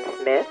Jacqueline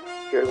Smith.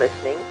 You're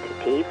listening to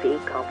TV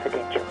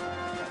Confidential.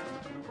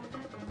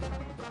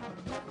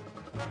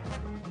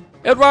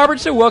 Ed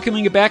Robertson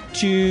welcoming you back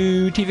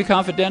to TV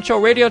Confidential,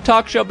 radio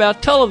talk show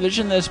about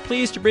television that is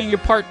pleased to bring you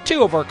part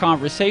 2 of our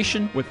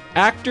conversation with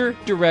actor,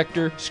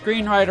 director,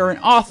 screenwriter, and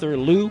author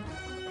Lou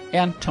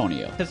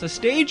Antonio. As a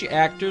stage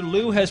actor,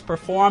 Lou has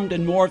performed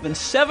in more than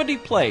 70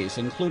 plays,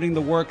 including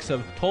the works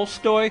of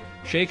Tolstoy,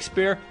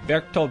 Shakespeare,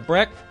 Bertolt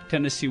Brecht,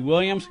 Tennessee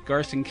Williams,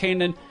 Garson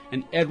Kanin,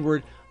 and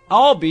Edward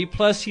Albee.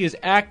 Plus, he has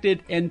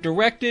acted and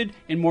directed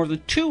in more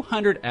than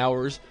 200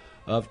 hours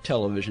of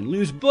television.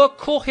 Lou's book,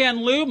 Cool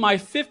Hand Lou, My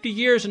 50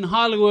 Years in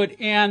Hollywood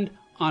and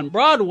on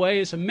Broadway,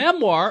 is a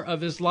memoir of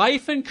his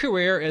life and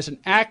career as an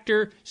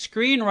actor,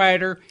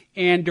 screenwriter,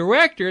 and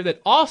director that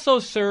also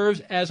serves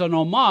as an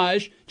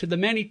homage to the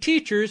many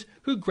teachers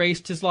who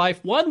graced his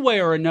life one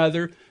way or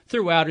another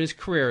throughout his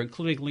career,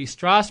 including Lee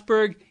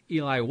Strasberg,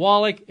 Eli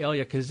Wallach,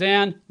 Elia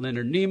Kazan,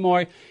 Leonard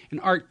Nimoy, and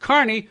Art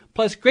Carney,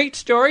 plus great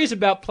stories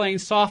about playing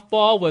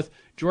softball with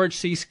George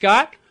C.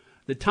 Scott,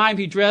 the time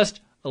he dressed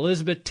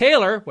Elizabeth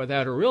Taylor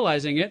without her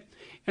realizing it,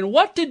 and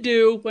what to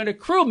do when a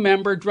crew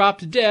member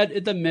drops dead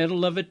in the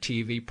middle of a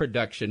TV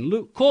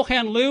production. Cool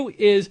Hand Lou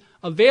is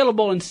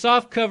available in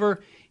softcover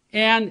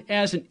and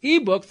as an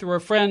ebook through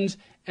our friends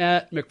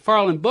at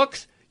McFarland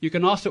Books. You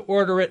can also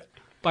order it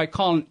by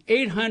calling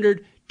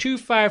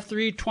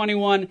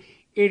 800-253-2187,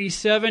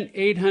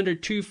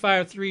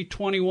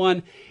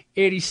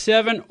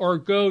 800-253-2187, or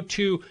go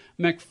to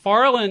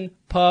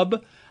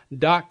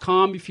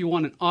McFarlandPub.com if you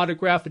want an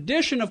autographed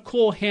edition of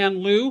Cool Hand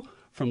Lou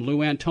from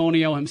Lou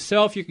Antonio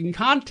himself. You can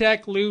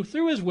contact Lou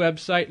through his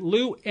website,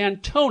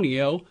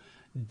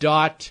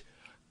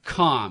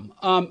 louantonio.com.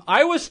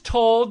 I was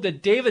told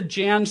that David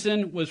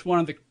Jansen was one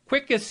of the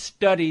quickest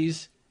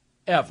studies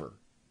ever.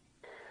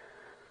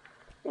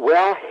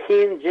 Well,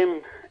 he and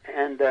Jim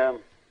and Mr.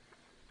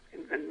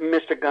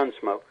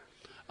 Gunsmoke.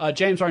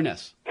 James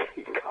Arness.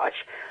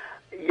 Gosh.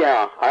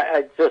 Yeah,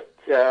 I just,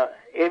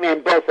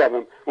 and both of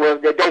them. Well,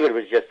 David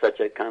was just such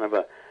a kind of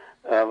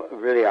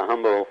really a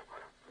humble,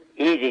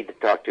 easy to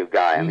talk to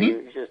guy. I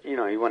mean, just,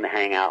 you want to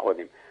hang out with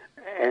him.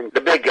 And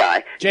the big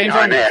guy, James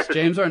Arness.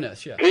 James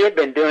Arness, yeah. He had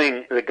been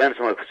doing the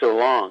Gunsmoke for so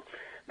long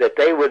that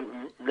they would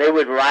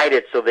write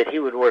it so that he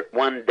would work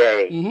one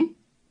day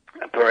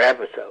per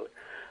episode.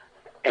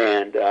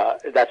 And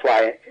that's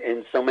why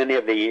in so many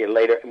of the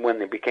later,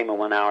 when it became a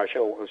 1 hour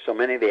show, so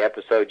many of the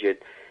episodes you'd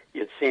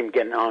see him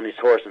getting on his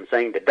horse and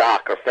saying to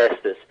Doc or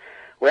Festus,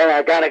 well,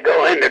 I got to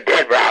go into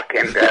Dead Rock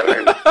and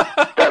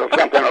settle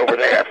something over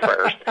there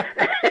first.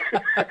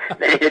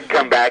 Then he'd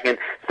come back, and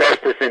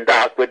Festus and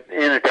Doc would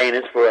entertain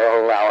us for a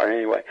whole hour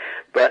anyway.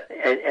 But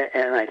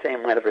and I say I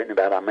might have written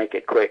about it. I'll make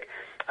it quick.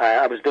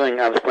 I was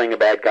playing a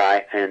bad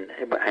guy, and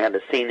I had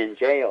a scene in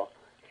jail,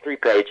 3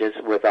 pages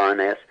with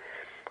RNS.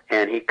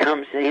 And he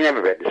comes. He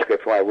never read the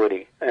script. Why would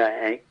he?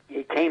 And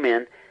he came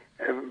in,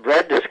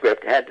 read the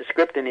script, had the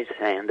script in his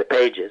hand, the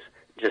pages,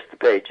 just the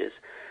pages,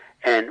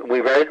 and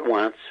we read it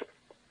once.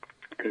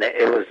 And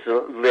it was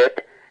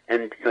lit,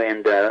 and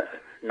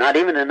not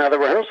even another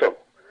rehearsal.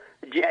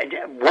 He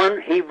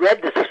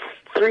read the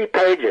 3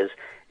 pages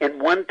in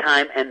one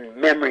time, and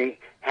memory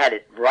had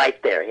it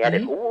right there. He had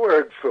it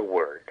word for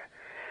word.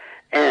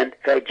 And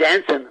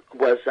Jansen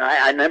was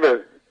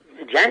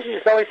Jansen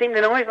just always seemed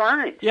to know his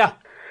lines. Yeah.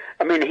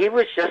 I mean, he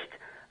was just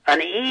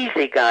an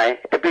easy guy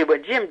to be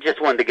with. Jim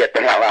just wanted to get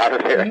the hell out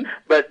of there.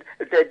 But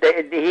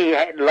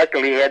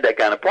luckily he had that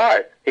kind of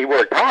part. He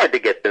worked hard to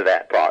get to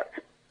that part.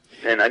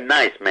 And a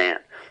nice man.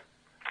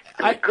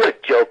 A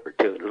good joker,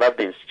 too. Loved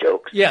his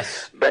jokes.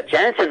 Yes. But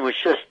Jansen was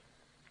just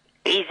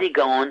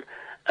easygoing,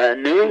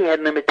 knew he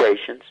had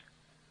limitations.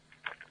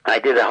 I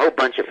did a whole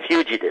bunch of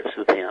fugitives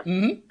with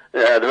him.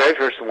 The very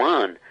first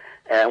one,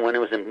 when it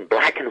was in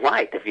black and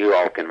white, if you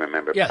all can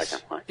remember black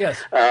and white.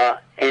 Yes.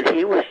 And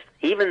he was,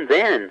 even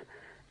then,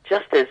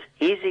 just as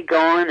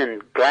easygoing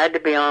and glad to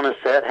be on a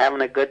set,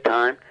 having a good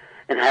time,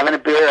 and having a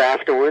beer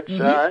afterwards.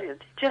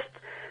 Just,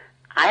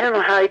 I don't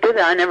know how he did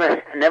that. I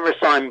never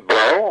saw him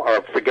blow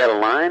or forget a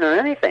line or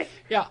anything.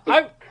 Yeah,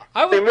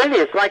 I mean, really,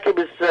 it's like he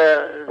was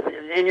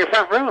in your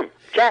front room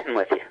chatting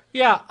with you.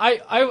 Yeah,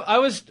 I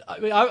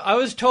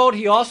was told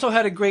he also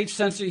had a great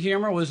sense of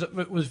humor. Was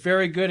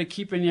very good at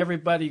keeping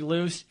everybody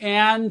loose,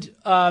 and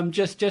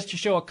just to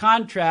show a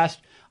contrast,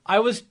 I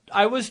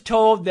was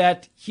told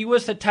that he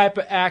was the type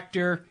of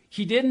actor.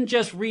 He didn't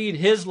just read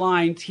his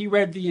lines; he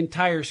read the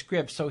entire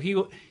script, so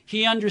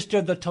he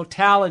understood the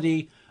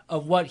totality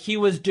of what he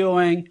was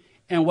doing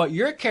and what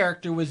your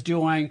character was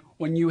doing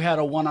when you had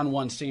a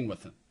one-on-one scene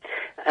with him.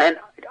 And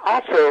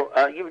also,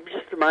 you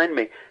just remind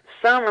me,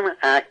 some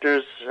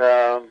actors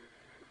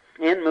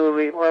in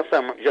movies, well,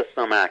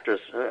 some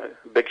actors,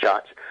 big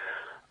shots,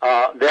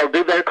 they'll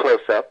do their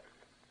close-up,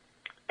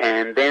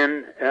 and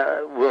then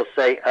we'll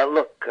say,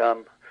 look,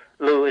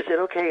 Lou, is it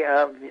okay?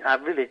 I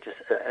really just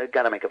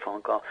got to make a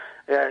phone call.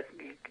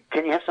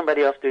 Can you have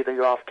somebody else do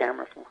your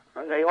off-camera?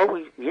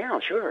 Oh, yeah,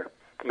 sure.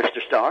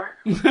 Mr. Starr?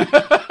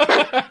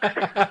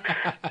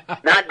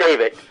 Not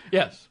David.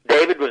 Yes.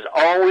 David was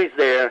always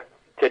there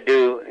to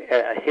do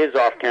his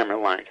off-camera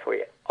lines for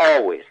you.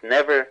 Always.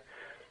 Never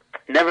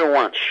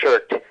once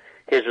shirked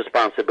his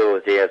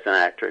responsibility as an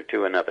actor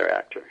to another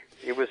actor.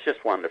 It was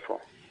just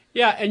wonderful.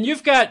 Yeah, and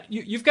you've got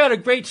a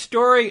great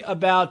story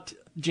about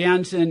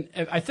Jansen.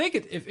 I think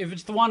if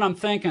it's the one I'm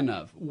thinking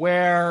of,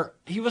 where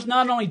he was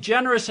not only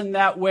generous in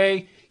that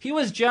way, he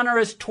was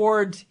generous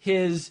towards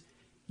his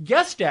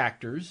guest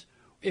actors.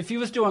 If he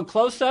was doing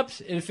close-ups,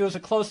 and if it was a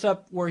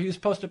close-up where he was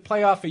supposed to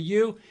play off of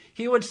you,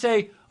 he would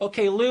say,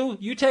 "Okay, Lou,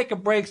 you take a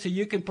break so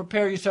you can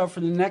prepare yourself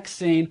for the next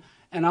scene,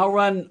 and I'll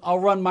run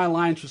my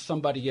lines with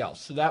somebody else,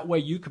 so that way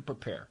you can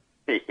prepare."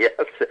 Yes,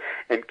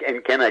 and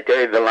can I tell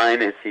you the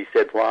line is, he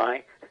said,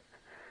 "Why?"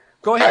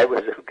 Go ahead. I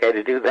was okay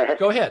to do that.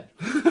 Go ahead.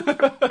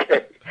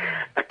 Okay,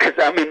 because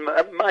I mean,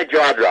 my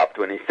jaw dropped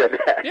when he said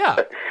that. Yeah.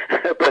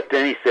 But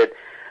then he said,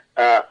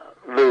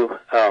 "Lou,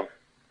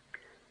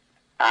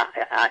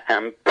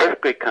 I'm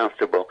perfectly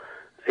comfortable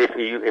if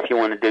you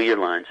want to do your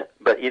lines,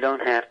 but you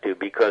don't have to,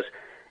 because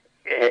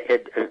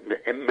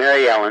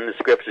Mary Ellen, the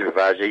script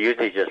supervisor,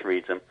 usually just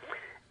reads them,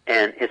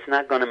 and it's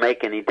not going to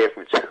make any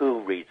difference who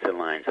reads the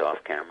lines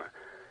off camera.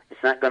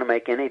 It's not going to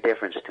make any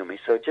difference to me,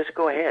 so just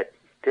go ahead.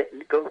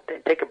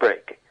 Take a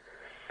break."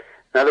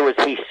 In other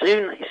words, he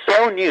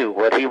so knew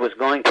what he was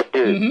going to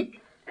do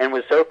and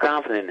was so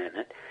confident in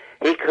it,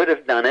 he could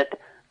have done it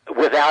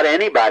without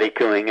anybody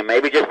cooing and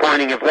maybe just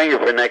pointing a finger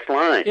for the next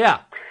line. Yeah.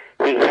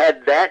 He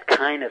had that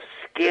kind of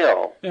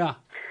skill. Yeah.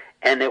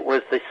 And it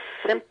was the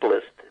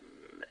simplest.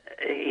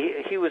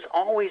 He was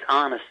always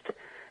honest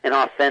and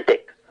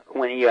authentic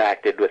when you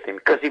acted with him,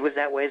 because he was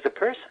that way as a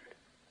person.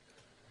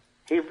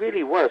 He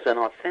really was an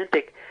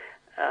authentic.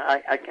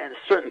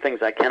 Certain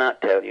things I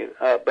cannot tell you,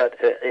 but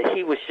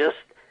he was just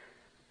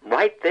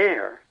right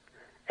there,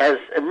 as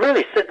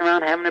really sitting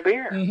around having a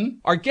beer.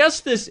 Our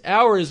guest this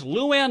hour is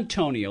Lou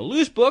Antonio.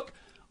 Lou's book,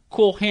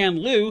 Cool Hand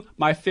Lou,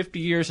 My 50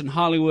 Years in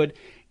Hollywood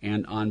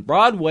and on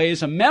Broadway,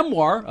 is a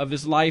memoir of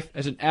his life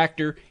as an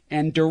actor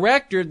and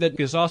director that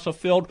is also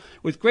filled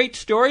with great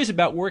stories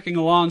about working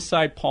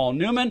alongside Paul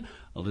Newman,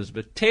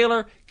 Elizabeth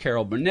Taylor,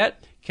 Carol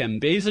Burnett, Ken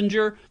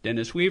Basinger,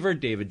 Dennis Weaver,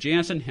 David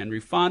Jansen, Henry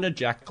Fonda,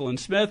 Jacqueline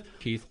Smith,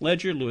 Heath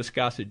Ledger, Louis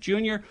Gossett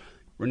Jr.,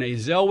 Renee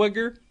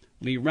Zellweger,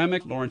 Lee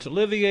Remick, Laurence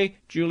Olivier,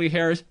 Julie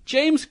Harris,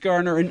 James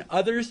Garner, and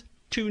others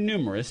too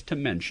numerous to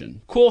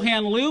mention. Cool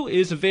Hand Lou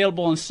is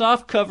available in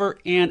softcover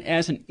and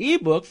as an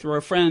ebook through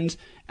our friends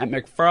at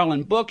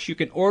McFarlane Books. You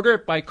can order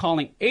it by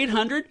calling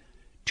 800-244-5255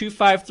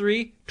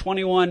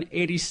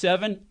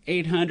 800-253-2187,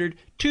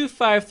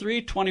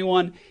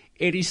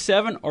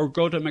 800-253-2187, or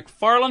go to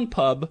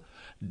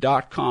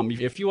McFarlandPub.com.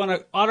 If you want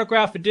an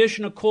autographed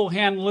edition of Cool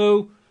Hand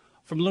Lou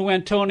from Lou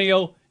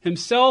Antonio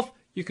himself,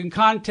 you can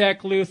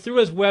contact Lou through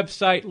his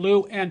website,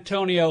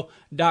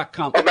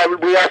 louantonio.com. Oh,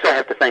 but we also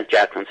have to thank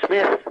Jacqueline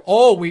Smith.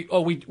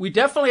 We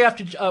definitely have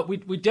to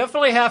we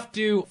definitely have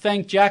to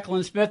thank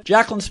Jacqueline Smith.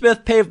 Jacqueline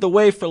Smith paved the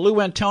way for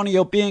Lou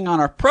Antonio being on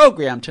our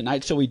program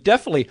tonight, so we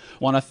definitely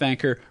want to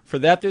thank her for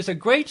that. There's a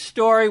great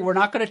story. We're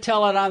not going to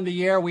tell it on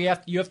the air.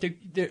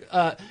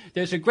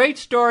 There's a great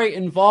story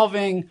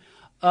involving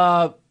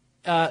how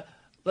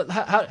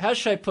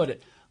should I put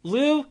it?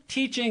 Lou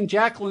teaching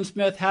Jacqueline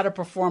Smith how to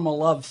perform a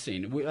love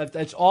scene.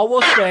 That's all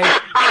we'll say.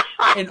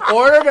 In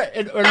order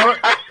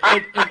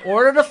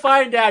to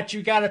find out,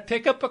 you got to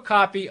pick up a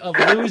copy of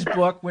Lou's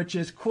book, which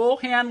is Cool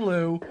Hand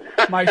Lou: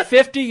 My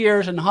 50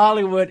 Years in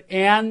Hollywood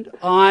and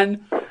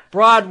on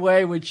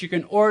Broadway, which you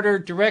can order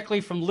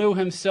directly from Lou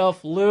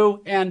himself,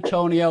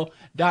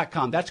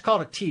 louantonio.com. That's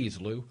called a tease,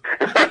 Lou.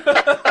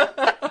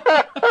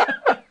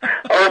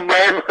 Oh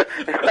man,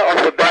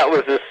 that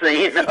was a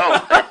scene.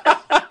 Oh.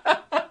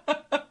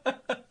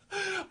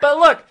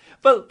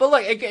 But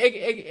look,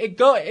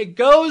 it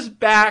goes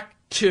back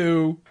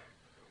to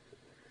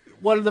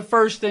one of the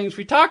first things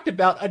we talked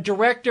about. A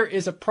director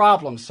is a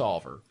problem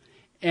solver,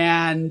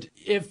 and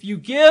if you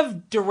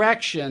give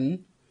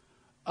direction,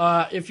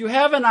 if you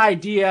have an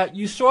idea,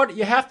 you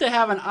have to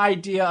have an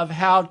idea of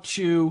how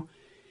to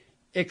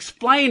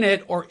explain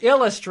it or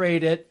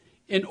illustrate it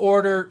in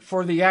order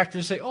for the actor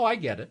to say, "Oh, I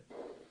get it."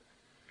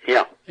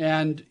 Yeah.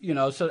 And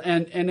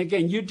and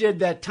again, you did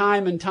that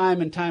time and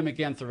time and time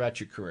again throughout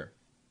your career.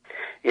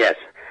 Yes.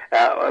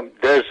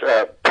 There's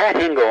Pat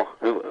Hingle,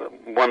 who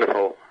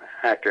wonderful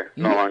actor,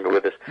 no longer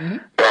with us,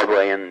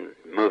 Broadway and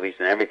movies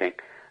and everything,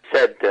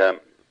 said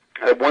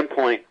at one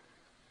point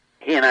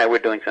he and I were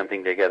doing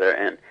something together,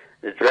 and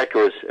the director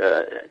was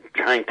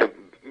trying to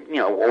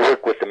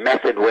work with the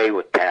method way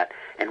with Pat,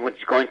 and was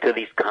going to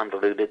these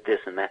convoluted this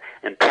and that.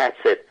 And Pat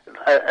said,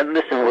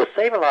 listen, we'll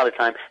save a lot of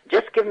time.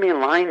 Just give me a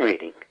line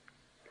reading.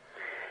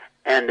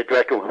 And the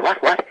director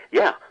went, what?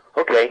 Yeah,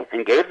 okay,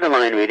 and gave the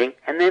line reading,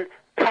 and then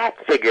Pat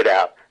figured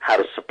out how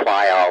to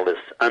supply all this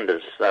under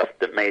stuff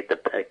that made the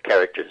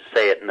characters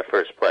say it in the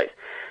first place.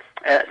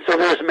 So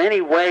there's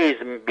many ways,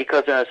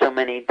 because there are so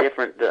many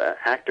different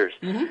actors.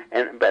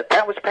 But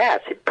that was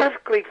Pat's. He's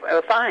perfectly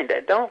fine.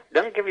 Don't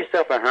give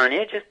yourself a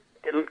hernia. Just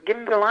give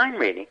him the line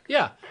reading.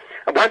 Yeah.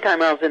 One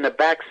time I was in the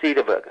back seat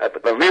of a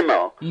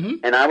limo,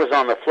 and I was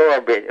on the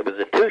floor. It was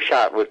a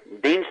two-shot with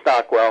Dean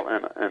Stockwell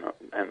and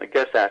the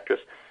guest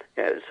actress.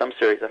 Some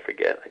series, I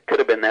forget. It could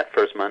have been that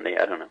first Monday.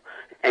 I don't know.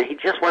 And he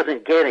just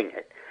wasn't getting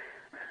it.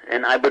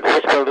 And I would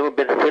whisper a little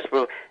bit,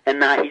 and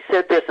now he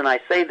said this, and I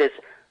say this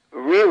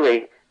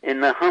really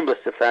in the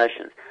humblest of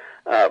fashions.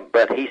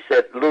 But he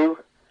said, Lou,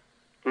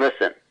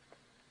 listen,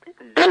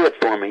 do it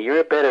for me. You're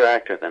a better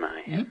actor than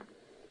I am.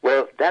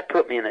 Well, that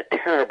put me in a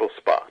terrible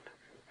spot.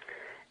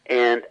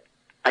 And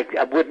I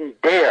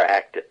wouldn't dare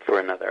act it for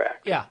another actor.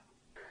 Yeah.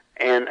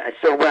 And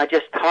so I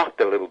just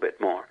talked a little bit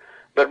more.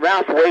 But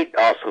Ralph Waite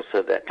also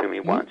said that to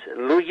me once.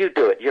 Lou, you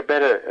do it. You're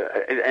better.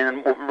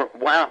 And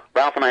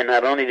Ralph and I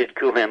not only did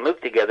Cool Hand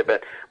Luke together,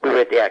 but we were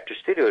at the Actors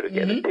Studio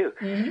together, too.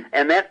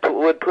 And that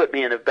would put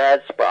me in a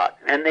bad spot.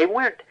 And it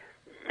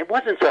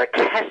wasn't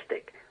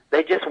sarcastic.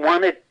 They just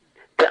wanted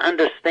to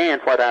understand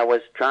what I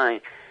was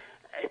trying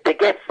to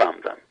get from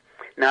them.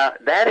 Now,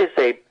 that is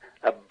a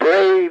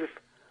brave,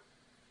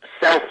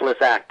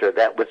 selfless actor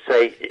that would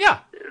say,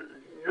 yeah,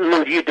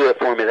 Lou, you do it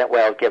for me. That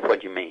way I'll get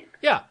what you mean.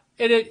 Yeah.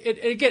 And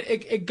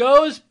it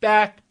goes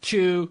back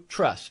to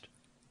trust.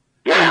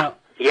 Yeah,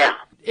 yeah.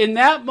 In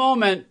that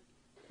moment,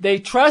 they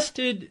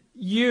trusted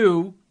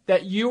you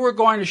that you were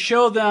going to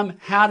show them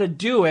how to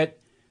do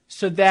it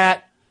so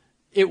that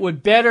it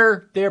would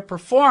better their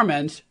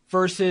performance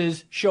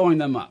versus showing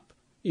them up.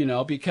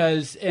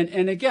 Because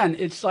and again,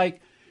 it's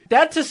like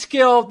that's a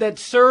skill that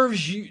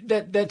serves you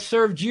that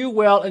served you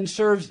well and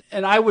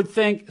I would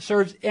think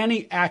serves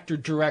any actor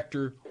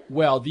director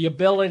well. The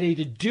ability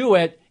to do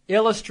it,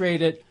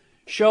 illustrate it,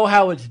 show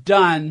how it's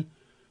done,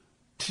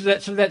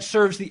 so that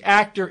serves the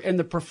actor and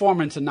the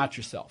performance and not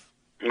yourself.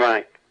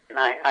 Right. And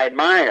I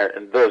admire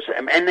those.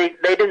 And they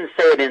didn't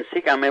say it in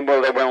secret. I mean,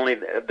 well, they were only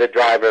the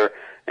driver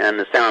and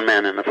the sound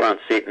man in the front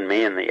seat and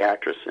me and the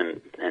actress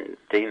and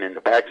Dean in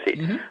the back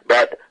seat.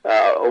 But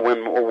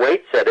when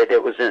Waite said it,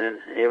 it was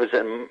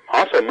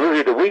also a movie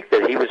of the week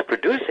that he was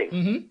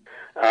producing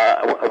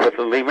with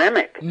Lee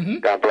Remick,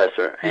 God bless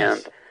her.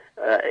 Yes.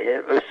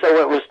 And so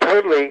it was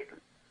totally,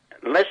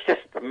 let's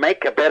just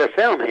make a better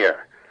film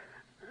here.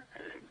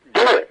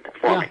 Do it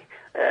for me.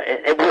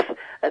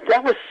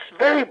 That was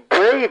very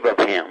brave of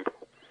him,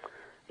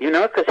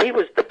 because he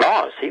was the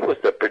boss. He was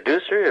the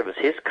producer. It was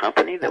his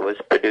company that was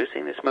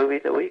producing this movie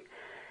of the week.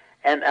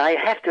 And I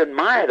have to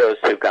admire those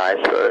two guys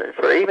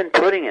for even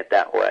putting it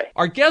that way.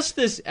 Our guest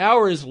this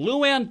hour is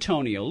Lou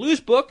Antonio. Lou's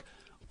book,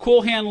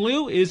 Cool Hand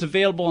Lou is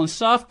available in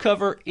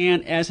softcover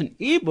and as an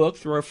ebook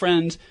through our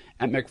friends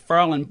at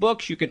McFarlane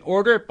Books. You can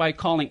order it by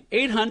calling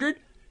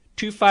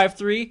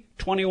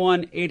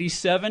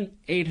 800-253-2187,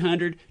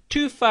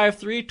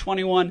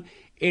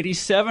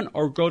 800-253-2187,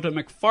 or go to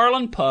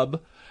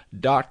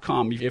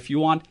McFarlanePub.com. If you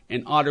want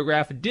an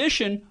autographed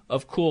edition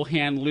of Cool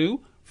Hand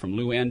Lou from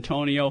Lou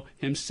Antonio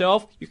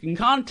himself, you can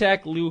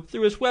contact Lou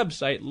through his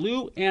website,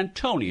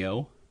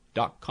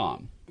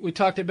 louantonio.com. We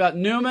talked about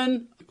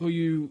Newman, who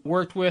you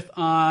worked with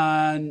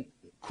on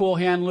Cool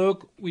Hand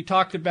Luke. We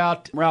talked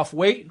about Ralph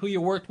Waite, who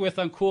you worked with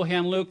on Cool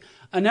Hand Luke.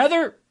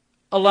 Another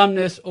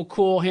alumnus of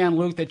Cool Hand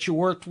Luke that you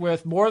worked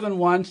with more than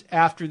once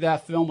after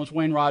that film was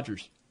Wayne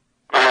Rogers.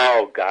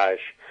 Oh,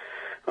 gosh.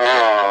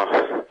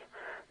 Oh,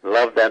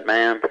 love that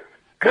man.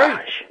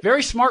 Gosh.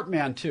 Very smart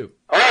man, too.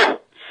 Oh,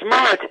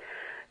 smart.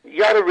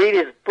 You ought to read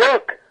his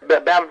book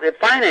about the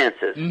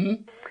finances.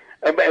 Mm-hmm.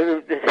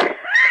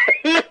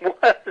 He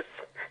was,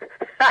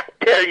 I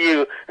tell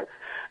you,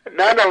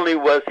 not only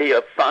was he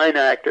a fine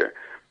actor,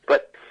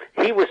 but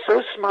he was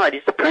so smart.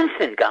 He's a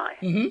Princeton guy.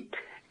 Mm-hmm.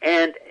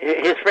 And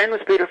his friend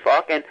was Peter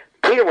Falk, and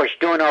Peter was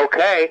doing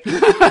okay,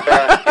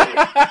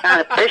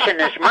 kind of fishing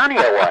this money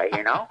away,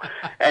 you know.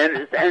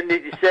 And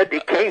he said,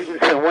 he came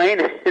to Wayne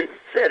and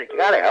said, you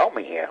got to help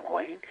me here,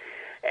 Wayne.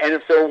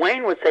 And so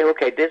Wayne would say,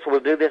 okay, we'll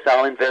do this,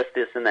 I'll invest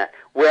this and that.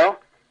 Well,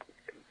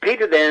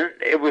 Peter then,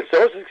 it was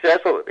so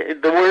successful,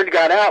 the word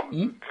got out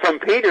from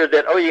Peter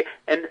that,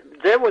 and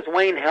there was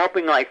Wayne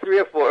helping like 3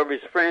 or 4 of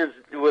his friends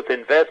with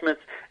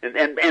investments,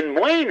 and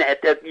Wayne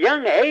at that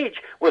young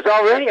age was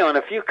already on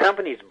a few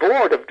companies'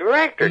 board of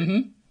directors,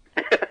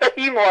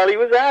 even while he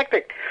was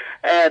acting.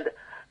 And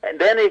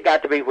then it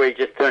got to be where he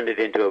just turned it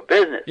into a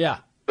business.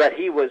 Yeah. But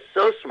he was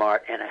so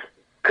smart and a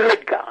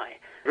good guy,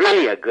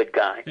 really a good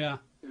guy. Yeah.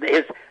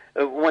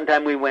 One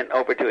time we went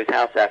over to his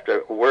house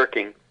after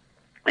working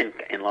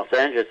in Los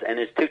Angeles, and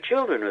his 2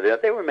 children were there.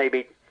 They were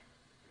maybe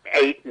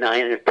 8,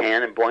 9, or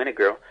 10, a boy and a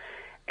girl.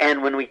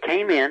 And when we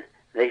came in,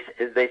 they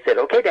said,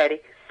 "Okay,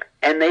 Daddy,"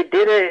 and they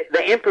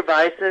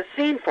improvised a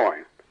scene for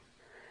him.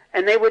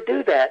 And they would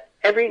do that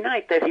every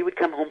night that he would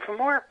come home from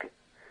work.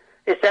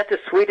 Is that the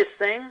sweetest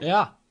thing?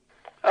 Yeah.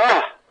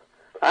 Oh,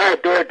 I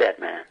adored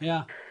that man.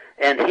 Yeah.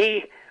 And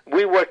we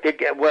worked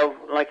together. Well,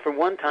 like for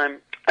one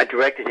time, I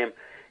directed him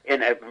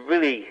in a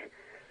really.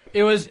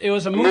 It was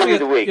a movie of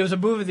the week. It was a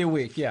movie of the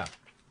week. Yeah.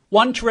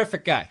 One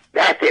Terrific Guy.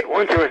 That's it.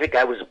 One Terrific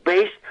Guy was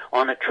based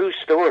on a true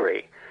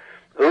story.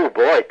 Oh,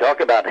 boy, talk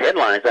about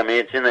headlines. I mean,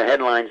 it's in the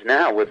headlines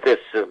now with this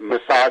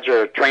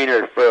massager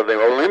trainer for the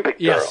Olympic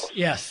girls.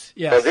 Yes.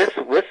 So this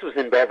was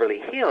in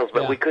Beverly Hills,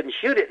 but we couldn't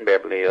shoot it in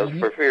Beverly Hills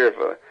for fear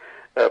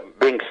of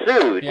being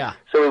sued. Yeah.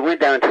 So we went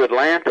down to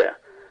Atlanta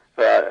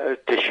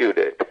to shoot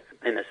it.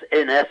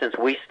 In essence,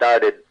 we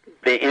started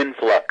the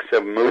influx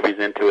of movies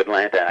into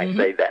Atlanta. I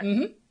say that.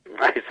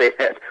 I say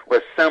that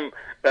with some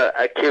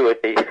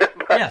acuity.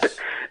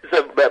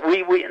 But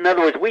we, in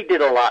other words, we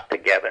did a lot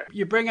together.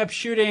 You bring up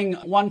shooting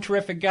One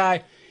Terrific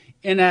Guy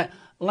in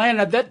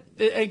Atlanta. That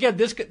again,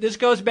 this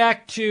goes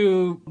back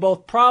to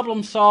both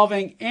problem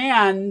solving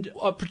and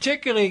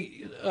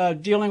particularly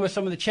dealing with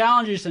some of the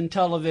challenges in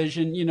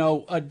television.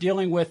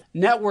 Dealing with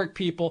network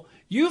people.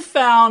 You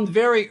found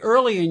very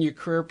early in your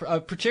career,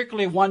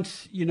 particularly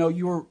once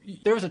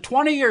there was a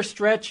 20-year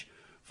stretch,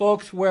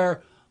 folks,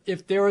 where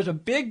if there was a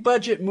big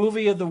budget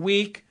movie of the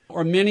week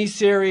or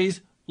miniseries,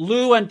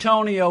 Lou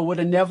Antonio would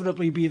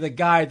inevitably be the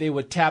guy they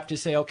would tap to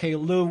say, okay,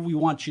 Lou, we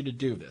want you to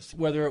do this.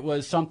 Whether it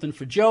was Something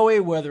for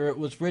Joey, whether it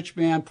was Rich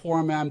Man,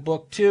 Poor Man,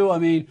 Book 2. I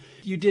mean,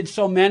 you did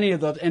so many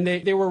of those, and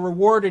they were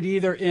rewarded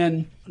either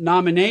in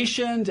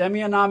nominations,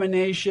 Emmy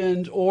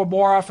nominations, or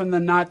more often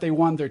than not, they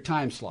won their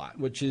time slot,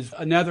 which is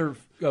another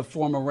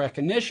form of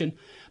recognition.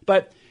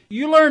 But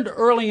you learned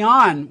early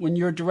on when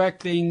you're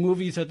directing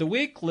movies of the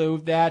week, Lou,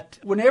 that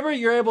whenever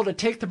you're able to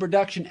take the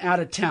production out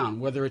of town,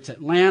 whether it's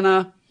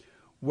Atlanta,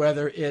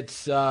 whether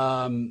it's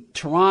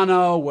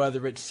Toronto,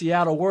 whether it's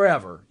Seattle,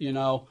 wherever,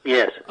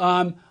 Yes.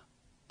 A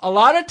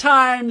lot of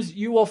times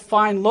you will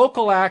find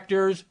local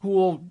actors who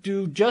will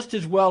do just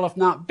as well, if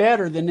not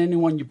better, than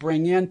anyone you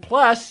bring in.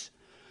 Plus,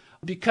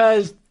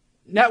 because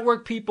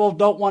network people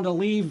don't want to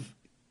leave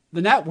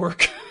the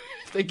network,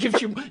 it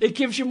gives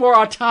you more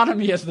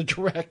autonomy as the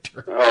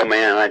director. Oh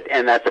man,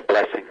 and that's a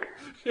blessing.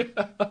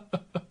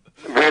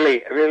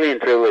 Really, really and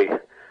truly.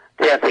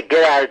 They have to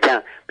get out of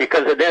town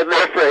because they're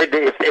afraid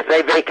if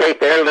they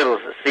vacate their little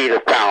seat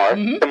of power,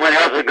 someone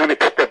else is going to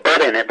put their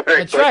butt in it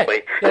very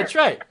quickly. That's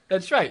right.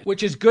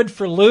 Which is good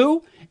for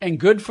Lou and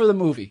good for the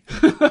movie.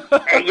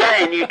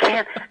 Yeah, and you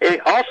can't.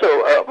 Also,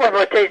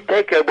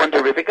 take One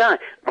Terrific Guy.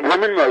 A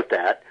woman wrote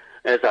that,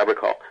 as I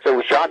recall. So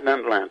we shot in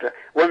Atlanta.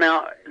 Well,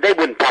 now they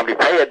wouldn't probably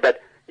pay it,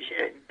 but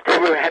they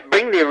would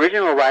bring the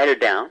original writer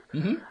down.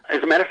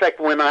 As a matter of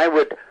fact, when I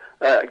would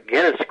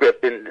get a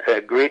script and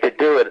agree to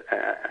do it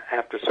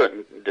after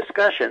certain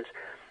discussions,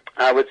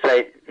 I would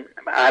say,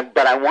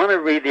 but I want to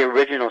read the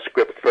original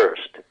script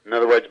first. In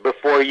other words,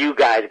 before you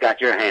guys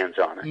got your hands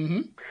on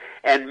it.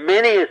 And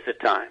many is the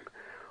time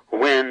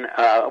when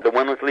the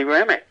one with Lee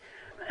Remick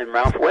and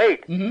Ralph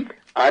Waite,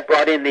 I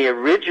brought in the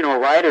original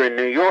writer in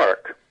New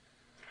York,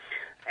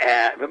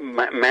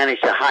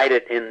 managed to hide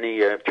it in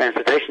the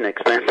transportation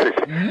expenses,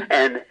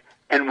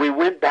 and we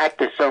went back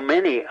to so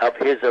many of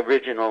his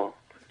original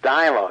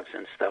dialogues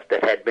and stuff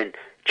that had been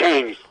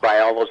changed by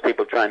all those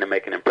people trying to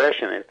make an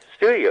impression at the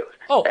studios,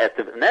 at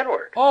the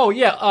network. Oh,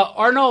 yeah,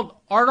 Arnold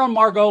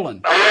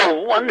Margolin.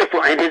 Oh,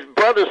 wonderful. And his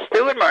brother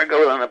Stuart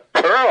Margolin, a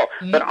pearl.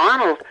 But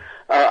Arnold,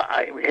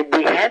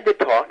 we had to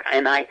talk,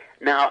 and I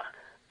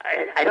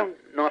don't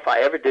know if I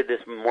ever did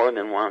this more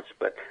than once,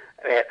 but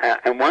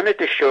I wanted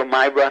to show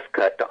my rough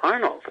cut to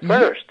Arnold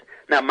first.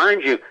 Now,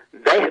 mind you,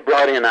 they had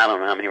brought in, I don't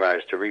know how many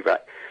writers to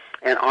rewrite,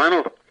 and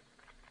Arnold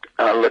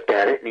looked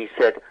at it, and he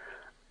said,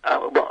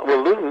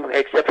 well, Lou,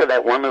 except for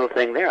that one little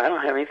thing there, I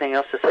don't have anything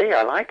else to say.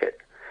 I like it.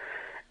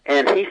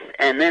 And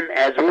then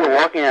as we were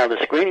walking out of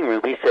the screening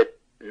room, he said,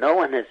 no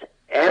one has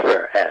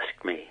ever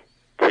asked me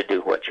to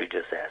do what you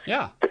just asked.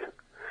 Yeah.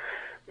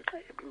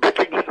 But,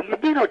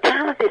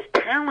 talent is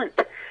talent.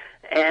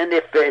 And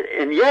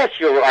and yes,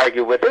 you'll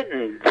argue with it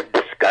and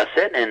discuss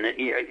it, and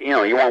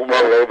you won't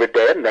roll over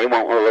dead, and they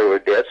won't roll over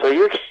dead. So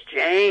you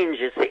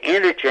exchange. It's the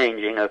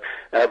interchanging of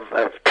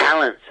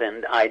talents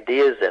and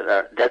ideas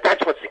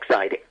that's what's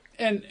exciting.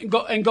 And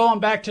going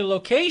back to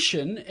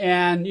location,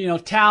 and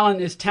talent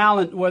is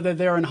talent, whether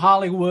they're in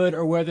Hollywood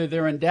or whether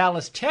they're in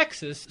Dallas,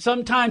 Texas.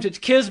 Sometimes it's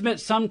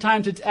kismet,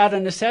 sometimes it's out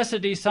of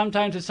necessity,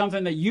 sometimes it's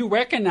something that you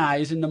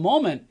recognize in the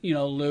moment,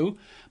 Lou.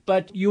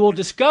 But you will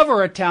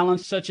discover a talent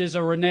such as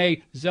a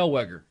Renee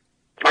Zellweger.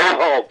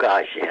 Oh,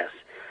 gosh, yes.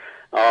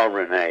 Oh,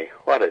 Renee,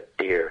 what a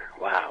dear.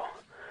 Wow.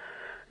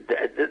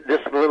 This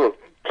little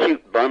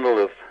cute bundle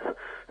of...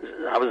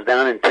 I was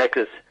down in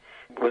Texas.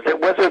 Was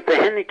it the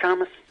Henry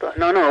Thomas?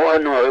 No,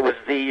 it was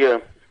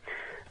the...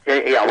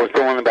 it was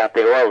the one about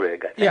the oil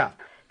rig, I think. Yeah.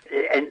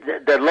 And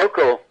the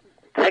local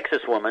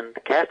Texas woman,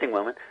 the casting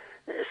woman,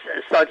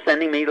 started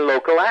sending me the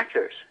local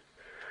actors.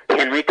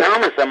 Henry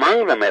Thomas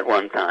among them at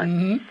one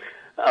time.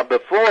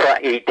 Before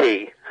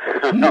E.T.,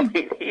 I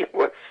mean, he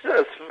was,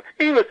 there's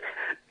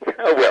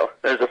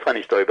a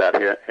funny story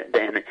about him,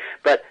 Danny.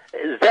 But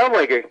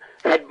Zellweger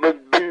had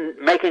been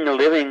making a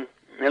living,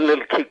 a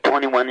little cute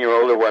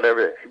 21-year-old or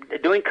whatever,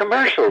 doing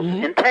commercials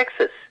in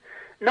Texas.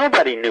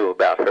 Nobody knew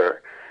about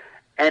her.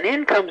 And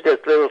in comes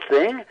this little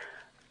thing,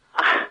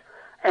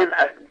 and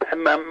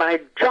my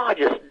jaw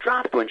just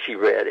dropped when she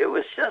read. It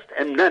was just,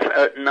 and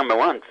number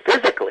one,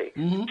 physically,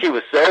 she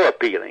was so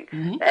appealing.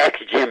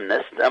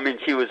 Ex-gymnast. I mean,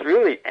 she was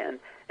really, and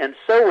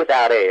so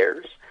without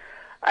airs.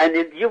 And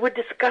you would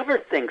discover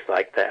things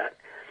like that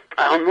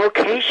on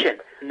location.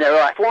 There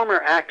are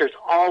former actors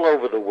all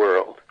over the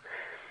world.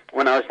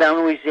 When I was down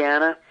in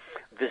Louisiana,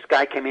 this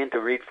guy came in to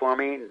read for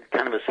me,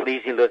 kind of a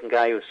sleazy-looking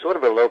guy. He was sort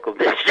of a local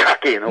disc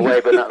jockey in a way,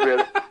 but not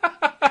really.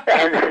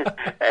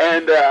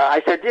 And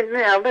I said,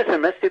 now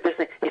listen, let's do this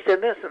thing. He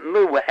said, listen,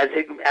 Lou,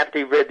 after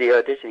he read the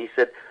audition, he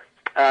said,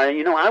 I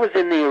was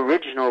in the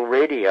original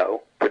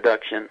radio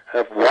production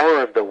of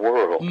War of the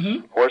Worlds,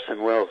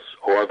 Orson Welles'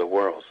 War of the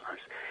Worlds.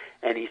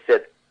 And he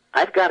said,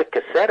 I've got a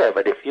cassette of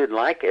it if you'd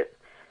like it.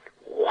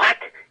 What?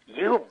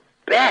 You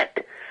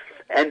bet.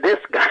 And this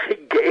guy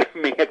gave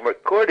me a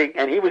recording,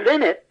 and he was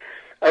in it,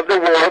 of the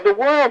War of the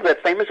Worlds,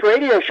 that famous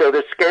radio show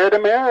that scared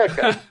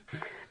America.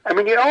 I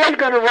mean, you're always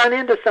going to run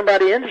into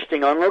somebody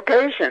interesting on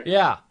location.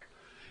 Yeah.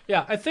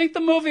 Yeah, I think the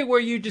movie where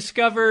you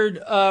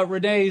discovered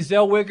Renee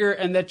Zellweger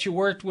and that you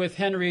worked with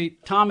Henry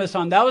Thomas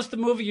on, that was the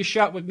movie you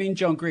shot with Mean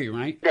Joe Green,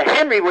 right?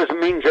 Henry was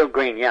Mean Joe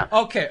Green, yeah.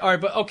 Okay, all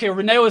right, but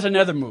Renee was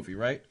another movie,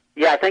 right?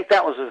 Yeah, I think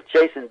that was with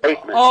Jason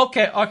Bateman.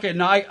 Okay,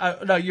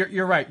 no,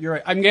 you're right.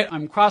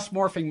 I'm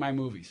cross-morphing my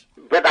movies.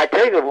 But I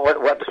tell you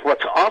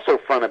what's also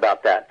fun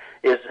about that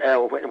is,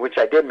 which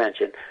I did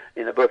mention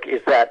in the book,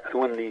 is that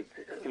when the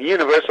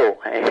Universal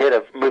head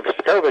of movies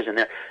for television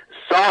there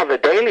saw the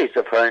dailies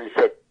of her and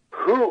said,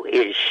 who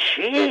is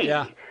she?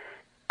 Yeah.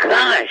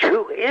 Gosh,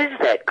 who is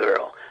that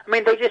girl? I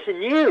mean, they just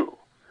knew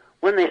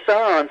when they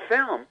saw her on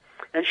film,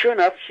 and sure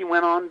enough, she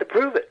went on to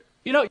prove it.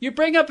 You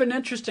bring up an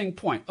interesting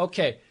point.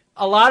 Okay,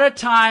 a lot of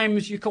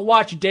times you can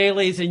watch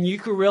dailies and you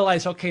can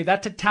realize, okay,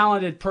 that's a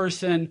talented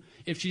person.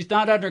 If she's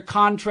not under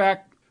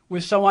contract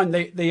with someone,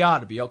 they ought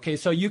to be. Okay,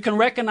 so you can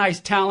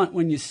recognize talent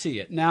when you see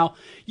it. Now,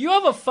 you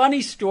have a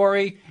funny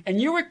story,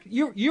 and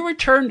you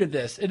return to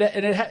this, and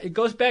it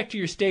goes back to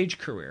your stage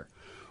career,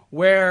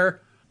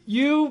 where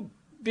you,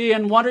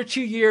 being 1 or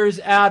 2 years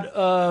out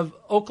of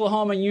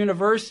Oklahoma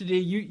University,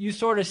 you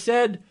sort of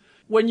said,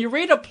 when you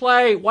read a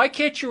play, why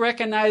can't you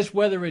recognize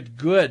whether it's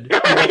good?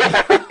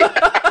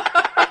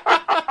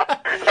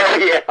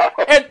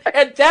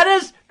 And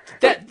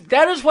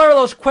that is one of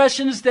those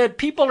questions that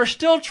people are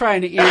still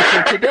trying to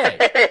answer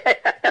today.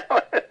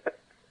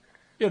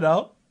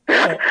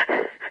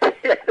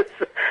 Yes,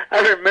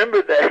 I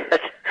remember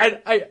that.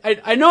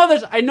 I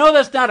know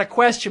that's not a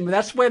question, but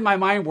that's the way my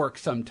mind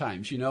works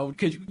sometimes,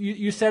 because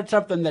you said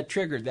something that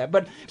triggered that.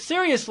 But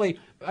seriously,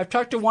 I've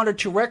talked to 1 or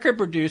 2 record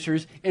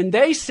producers, and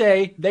they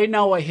say they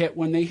know a hit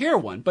when they hear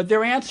one, but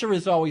their answer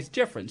is always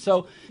different.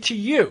 So to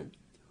you,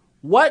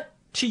 what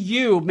to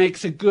you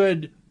makes a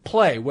good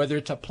play, whether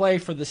it's a play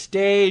for the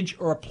stage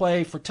or a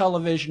play for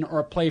television or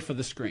a play for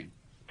the screen?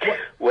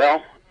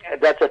 Well,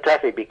 that's a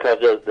toughie because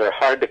they're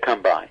hard to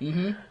come by.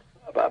 Mm-hmm.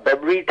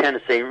 But read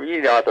Tennessee,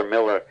 read Arthur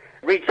Miller,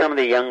 read some of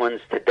the young ones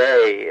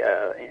today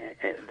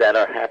that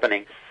are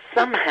happening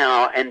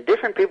somehow, and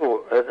different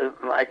people,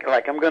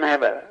 like I'm going to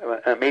have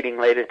a meeting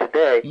later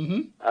today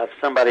of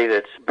somebody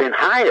that's been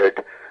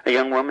hired, a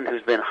young woman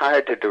who's been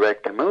hired to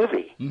direct a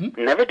movie,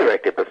 never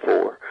directed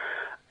before,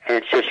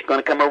 and she's going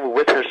to come over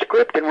with her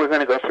script, and we're going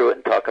to go through it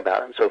and talk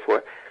about it and so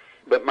forth.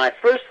 But my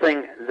first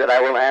thing that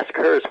I will ask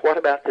her is, what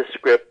about this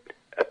script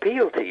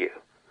appealed to you?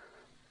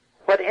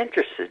 What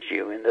interested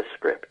you in this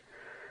script?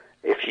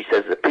 If she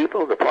says the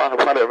people, the plot,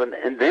 or whatever,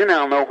 and then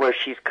I'll know where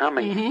she's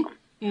coming from.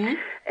 Mm-hmm.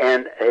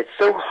 And it's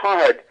so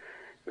hard,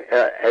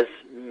 as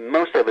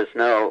most of us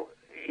know,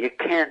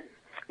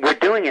 we're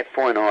doing it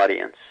for an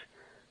audience,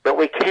 but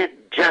we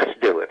can't just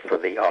do it for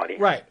the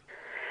audience. Right.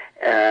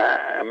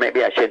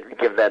 Maybe I should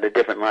give that a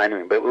different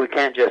line, but we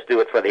can't just do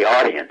it for the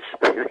audience.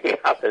 Because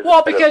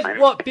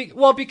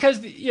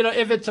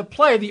if it's a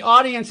play, the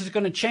audience is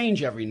going to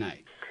change every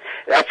night.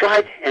 That's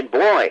right, and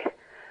boy,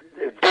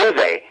 do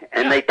they?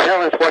 And they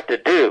tell us what to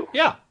do.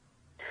 Yeah.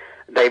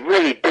 They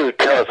really do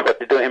tell us what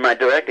to do. In my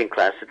directing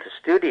class at the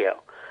studio,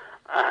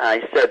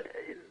 I said,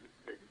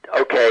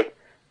 okay,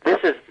 this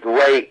is the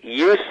way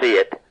you see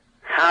it.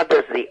 How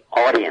does the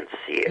audience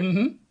see it?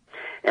 Mm-hmm.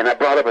 And I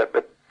brought up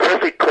a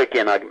perfect quickie,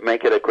 and I'll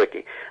make it a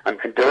quickie. I'm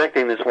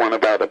directing this one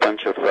about a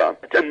bunch of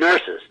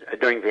nurses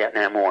during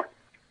Vietnam War,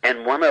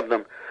 and one of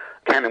them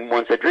kind of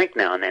wants a drink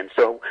now and then.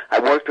 So I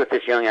worked with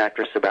this young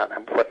actress about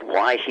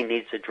why she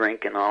needs a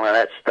drink and all of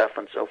that stuff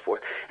and so forth,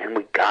 and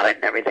we got it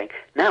and everything.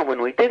 Now,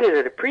 when we did it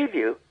at a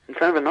preview in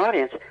front of an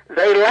audience,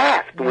 they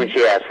laughed when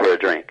she asked for a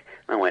drink.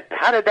 I went,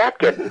 how did that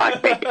get by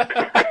me?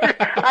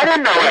 I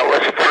didn't know it was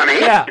funny.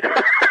 Yeah.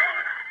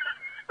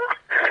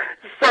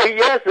 So,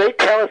 yes, they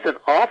tell us an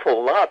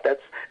awful lot.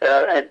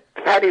 And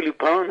Patti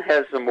LuPone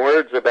has some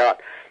words about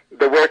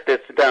the work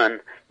that's done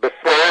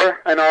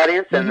before an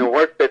audience and the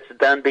work that's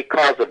done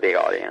because of the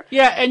audience.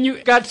 Yeah, and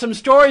you got some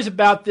stories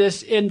about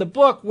this in the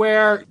book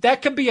where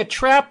that could be a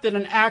trap that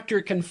an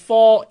actor can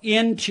fall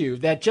into,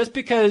 that just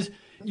because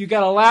you got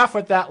to laugh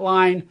with that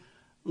line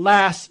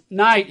last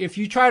night, if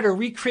you try to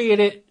recreate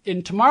it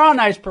in tomorrow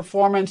night's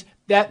performance,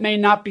 that may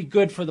not be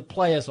good for the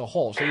play as a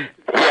whole. So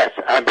yes,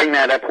 I bring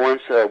that up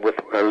once with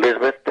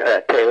Elizabeth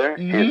Taylor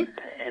in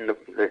the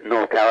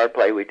Noel Coward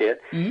play we did,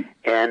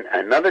 and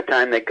another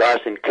time that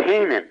Garson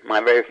Kanin,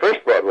 my very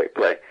first Broadway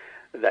play,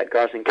 that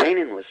Garson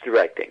Kanin was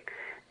directing,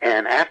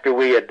 and after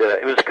we had,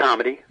 it was a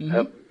comedy,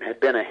 had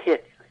been a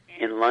hit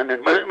in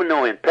London, but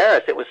no, in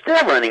Paris, it was still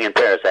running in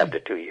Paris after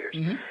 2 years,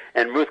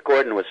 and Ruth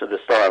Gordon was the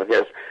star of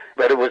this,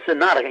 but it was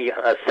not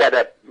a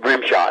set-up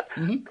rim shot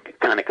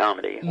kind of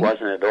comedy, it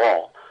wasn't at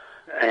all,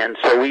 and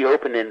so we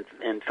opened in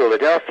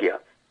Philadelphia,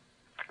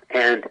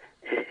 and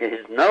his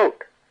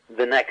note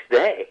the next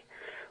day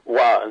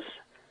was,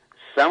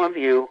 some of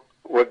you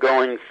were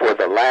going for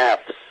the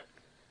laughs,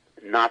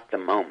 not the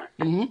moment.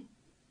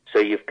 So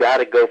you've got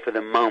to go for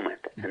the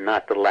moment and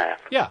not the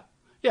laugh. Yeah.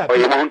 Or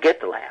you won't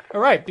get the laugh.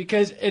 All right,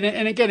 because,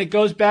 and again, it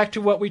goes back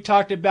to what we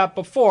talked about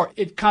before.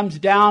 It comes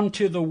down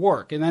to the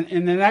work. And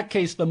in that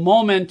case, the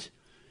moment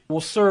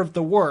will serve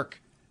the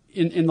work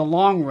in the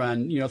long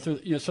run,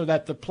 so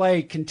that the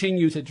play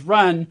continues its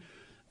run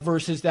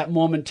versus that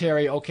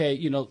momentary,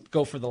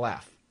 go for the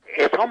laugh.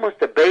 It's almost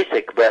a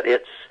basic, but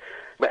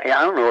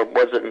I don't know,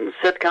 was it in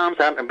sitcoms?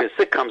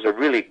 Sitcoms are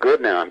really good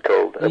now, I'm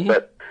told.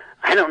 But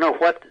I don't know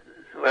what,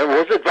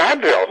 was it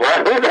vaudeville?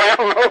 Who the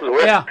hell knows?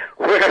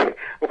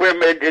 Where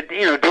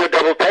do a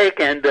double take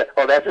and,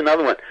 that's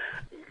another one.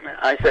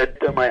 I said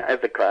to my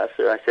other class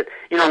there, I said,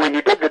 when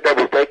you did the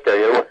double take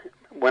there,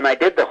 when I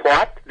did the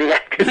what? The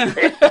actor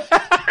said.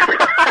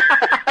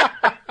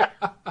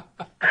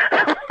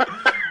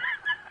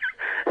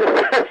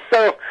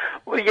 So,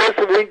 yes,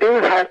 we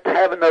do have to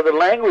have another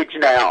language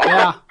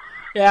now.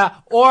 Yeah,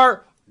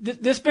 or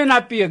this may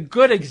not be a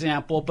good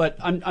example, but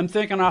I'm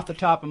thinking off the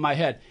top of my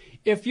head.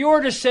 If you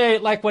were to say,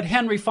 like what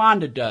Henry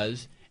Fonda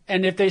does,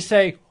 and if they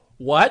say,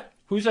 what?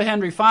 Who's a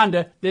Henry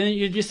Fonda? Then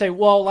you just say,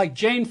 well, like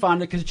Jane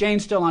Fonda, because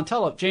Jane's still on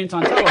Jane's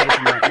on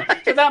television right now.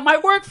 So that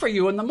might work for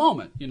you in the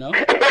moment,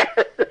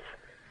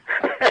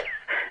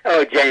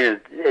 Oh,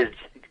 Jane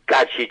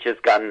she's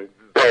just gotten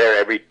better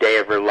every day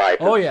of her life.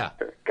 Oh, yeah.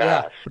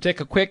 Gosh. Yeah. We'll take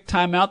a quick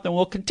time out, then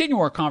we'll continue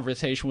our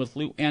conversation with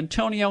Lou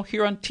Antonio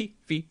here on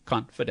TV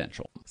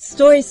Confidential.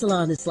 Story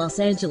Salon is Los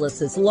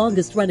Angeles'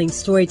 longest-running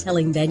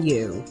storytelling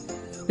venue.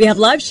 We have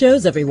live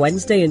shows every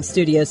Wednesday in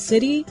Studio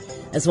City,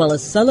 as well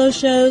as solo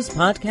shows,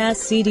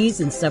 podcasts, CDs,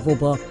 and several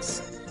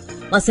books.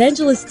 Los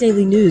Angeles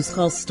Daily News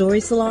calls Story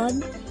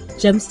Salon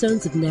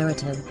Gemstones of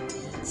Narrative,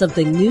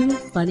 something new,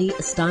 funny,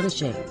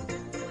 astonishing.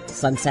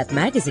 Sunset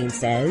Magazine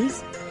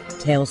says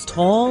tales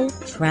tall,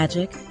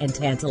 tragic, and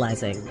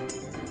tantalizing.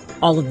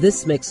 All of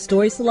this makes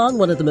Story Salon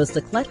one of the most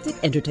eclectic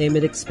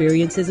entertainment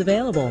experiences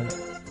available.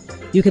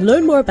 You can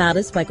learn more about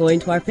us by going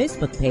to our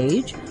Facebook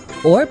page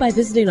or by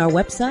visiting our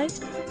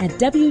website at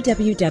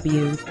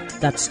www.storysalon.com.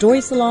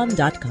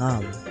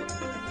 www.storysalon.com.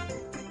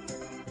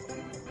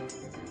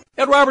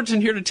 Ed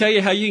Robertson here to tell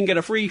you how you can get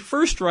a free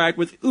first ride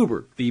with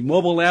Uber, the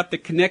mobile app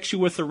that connects you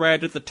with the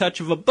ride at the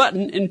touch of a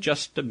button in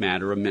just a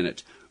matter of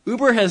minutes.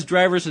 Uber has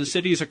drivers in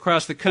cities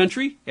across the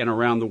country and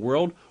around the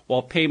world,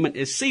 while payment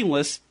is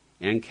seamless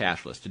and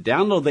cashless. To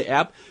download the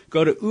app,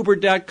 go to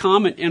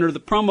uber.com and enter the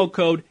promo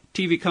code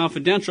TV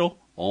Confidential,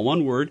 all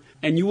one word,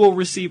 and you will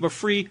receive a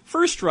free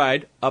first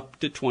ride up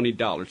to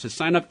 $20. To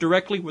sign up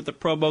directly with the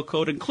promo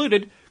code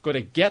included, go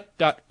to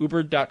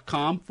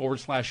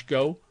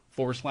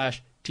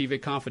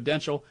get.uber.com/go/TV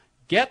Confidential,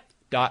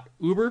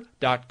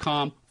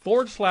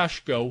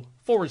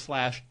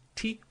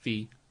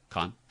 get.uber.com/go/TV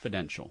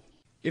Confidential.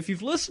 If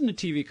you've listened to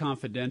TV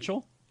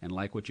Confidential and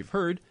like what you've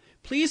heard,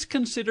 please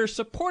consider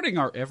supporting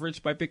our efforts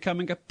by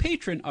becoming a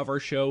patron of our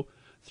show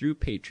through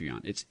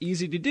Patreon. It's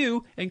easy to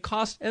do and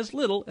costs as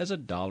little as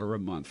 $1 a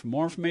month. For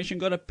more information,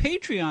 go to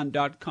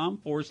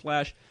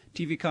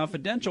patreon.com/TV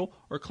Confidential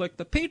or click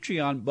the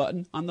Patreon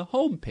button on the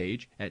home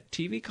page at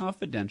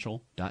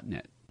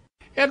tvconfidential.net.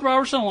 Ed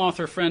Robertson, along with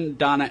her friend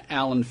Donna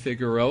Allen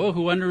Figueroa,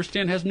 who I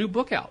understand has a new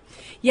book out.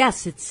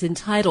 Yes, it's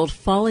entitled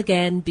Fall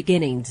Again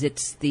Beginnings.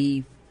 It's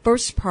the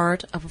first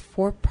part of a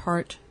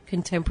 4-part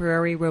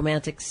contemporary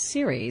romantic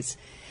series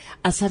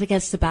set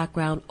against the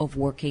background of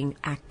working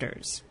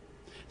actors.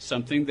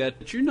 Something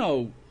that you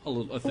know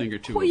a thing or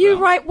two well, about. You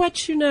write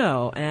what you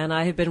know, and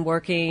I have been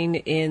working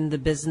in the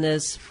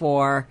business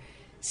for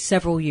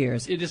several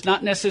years. It is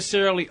not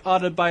necessarily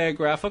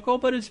autobiographical,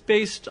 but it's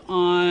based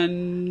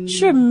on...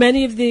 Sure,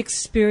 many of the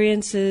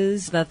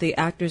experiences that the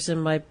actors in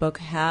my book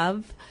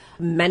have,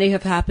 many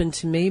have happened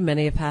to me,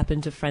 many have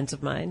happened to friends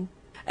of mine.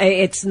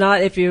 It's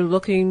not, if you're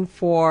looking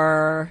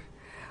for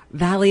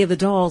Valley of the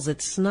Dolls,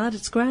 it's not,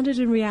 it's grounded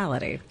in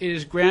reality. It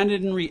is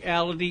grounded in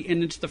reality,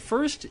 and it's the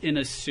first in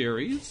a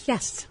series.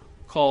 Yes.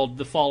 Called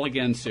the Fall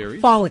Again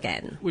series. Fall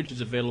Again. Which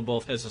is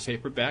available as a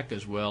paperback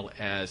as well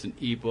as an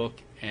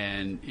ebook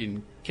and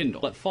in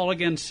Kindle at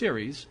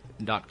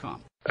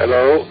fallagainseries.com.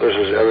 Hello, this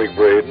is Eric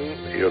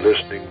Braden. You're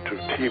listening to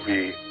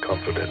TV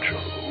Confidential.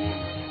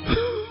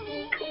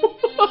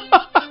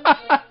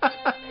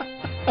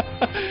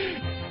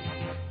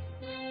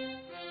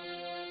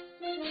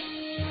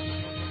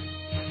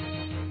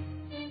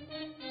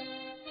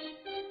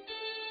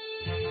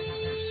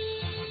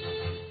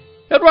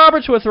 Ed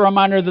Roberts with a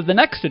reminder that the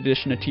next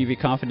edition of TV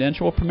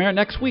Confidential will premiere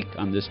next week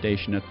on this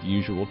station at the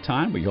usual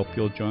time. We hope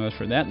you'll join us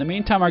for that. In the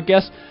meantime, our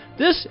guest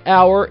this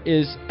hour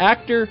is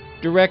actor,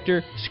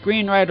 director,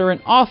 screenwriter, and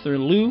author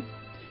Lou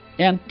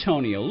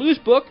Antonio. Lou's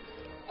book,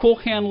 Cool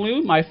Hand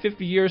Lou, My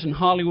 50 Years in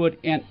Hollywood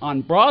and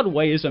on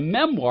Broadway, is a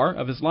memoir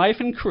of his life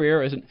and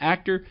career as an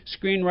actor,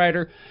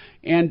 screenwriter,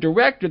 and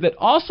director that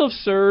also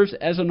serves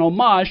as an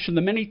homage to the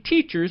many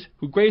teachers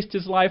who graced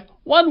his life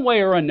one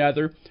way or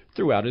another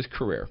throughout his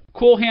career.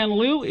 Cool Hand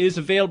Lou is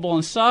available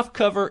in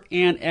softcover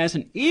and as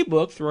an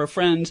ebook through our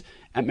friends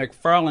at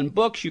McFarland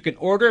Books. You can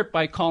order it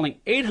by calling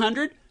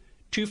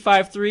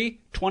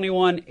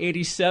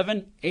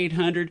 800-253-2187,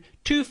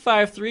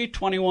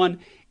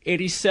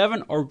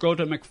 800-253-2187, or go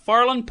to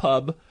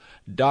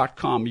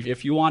McFarlandPub.com.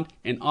 If you want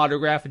an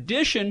autographed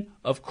edition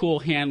of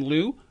Cool Hand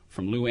Lou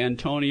from Lou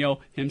Antonio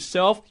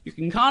himself, you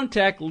can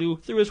contact Lou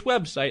through his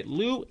website,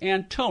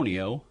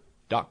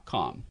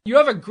 louantonio.com. You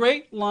have a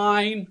great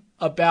line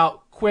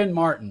about Quinn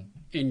Martin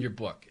in your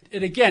book.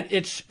 And again,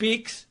 it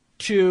speaks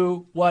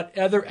to what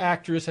other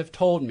actors have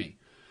told me.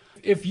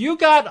 If you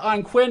got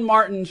on Quinn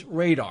Martin's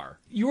radar,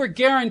 you were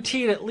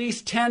guaranteed at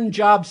least 10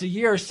 jobs a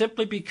year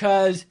simply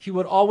because he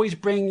would always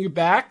bring you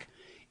back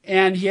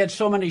and he had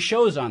so many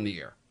shows on the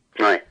air.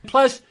 Right.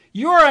 Plus,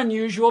 you're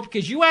unusual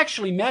because you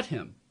actually met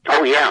him.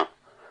 Oh, yeah.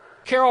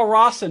 Carol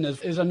Rawson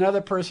is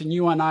another person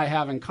you and I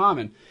have in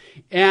common.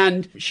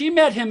 And she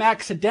met him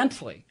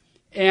accidentally.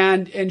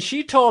 And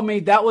she told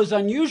me that was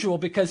unusual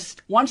because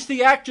once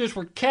the actors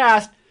were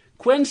cast,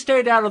 Quinn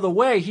stayed out of the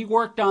way. He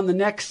worked on the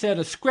next set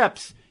of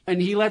scripts,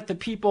 and he let the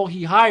people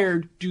he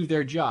hired do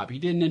their job. He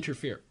didn't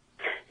interfere.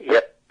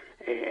 Yep.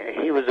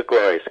 He was a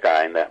glorious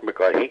guy in that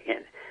regard. He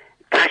had,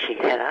 I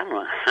don't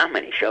know how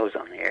many shows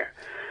on the air.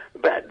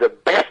 But the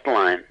best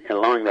line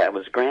along that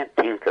was Grant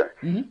Tinker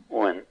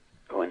when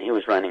he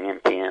was running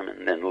NPM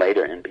and then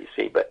later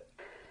NBC. But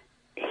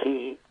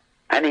I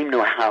didn't even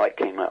know how it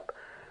came up.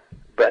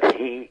 But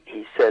he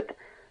said,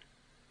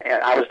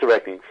 I was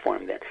directing for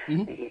him then.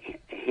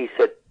 He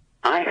said,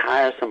 I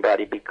hire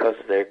somebody because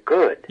they're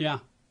good. Yeah.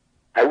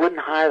 I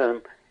wouldn't hire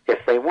them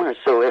if they weren't.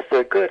 So if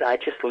they're good, I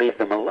just leave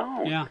them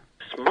alone. Yeah.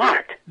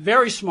 Smart.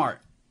 Very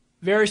smart.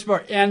 Very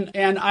smart. And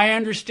I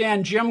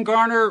understand Jim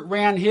Garner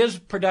ran his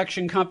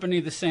production company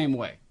the same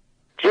way.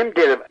 Jim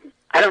did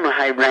I don't know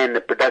how he ran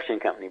the production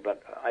company,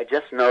 but I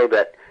just know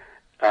that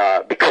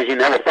because you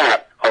never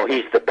thought, oh,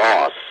 he's the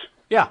boss.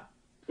 Yeah.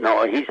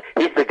 No, he's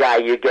the guy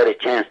you get a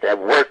chance to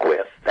work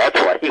with. That's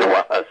what he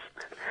was.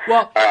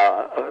 Well,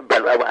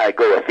 but I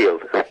go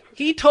afield.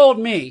 He told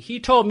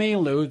me,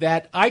 Lou,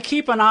 that I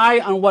keep an eye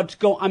on what's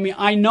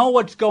I know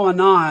what's going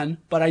on,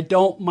 but I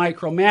don't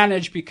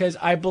micromanage because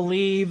I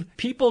believe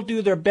people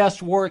do their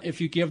best work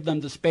if you give them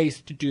the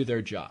space to do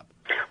their job.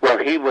 Well,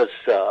 he was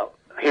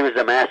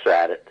a master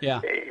at it.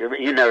 Yeah.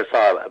 You never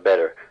saw a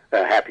better,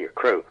 happier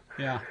crew.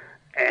 Yeah.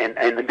 And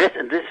this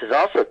is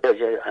also,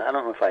 I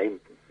don't know if I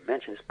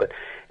mentioned this, but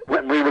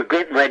when we were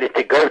getting ready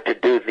to go to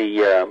do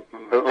the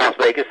Las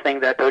Vegas thing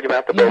that I told you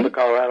about, the Boulder,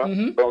 Colorado,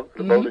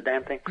 the Boulder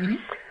Dam thing,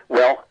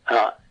 well,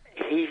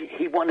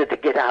 he wanted to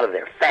get out of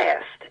there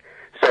fast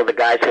so the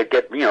guys could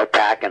get,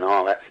 pack and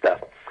all that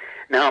stuff.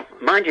 Now,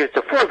 mind you, it's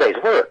a 4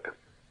 days' work.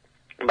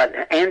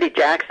 But Andy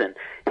Jackson,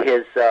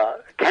 his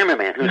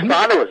cameraman, whose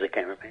father was a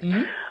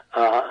cameraman,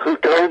 who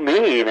told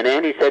me, even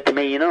Andy said to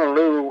me,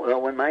 Lou,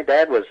 when my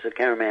dad was a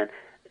cameraman,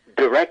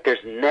 directors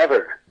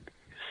never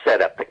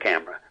set up the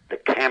camera. The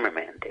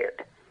cameraman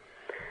did.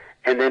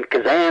 And then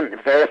Kazan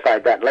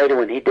verified that later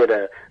when he did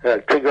a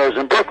Two Girls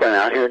in Brooklyn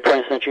out here in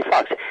 20th Century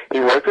Fox. He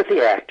worked with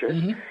the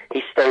actors,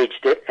 he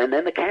staged it, and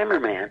then the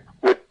cameraman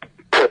would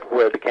put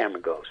where the camera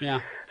goes.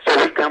 Yeah. So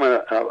we've come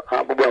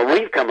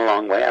we've come a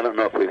long way. I don't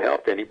know if we've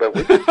helped any, but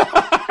we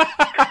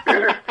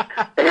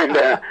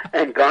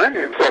and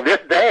Garner. So this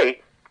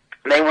day,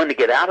 they wanted to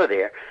get out of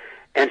there,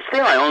 and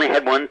still I only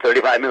had one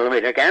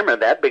 35mm camera,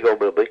 that big old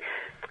booby,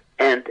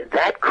 and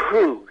that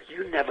crew,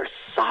 you never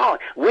saw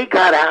it. We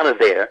got out of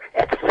there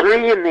at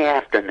 3 in the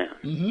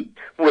afternoon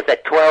with a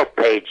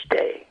 12-page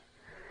day.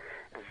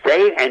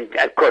 And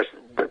of course,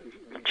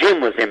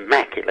 Jim was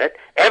immaculate.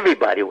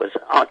 Everybody was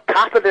on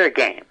top of their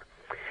game.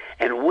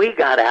 And we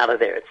got out of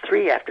there at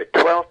 3 after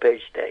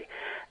 12-page day.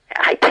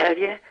 I tell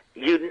you,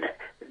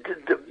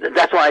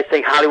 that's why I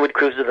say Hollywood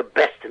crews are the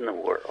best in the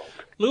world.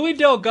 Louis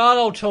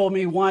Delgado told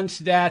me once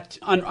that,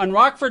 on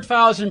Rockford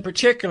Files in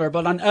particular,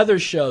 but on other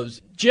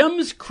shows,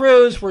 Jim's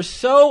crews were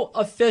so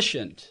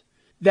efficient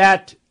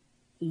that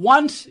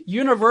once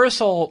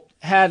Universal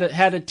had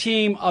a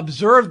team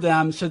observe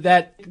them so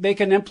that they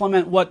can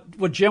implement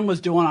what Jim was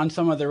doing on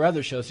some of their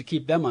other shows to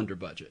keep them under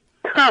budget.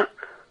 Huh.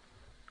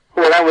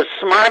 Well, that was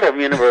smart of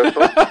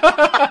Universal.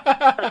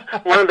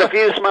 One of the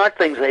few smart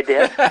things they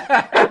did.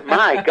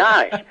 My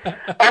gosh.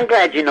 I'm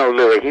glad you know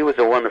Louis. He was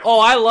a wonderful... Oh,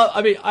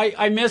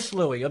 I miss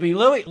Louis.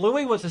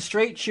 Louis was a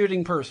straight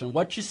shooting person.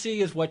 What you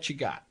see is what you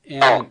got.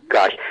 And oh,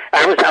 gosh.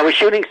 I was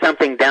shooting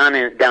something down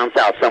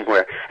south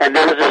somewhere, and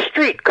there was a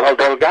street called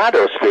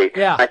Delgado Street.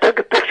 Yeah. I took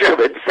a picture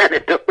of it and sent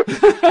it to him.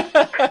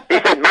 He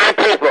said, my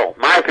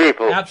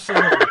people.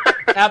 Absolutely.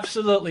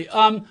 Absolutely.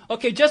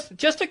 Okay,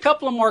 just a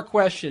couple of more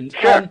questions.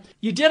 Sure.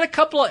 You did a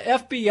couple of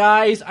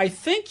FBIs. I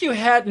think you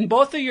had, in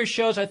both of your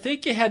shows, I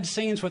think you had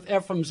scenes with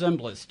Ephraim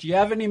Zimbalist. Do you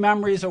have any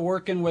memories of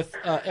working with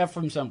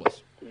Ephraim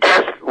Zimbalist?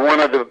 Just one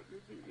of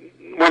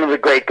the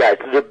great guys.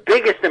 The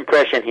biggest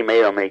impression he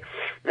made on me,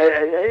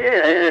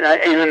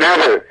 in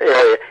another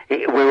area,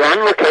 we were on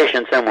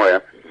location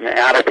somewhere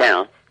out of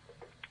town,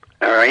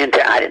 or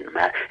into, I didn't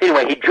matter.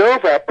 Anyway, he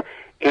drove up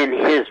in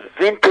his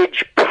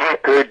vintage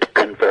Packard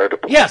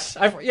convertible. Yes,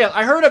 I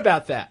heard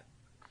about that.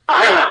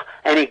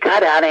 And he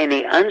got out and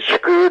he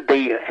unscrewed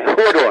the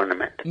hood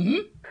ornament.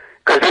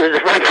 Because he was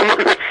afraid someone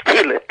would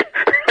steal it.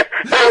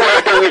 They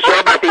were doing a show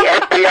about the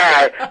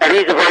FBI, and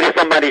he's afraid of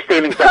somebody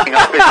stealing something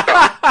off his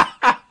car.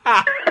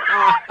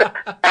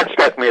 That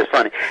struck me as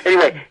funny.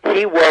 Anyway,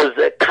 he was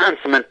a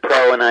consummate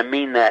pro, and I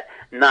mean that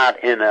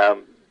not in a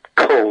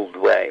cold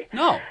way.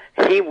 No.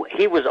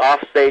 He was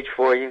off stage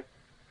for you.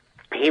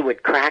 He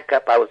would crack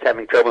up. I was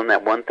having trouble in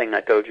that one thing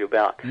I told you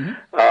about,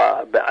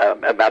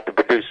 about the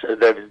producer.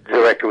 The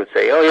director would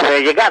say, "Oh,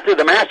 you got through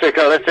the master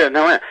code." That's it.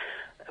 No,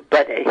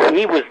 but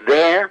he was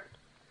there.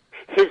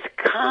 His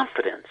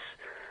confidence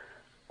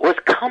was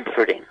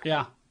comforting.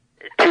 Yeah.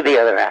 To the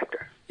other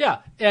actor. Yeah.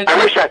 And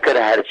I wish I could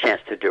have had a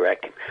chance to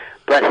direct him,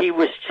 but he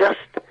was just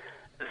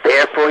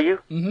there for you,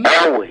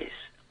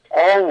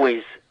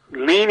 always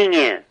leaning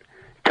in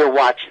to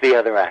watch the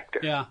other actor.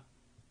 Yeah.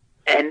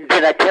 And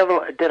did I tell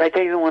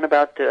you the one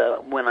about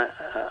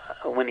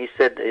when he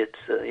said it's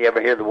you ever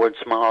hear the word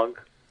smog?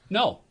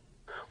 No.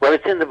 Well,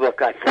 it's in the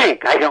book, I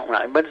think. I don't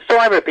know, but so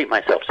I repeat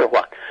myself. So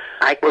what?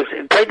 I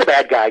played the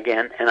bad guy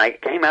again, and I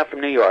came out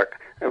from New York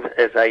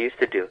as I used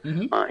to do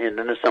in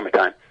the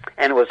summertime,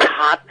 and it was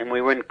hot, and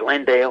we were in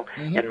Glendale,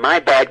 and my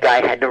bad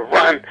guy had to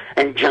run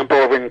and jump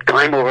over and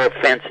climb over a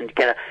fence and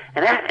get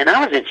and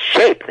I was in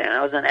shape then.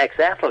 I was an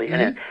ex-athlete,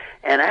 and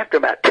after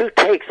about 2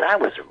 takes, I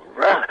was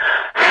rough.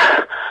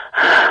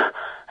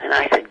 And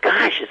I said,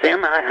 "Gosh,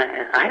 Sam,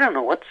 I don't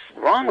know what's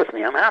wrong with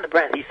me. I'm out of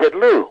breath." He said,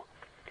 "Lou,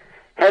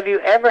 have you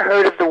ever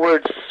heard of the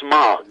word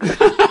smog?"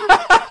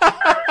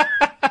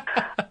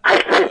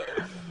 I said,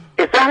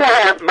 "Is that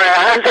why my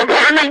eyes are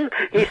burning?"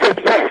 He said,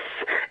 "Yes.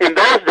 In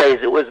those days,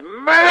 it was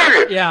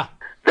murder." Yeah.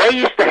 They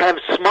used to have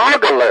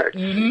smog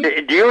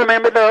alerts. Do you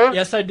remember those?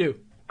 Yes, I do.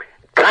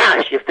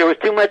 Gosh, if there was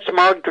too much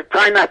smog,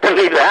 try not to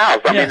leave the house.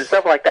 I mean,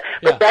 stuff like that.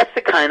 But that's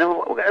the kind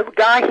of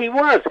guy he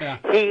was. Yeah.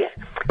 He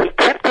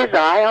kept his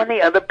eye on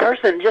the other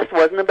person. It just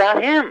wasn't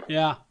about him.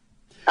 Yeah.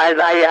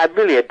 I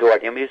really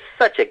adored him. He was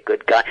such a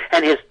good guy.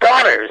 And his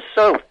daughter is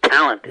so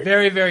talented.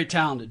 Very, very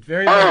talented.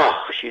 Very, oh,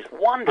 she's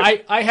wonderful.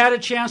 I had a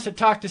chance to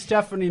talk to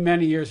Stephanie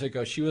many years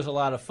ago. She was a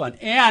lot of fun.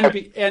 And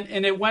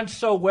it went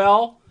so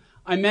well,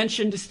 I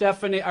mentioned to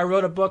Stephanie, I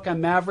wrote a book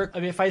on Maverick. I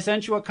mean, if I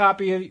sent you a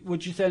copy,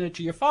 would you send it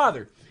to your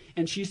father?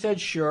 And she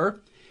said, sure.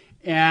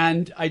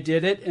 And I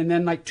did it. And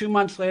then like 2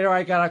 months later,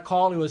 I got a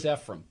call. It was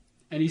Ephraim.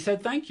 And he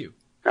said, thank you.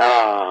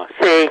 Oh,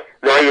 see?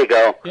 There you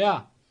go.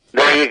 Yeah.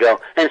 There you go.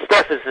 And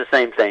Steph is the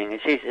same thing.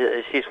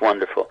 She's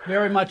wonderful.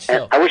 Very much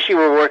so. And I wish she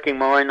were working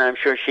more, and I'm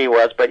sure she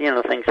was. But,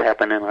 things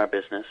happen in our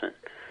business. And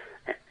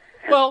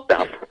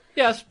stuff.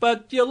 Yes,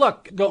 but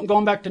look,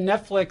 going back to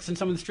Netflix and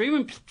some of the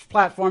streaming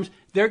platforms,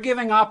 they're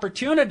giving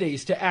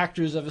opportunities to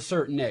actors of a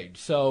certain age.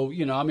 So,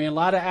 I mean, a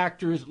lot of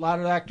actors in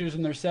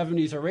their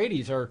 70s or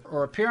 80s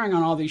are appearing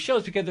on all these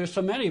shows because there's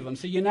so many of them.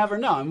 So you never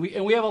know. And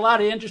we have a lot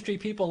of industry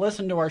people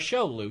listen to our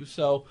show, Lou.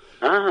 So,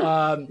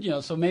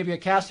 so maybe a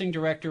casting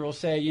director will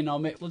say,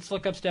 let's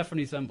look up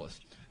Stephanie Zimbalist.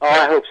 Oh,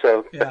 I hope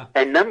so. Yeah.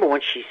 And number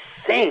one, she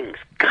sings.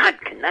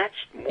 God, can that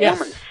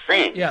woman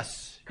sing?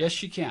 Yes,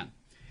 she can.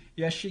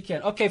 Yes, she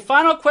can. Okay,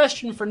 final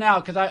question for now,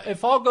 because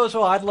if all goes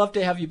well, I'd love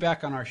to have you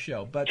back on our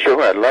show. But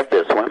sure, I'd love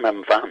this one. I'm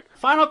having fun.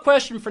 Final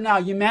question for now.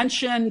 You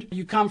mentioned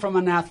you come from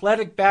an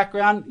athletic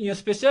background.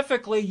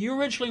 Specifically, you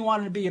originally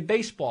wanted to be a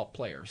baseball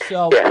player.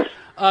 So,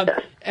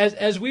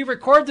 as we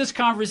record this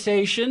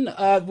conversation,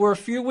 we're a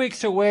few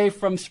weeks away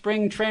from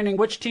spring training.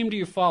 Which team do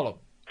you follow?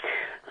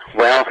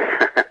 Well,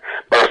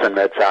 Boston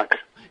Red Sox.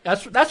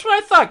 That's what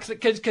I thought,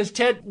 because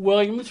Ted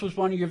Williams was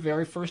one of your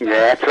very first.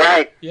 That's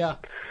right. Yeah.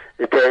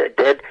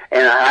 Did,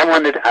 and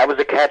I was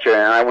a catcher,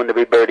 and I wanted to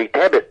be Bertie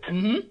Tebbetts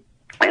in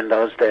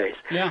those days.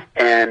 Yeah.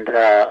 And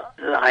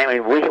I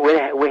mean, we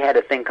had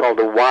a thing called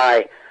the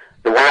Y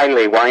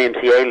League,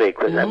 YMCA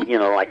League, was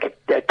like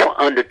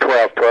under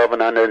 12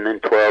 and under, and then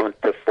 12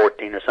 to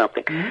 14 or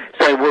something.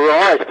 So we were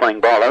always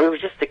playing ball. It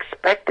was just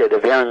expected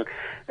of a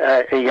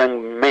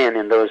young man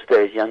in those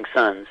days, young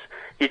sons.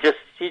 You did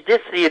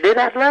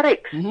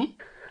athletics. And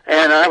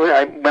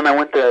when I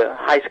went to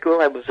high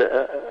school, I was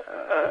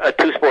a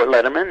two-sport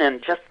letterman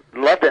and just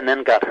loved it, and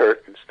then got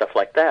hurt and stuff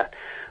like that.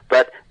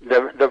 But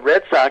the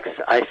Red Sox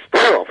I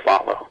still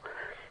follow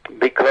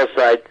because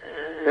I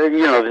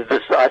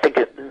think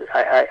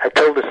I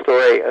told the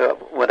story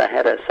when I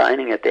had a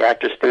signing at the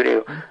Actors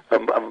Studio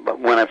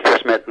when I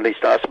first met Lee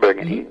Strasberg,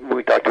 and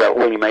we talked about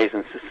Willie Mays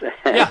and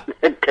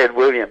Ted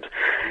Williams.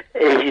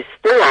 He's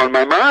still on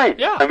my mind.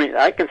 Yeah. I mean,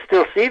 I can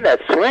still see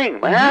that swing.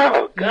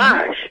 Wow,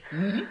 gosh.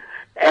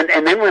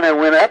 And then when I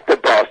went up to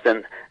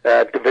Boston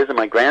to visit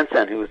my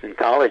grandson who was in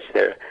college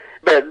there,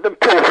 but the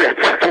poor Red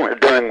Sox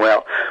weren't doing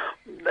well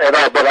at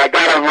all. But I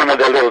got on one of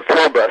the little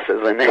tour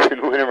buses and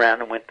then went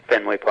around and went to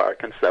Fenway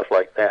Park and stuff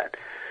like that.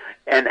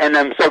 And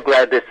I'm so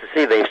glad to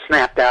see they've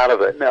snapped out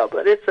of it. No,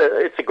 but it's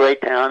a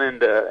great town, and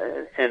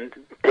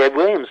Ted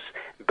Williams,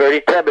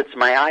 Bertie Tebbetts,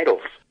 my idols.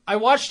 I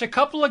watched a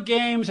couple of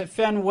games at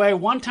Fenway.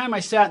 One time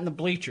I sat in the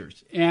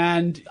bleachers,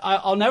 and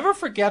I'll never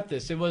forget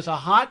this. It was a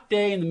hot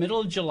day in the middle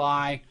of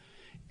July,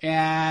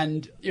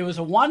 and it was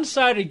a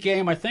one-sided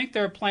game. I think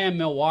they were playing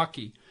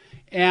Milwaukee,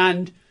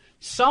 and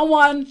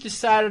someone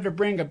decided to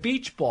bring a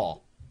beach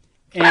ball,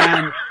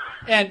 and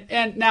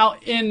now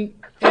in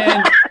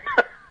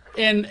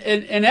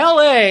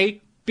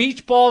L.A.,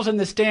 beach balls in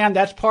the stand,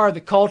 that's part of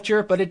the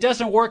culture, but it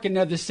doesn't work in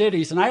other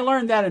cities. And I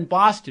learned that in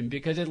Boston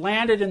because it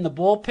landed in the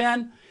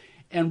bullpen,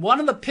 and one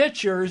of the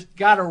pitchers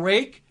got a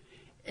rake,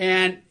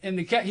 and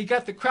he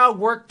got the crowd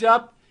worked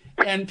up,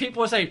 and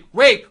people would say,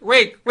 rake,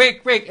 rake,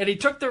 rake, rake, and he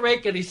took the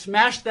rake and he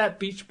smashed that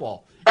beach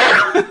ball.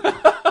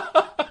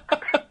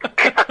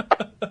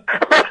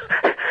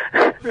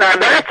 Now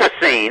that's a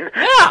scene.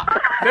 Yeah,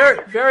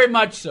 very, very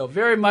much so,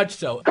 very much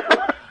so.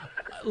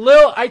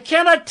 Lou, I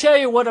cannot tell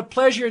you what a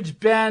pleasure it's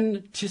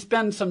been to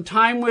spend some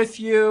time with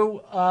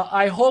you.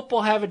 I hope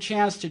we'll have a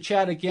chance to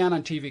chat again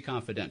on TV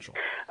Confidential.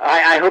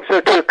 I hope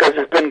so too, because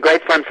it's been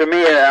great fun for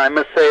me. I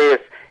must say,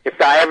 if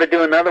I ever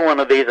do another one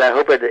of these, I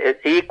hope it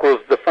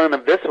equals the fun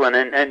of this one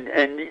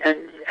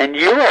and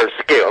your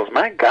skills.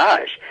 My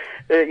gosh,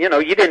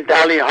 you didn't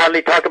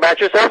hardly talk about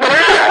yourself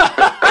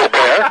at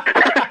all.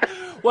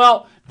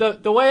 Well,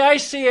 the way I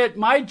see it,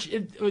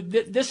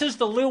 this is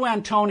the Lou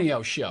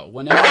Antonio show.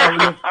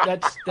 Whenever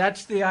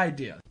that's the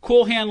idea.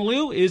 Cool Hand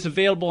Lou is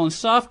available in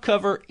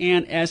softcover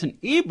and as an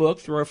ebook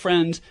through our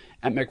friends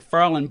at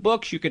McFarland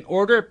Books. You can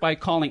order it by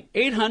calling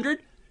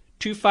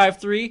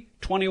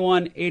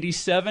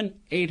 800-253-2187,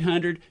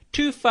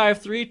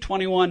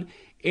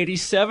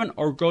 800-253-2187,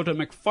 or go to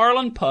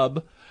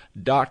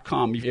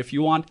McFarlandPub.com. If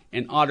you want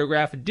an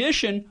autographed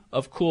edition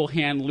of Cool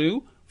Hand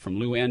Lou from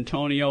Lou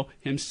Antonio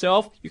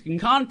himself, you can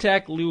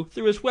contact Lou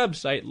through his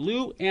website,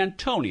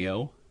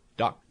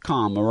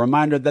 louantonio.com. A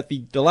reminder that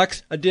the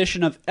deluxe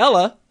edition of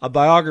Ella, a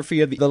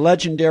biography of the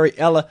legendary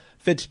Ella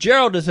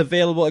Fitzgerald, is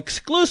available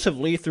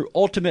exclusively through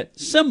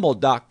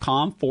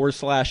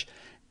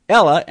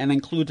ultimatesymbol.com/Ella and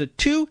includes a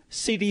 2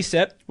 CD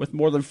set with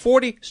more than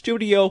 40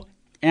 studio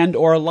and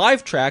or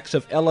live tracks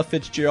of Ella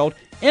Fitzgerald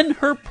in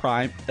her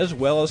prime, as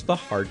well as the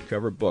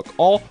hardcover book.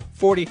 All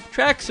 40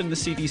 tracks in the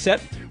CD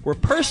set were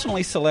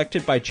personally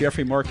selected by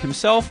Geoffrey Mark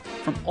himself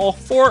from all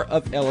 4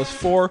 of Ella's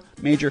 4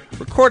 major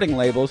recording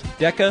labels,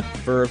 Decca,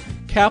 Verve,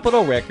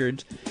 Capitol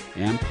Records,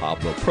 and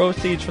Pablo.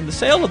 Proceeds from the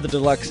sale of the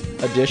deluxe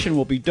edition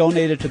will be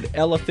donated to the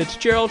Ella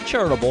Fitzgerald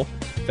Charitable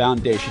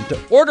Foundation. To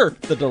order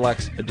the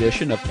deluxe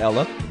edition of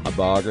Ella, a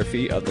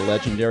biography of the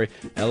legendary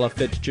Ella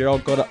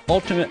Fitzgerald, go to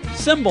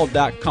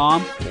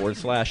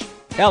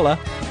ultimatesymbol.com/Ella,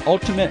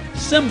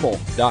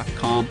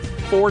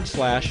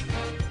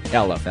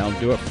 ultimatesymbol.com/Ella. That'll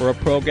do it for a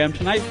program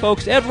tonight,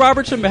 folks. Ed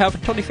Roberts, on behalf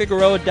of Tony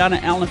Figueroa, Donna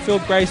Allen, Phil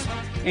Grice,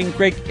 and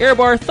Greg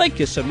Ehrbar, thank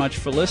you so much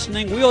for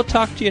listening. We'll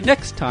talk to you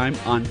next time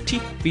on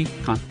TV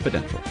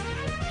Confidential.